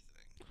and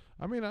everything.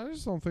 I mean, I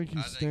just don't think he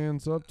I think-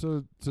 stands up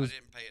to. I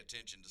didn't pay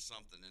attention to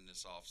something in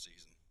this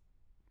offseason.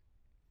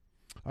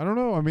 I don't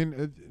know. I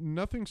mean,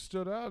 nothing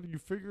stood out. You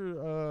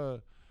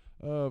figure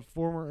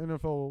former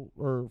NFL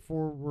or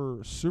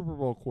former Super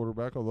Bowl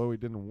quarterback, although he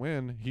didn't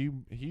win,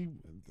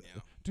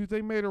 Yeah. dude,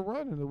 they made a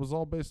run, and it was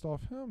all based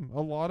off him. A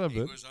lot of He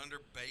it. was under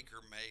Baker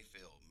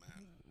Mayfield,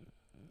 man.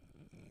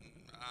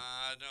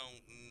 I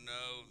don't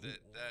know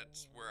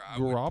that's where I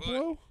would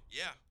Garoppolo? put.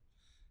 Yeah.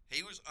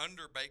 He was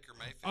under Baker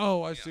Mayfield.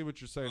 Oh, I Yeah. see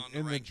what you're saying. On the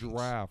In the rankings.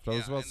 draft, I was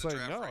Yeah, about in to the say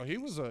draft no.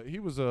 rankings. He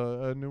was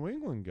a New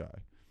England guy.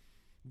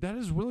 That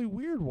is really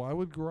weird. Why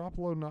would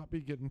Garoppolo not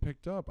be getting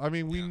picked up? I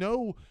mean, we Yeah.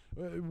 know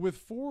with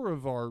 4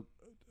 of our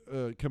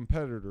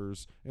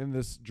competitors in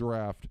this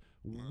draft,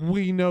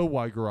 we know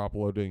why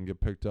Garoppolo didn't get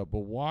picked up.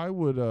 But why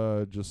would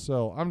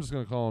Giselle? I'm just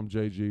going to call him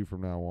JG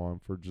from now on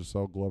for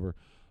Giselle Glover.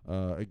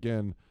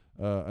 Again,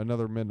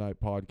 another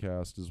midnight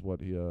podcast is what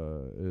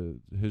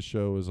his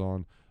show is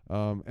on.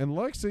 And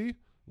Lexi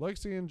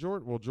and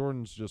Jordan. Well,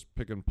 Jordan's just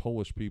picking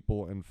Polish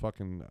people and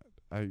fucking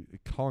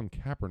Colin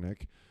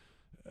Kaepernick.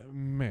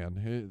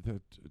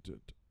 Man,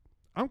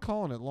 I'm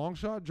calling it long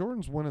shot.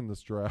 Jordan's winning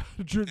this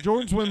draft.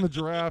 Jordan's winning the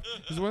draft.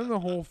 He's winning the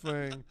whole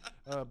thing.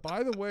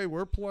 By the way,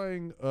 we're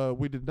playing.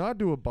 We did not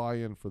do a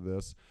buy-in for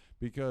this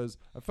because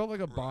I felt like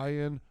a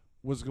buy-in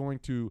was going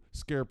to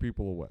scare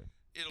people away.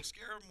 It'll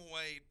scare them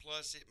away,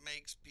 plus it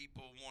makes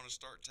people want to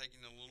start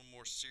taking it a little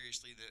more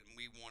seriously than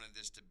we wanted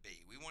this to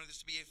be. We wanted this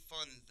to be a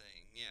fun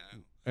thing,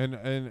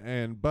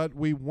 yeah. But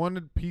we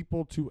wanted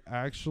people to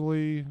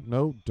actually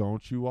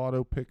don't you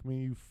auto pick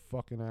me, you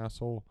fucking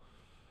asshole.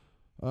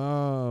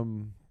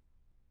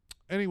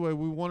 Anyway,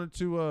 we wanted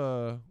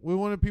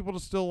people to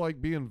still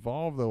like be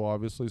involved though,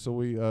 obviously. So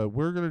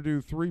we're gonna do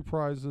 3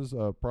 prizes,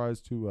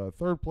 prize to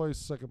third place,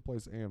 second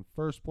place, and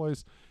first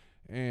place.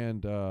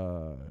 And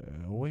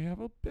we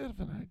have a bit of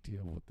an idea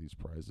of what these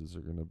prizes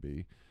are going to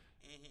be.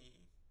 Mm-hmm.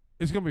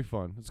 It's going to be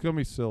fun. It's going to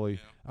be silly.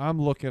 Yeah.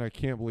 I'm looking. I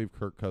can't believe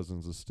Kirk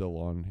Cousins is still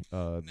on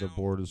the Now,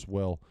 board as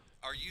well.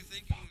 Are you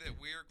thinking that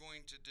we're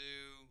going to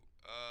do,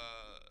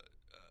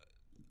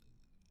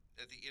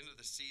 at the end of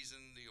the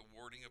season, the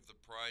awarding of the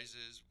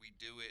prizes, we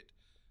do it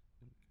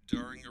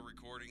during a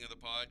recording of the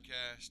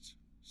podcast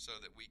so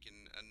that we can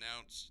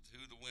announce who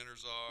the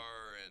winners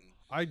are and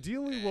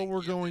Ideally, what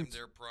we're give going them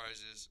their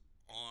prizes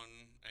on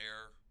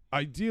air?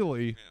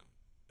 ideally,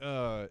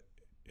 Yeah.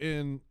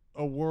 in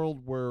a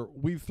world where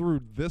we threw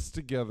this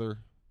together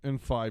in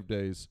 5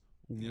 days,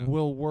 Yeah.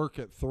 we'll work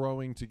at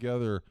throwing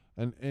together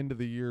an end of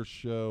the year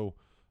show.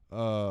 A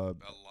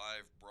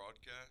live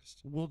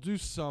broadcast. We'll do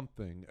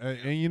something. Yeah.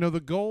 And the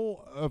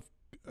goal of,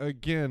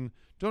 again,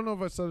 don't know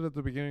if I said it at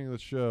the beginning of the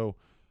show,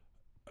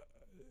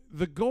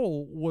 the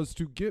goal was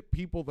to get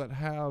people that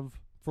have,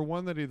 for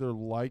one, that either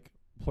like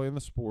playing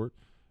the sport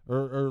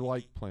or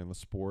like playing the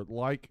sport,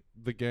 like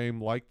the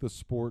game, like the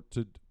sport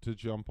to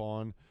jump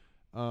on.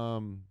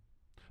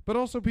 But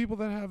also people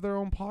that have their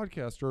own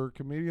podcast or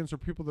comedians or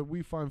people that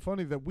we find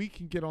funny that we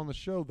can get on the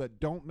show that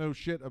don't know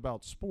shit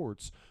about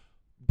sports,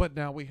 but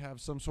now we have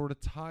some sort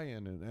of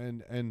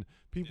tie-in and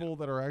people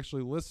that are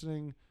actually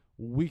listening,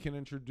 we can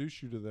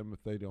introduce you to them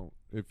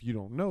if you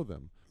don't know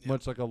them. Yeah.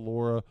 Much like a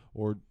Laura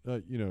or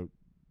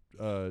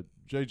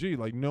JG,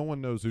 like no one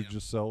knows who Yeah.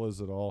 Giselle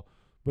is at all,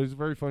 but he's a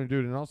very funny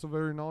dude and also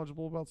very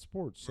knowledgeable about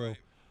sports. So, Right.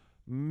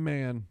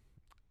 man,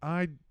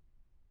 I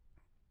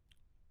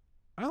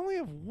only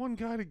have one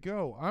guy to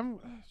go.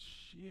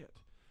 Shit.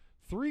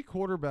 3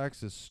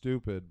 quarterbacks is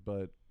stupid,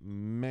 but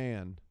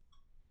man,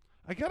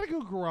 I gotta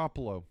go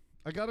Garoppolo.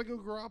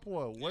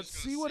 Let's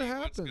see what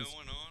happens. What's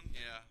going on?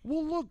 Yeah.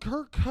 Well, look,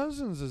 Kirk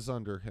Cousins is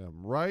under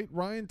him, right?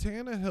 Ryan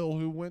Tannehill,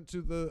 who went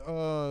to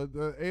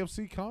the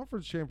AFC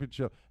Conference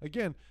Championship.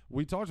 Again,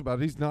 we talked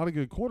about it. He's not a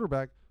good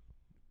quarterback.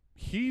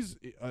 He's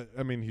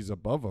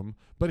above him,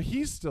 but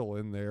he's still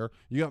in there.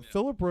 You got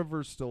Phillip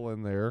Rivers still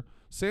in there.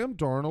 Sam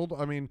Darnold.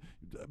 I mean,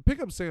 pick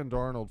up Sam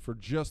Darnold for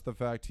just the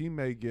fact he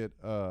may get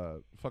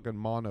fucking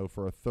mono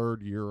for a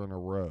 3rd year in a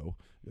row.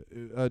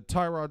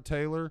 Tyrod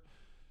Taylor.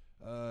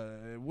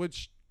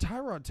 Which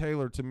Tyrod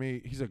Taylor, to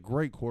me, he's a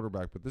great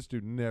quarterback, but this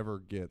dude never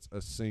gets a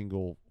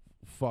single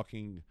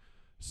fucking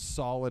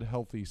solid,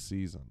 healthy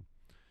season.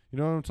 You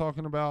know what I'm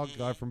talking about?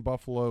 Guy from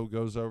Buffalo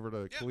goes over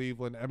to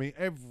Cleveland. I mean,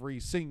 every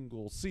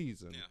single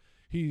season. Yeah.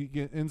 He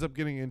ends up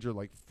getting injured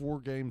like 4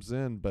 games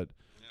in, but,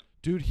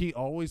 dude, he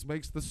always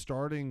makes the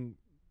starting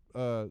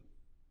QB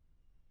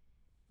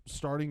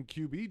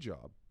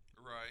job.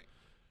 Right.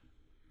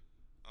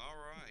 All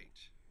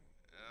right.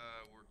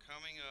 We're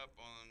coming up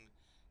on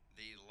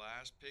the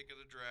last pick of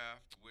the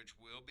draft, which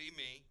will be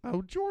me.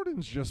 Oh,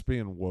 Jordan's just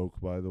being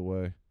woke, by the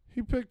way.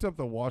 He picked up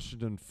the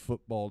Washington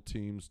football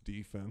team's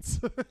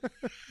defense.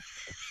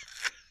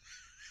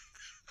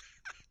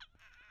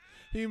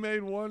 He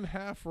made one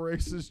half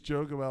racist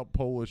joke about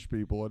Polish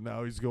people, and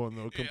now he's going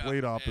the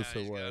complete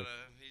opposite way.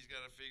 He's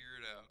got to figure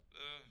it out.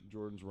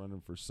 Jordan's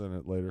running for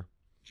Senate later.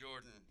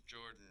 Jordan,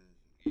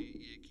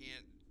 you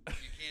can't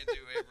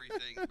do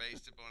everything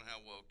based upon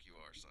how woke you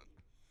are, son.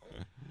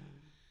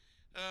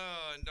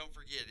 And don't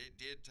forget, it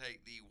did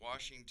take the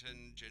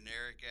Washington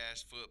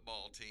generic-ass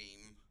football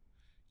team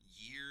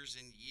years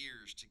and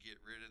years to get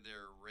rid of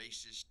their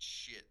racist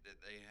shit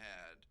that they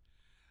had.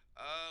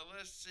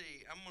 Let's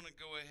see. I'm going to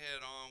go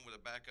ahead on with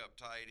a backup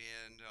tight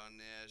end on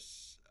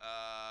this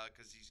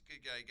because he's a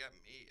good guy. He got me.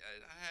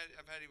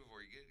 I've had him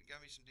before. He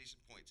got me some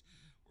decent points.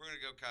 We're going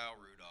to go Kyle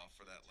Rudolph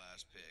for that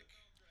last pick.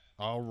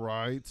 All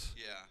right.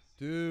 Yeah.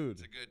 Dude.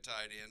 It's a good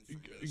tight end for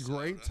Minnesota.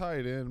 Great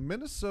tight end.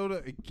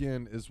 Minnesota,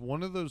 again, is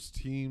one of those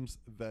teams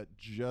that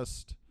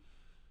just,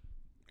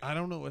 I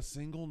don't know a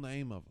single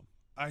name of them.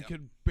 I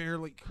could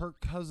barely, Kirk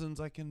Cousins,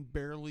 I can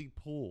barely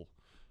pull.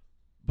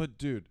 But,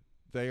 dude,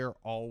 they are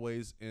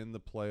always in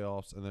the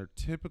playoffs, and they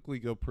typically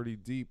go pretty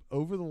deep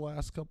over the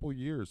last couple of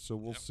years. So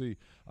we'll see.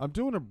 I'm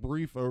doing a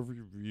brief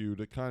overview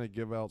to kind of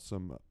give out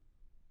some,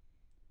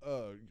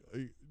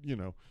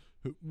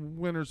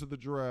 winners of the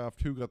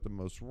draft, who got the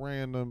most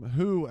random,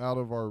 who out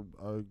of our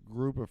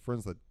group of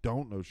friends that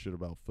don't know shit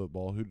about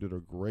football, who did a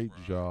great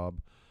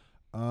job.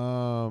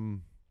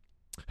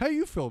 How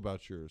you feel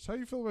about yours? How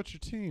you feel about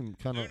your team?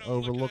 Kind of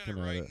overlooking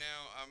at it. Right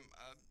now,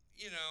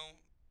 it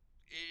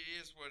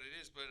is what it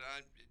is. But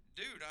I'm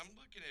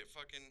looking at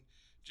fucking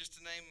just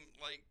to name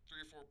like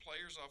 3 or 4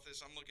 players off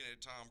this. I'm looking at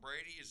Tom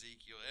Brady,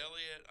 Ezekiel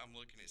Elliott. I'm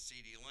looking at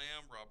CeeDee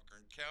Lamb, Rob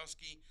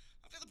Gronkowski.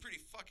 I'm feeling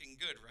pretty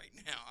fucking good right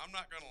now. I'm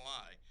not gonna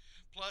lie.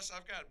 Plus,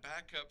 I've got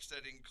backups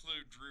that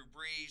include Drew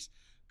Brees,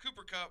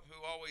 Cooper Kupp,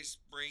 who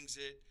always brings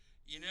it.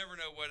 You never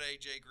know what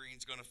A.J.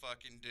 Green's going to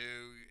fucking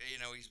do.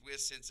 He's with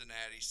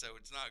Cincinnati, so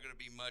it's not going to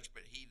be much,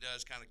 but he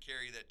does kind of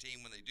carry that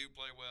team when they do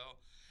play well.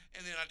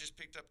 And then I just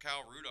picked up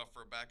Kyle Rudolph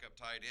for a backup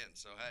tight end.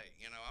 So, hey,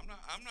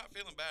 I'm not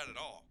feeling bad at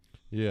all.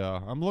 Yeah,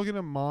 I'm looking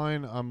at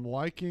mine. I'm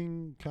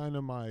liking kind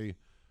of my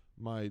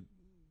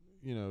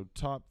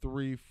top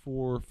 3,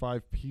 4,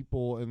 5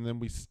 people, and then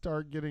we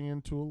start getting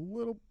into a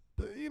little,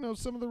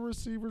 some of the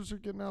receivers are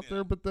getting out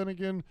there, but then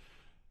again,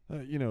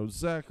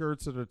 Zach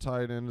Ertz at a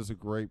tight end is a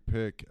great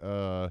pick.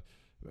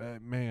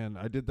 Man,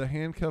 I did the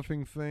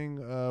handcuffing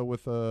thing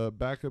with a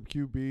backup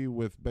QB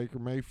with Baker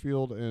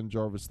Mayfield and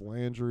Jarvis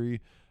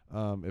Landry.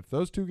 If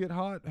those two get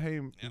hot,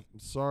 hey,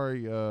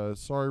 sorry,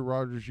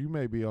 Rodgers, you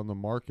may be on the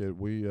market.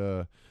 We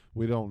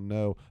don't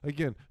know.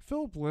 Again,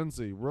 Philip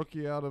Lindsay,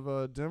 rookie out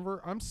of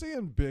Denver. I'm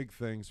seeing big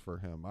things for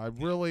him. I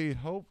really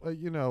hope. A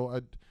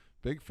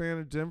big fan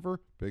of Denver,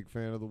 big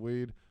fan of the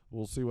weed.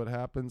 We'll see what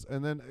happens,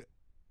 and then.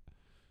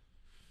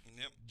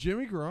 Yep.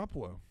 Jimmy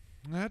Garoppolo.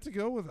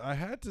 I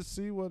had to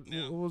see what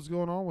was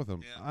going on with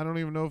him. Yeah. I don't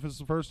even know if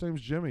his first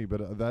name's Jimmy,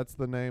 but that's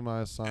the name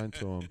I assigned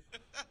to him.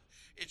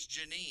 It's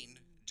Janine.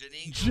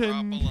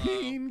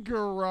 Janine Garoppolo.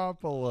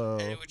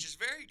 Garoppolo. Which is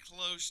very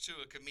close to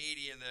a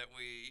comedian that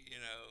we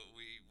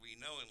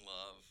know and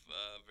love.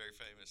 Very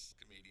famous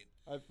comedian.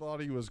 I thought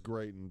he was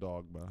great in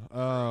Dogma.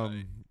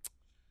 Right.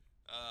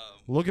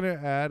 Looking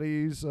at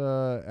Addie's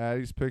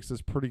picks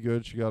is pretty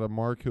good. She got a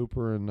Mark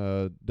Cooper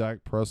and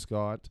Dak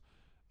Prescott,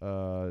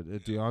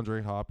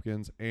 DeAndre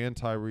Hopkins, and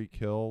Tyreek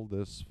Hill.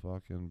 This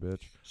fucking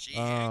bitch. She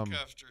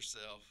handcuffed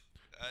herself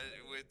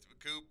with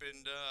Coop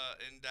and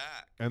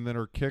Dak. And then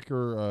her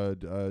kicker,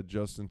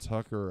 Justin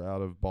Tucker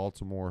out of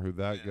Baltimore.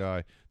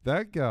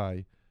 That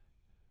guy.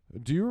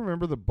 Do you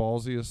remember the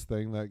ballsiest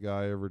thing that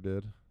guy ever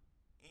did?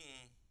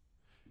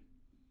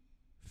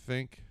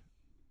 Think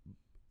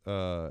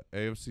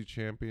AFC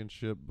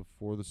Championship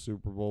before the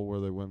Super Bowl where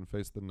they went and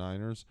faced the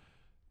Niners.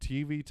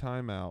 TV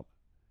timeout.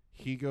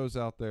 He goes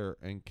out there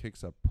and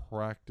kicks a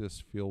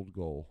practice field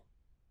goal.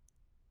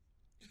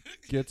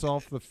 Gets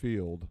off the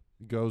field,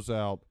 goes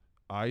out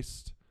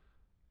iced,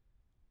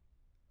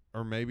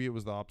 or maybe it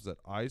was the opposite.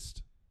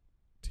 Iced,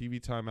 TV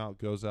timeout,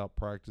 goes out,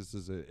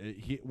 practices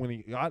it. When he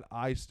got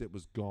iced, it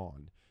was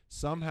gone.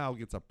 Somehow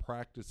gets a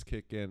practice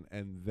kick in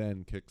and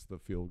then kicks the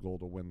field goal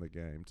to win the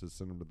game to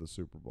send him to the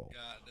Super Bowl.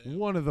 Goddamn.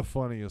 One of the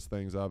funniest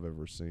things I've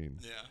ever seen.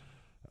 Yeah.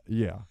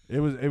 Yeah, it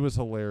was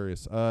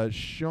hilarious.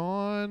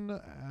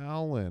 Sean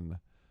Allen,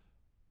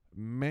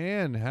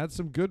 man, had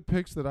some good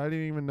picks that I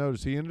didn't even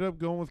notice. He ended up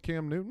going with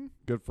Cam Newton.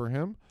 Good for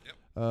him.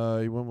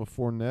 Yep. He went with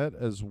Fournette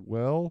as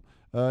well.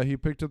 He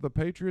picked up the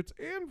Patriots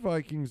and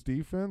Vikings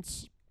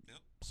defense. Yep.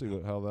 See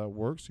how that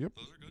works. Yep.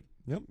 Those are good.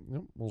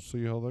 Yep. We'll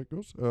see how that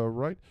goes.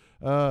 Right.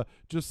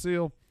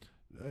 Jaseel,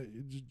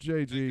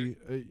 JG,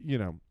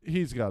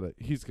 he's got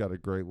a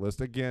great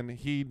list. Again,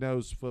 he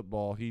knows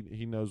football.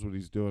 He knows what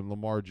he's doing.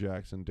 Lamar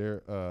Jackson,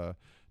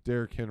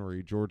 Derrick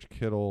Henry, George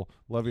Kittle,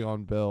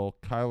 Le'Veon Bell,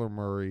 Kyler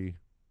Murray,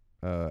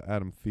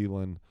 Adam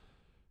Thielen.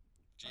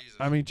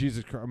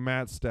 Jesus Christ,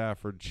 Matt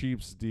Stafford,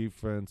 Chiefs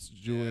defense,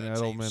 Julian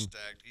Edelman.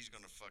 Stacked. He's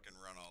gonna fucking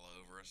run all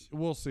over us.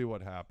 We'll see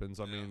what happens.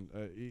 I mean,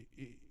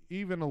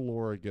 even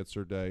Alora gets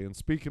her day. And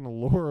speaking of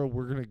Laura,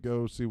 we're gonna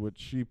go see what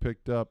she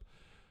picked up.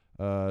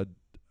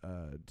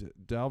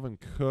 Dalvin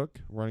Cook,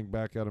 running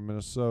back out of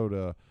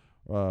Minnesota.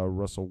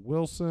 Russell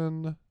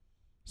Wilson,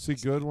 C.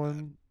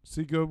 Goodwin,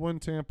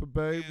 Tampa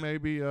Bay.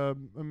 Yeah.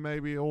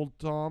 Maybe old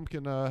Tom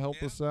can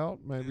help us out.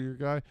 Maybe your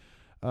guy.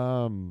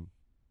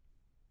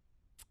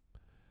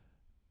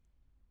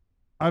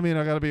 I mean,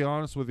 I got to be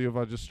honest with you. If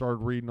I just started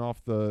reading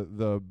off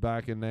the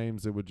back end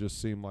names, it would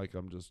just seem like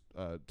I'm just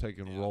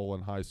taking a roll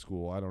in high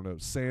school. I don't know.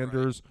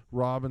 Sanders,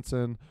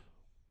 Robinson,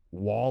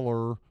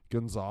 Waller,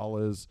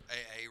 Gonzalez.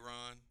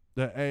 Aaron.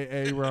 The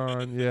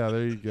Aaron. Yeah,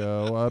 there you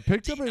go.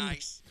 Picked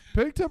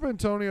up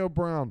Antonio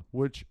Brown,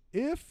 which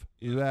if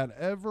that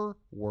ever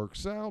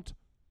works out,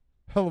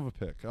 hell of a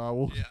pick.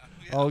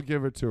 I'll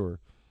give it to her.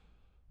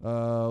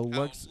 How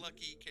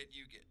lucky can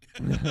you get?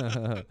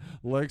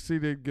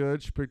 Lexi did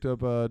good. She picked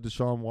up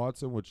Deshaun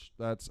Watson, which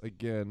that's,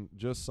 again,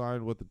 just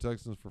signed with the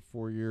Texans for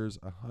 4 years,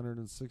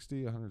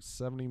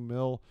 170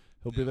 mil.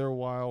 He'll be there a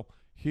while.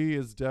 He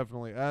is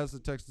definitely, as a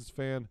Texans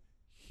fan,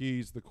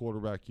 he's the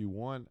quarterback you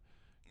want.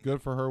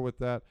 Good for her with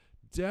that.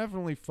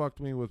 Definitely fucked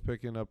me with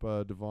picking up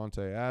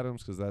Devontae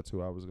Adams because that's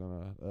who I was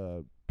going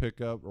to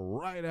pick up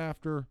right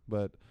after.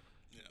 But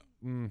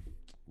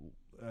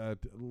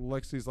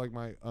Lexi's like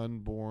my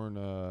unborn,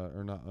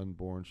 or not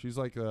unborn. She's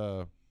like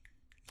the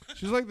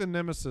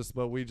nemesis,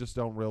 but we just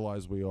don't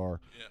realize we are.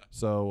 Yeah.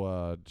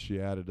 So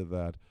she added to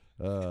that.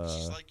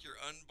 She's like your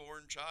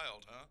unborn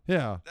child, huh?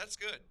 Yeah. That's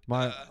good.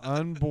 My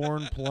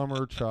unborn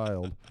plumber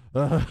child.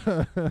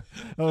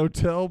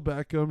 Odell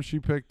Beckham she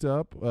picked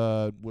up,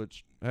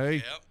 which, hey.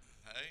 Yep.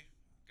 Hey,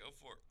 go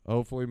for it.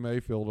 Hopefully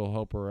Mayfield will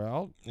help her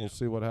out. We'll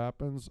see what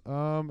happens.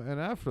 And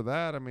after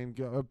that, I mean,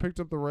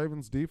 picked up the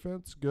Ravens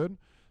defense. Good.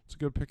 It's a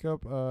good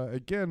pickup.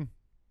 Again,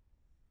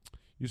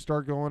 you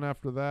start going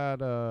after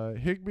that.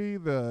 Higbee,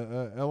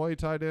 the L.A.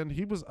 tight end,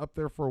 he was up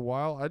there for a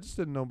while. I just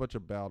didn't know much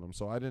about him,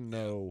 so I didn't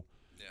know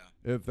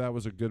if that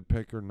was a good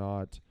pick or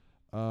not.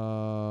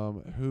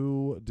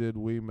 Who did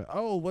we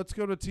let's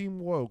go to Team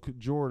Woke.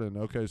 Jordan.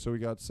 Okay, so we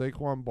got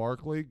Saquon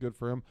Barkley. Good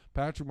for him.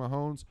 Patrick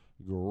Mahomes.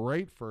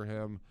 Great for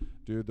him,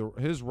 dude.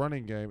 His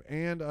running game.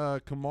 And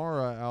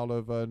Kamara out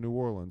of New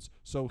Orleans.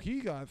 So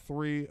he got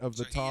three of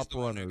the top he's the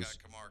runners. One who got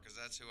Kamara, because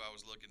that's who I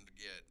was looking to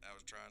get. I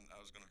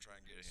was going to try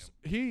and get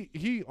him.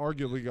 He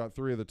arguably got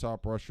three of the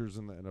top rushers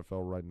in the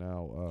NFL right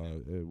now,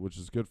 which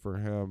is good for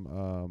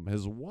him.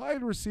 His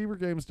wide receiver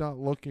game's not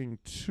looking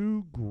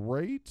too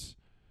great.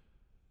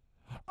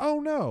 Oh,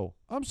 no.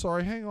 I'm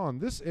sorry. Hang on.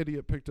 This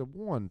idiot picked up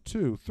 1,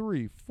 2,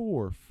 3,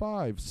 4,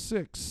 5,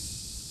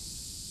 6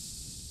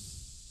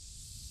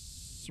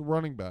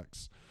 running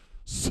backs.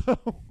 So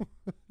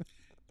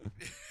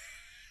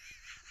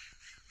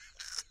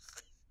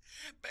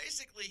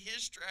basically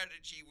his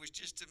strategy was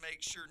just to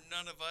make sure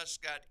none of us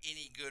got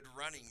any good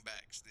running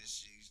backs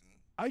this season.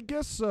 I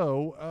guess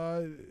so.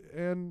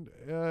 And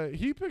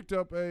he picked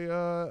up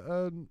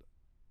a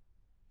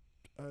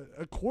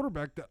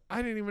quarterback that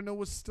I didn't even know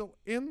was still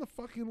in the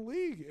fucking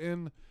league,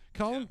 in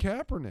Colin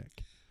Kaepernick.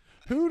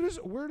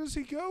 Where does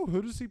he go?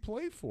 Who does he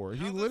play for?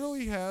 He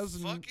literally has.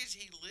 Fuck is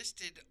he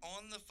listed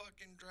on the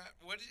fucking draft?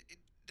 What is it?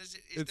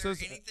 Is there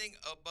anything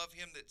above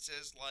him that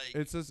says like?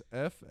 It says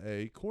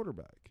FA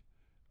quarterback.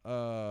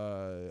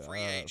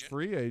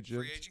 Free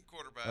agent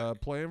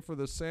quarterback. Playing for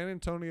the San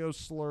Antonio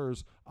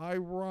Slurs.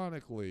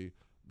 Ironically,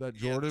 that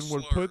Yeah, Jordan the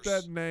would put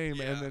Slurs. that name,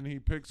 Yeah. and then he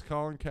picks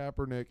Colin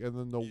Kaepernick, and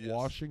then the Yes.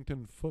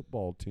 Washington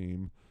football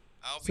team.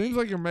 I'll Seems be-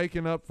 like you're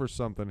making up for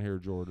something here,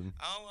 Jordan.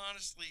 I will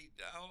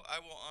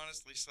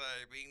honestly say,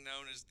 being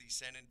known as the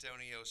San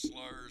Antonio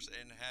Slurs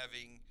and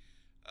having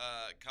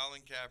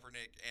Colin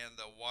Kaepernick and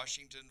the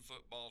Washington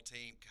football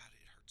team. God,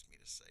 it hurts me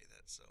to say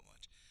that so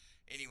much.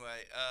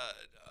 Anyway,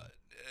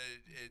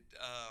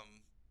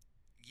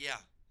 yeah,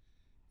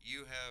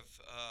 you have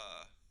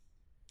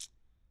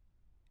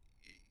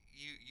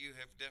you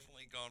have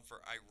definitely gone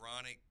for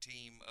ironic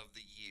team of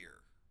the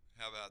year.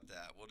 How about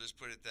that? We'll just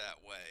put it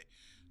that way.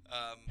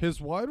 His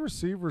wide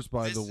receivers,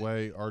 by the This-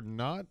 way, are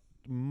not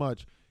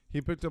much. He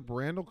picked up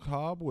Randall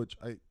Cobb, which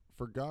I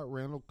forgot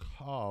Randall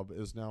Cobb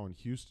is now in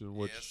Houston,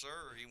 which Yes,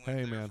 sir. He went hey,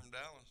 there man. from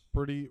Dallas.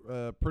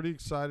 pretty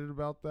excited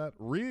about that.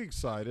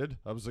 Re-excited.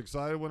 I was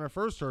excited when I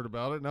first heard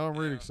about it. Now I'm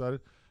really Yeah. excited.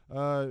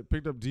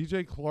 Picked up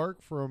DJ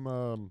Clark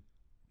from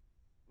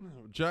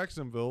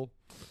Jacksonville.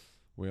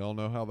 We all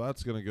know how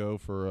that's going to go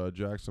for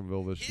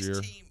Jacksonville this His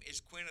year. team is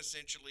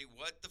quintessentially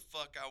what the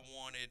fuck I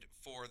wanted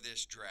for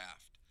this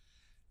draft.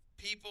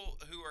 People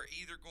who are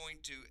either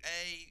going to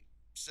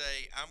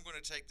say, I'm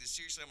going to take this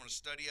seriously, I'm going to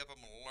study up, I'm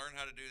going to learn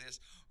how to do this,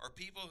 or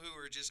people who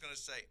are just going to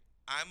say,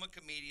 I'm a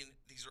comedian,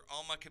 these are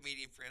all my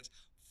comedian friends,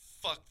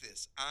 fuck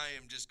this, I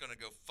am just going to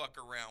go fuck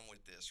around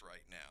with this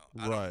right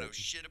now. I Right. don't know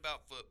shit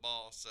about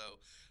football, so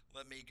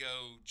let me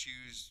go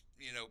choose,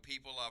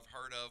 people I've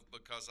heard of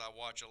because I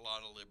watch a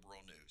lot of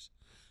liberal news.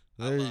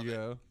 There I you love it.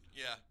 go.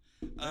 Yeah.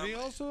 And he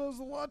also has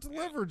a lot to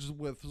leverage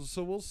with,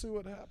 so we'll see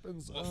what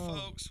happens. Well,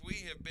 folks, we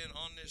have been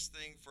on this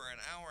thing for an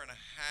hour and a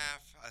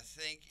half. I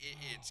think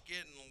it's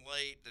getting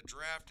late. The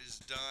draft is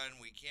done.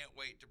 We can't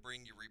wait to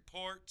bring you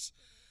reports.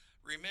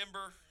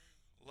 Remember,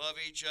 love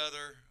each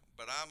other,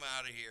 but I'm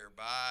out of here.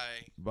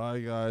 Bye.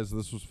 Bye, guys.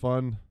 This was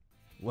fun.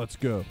 Let's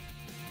go.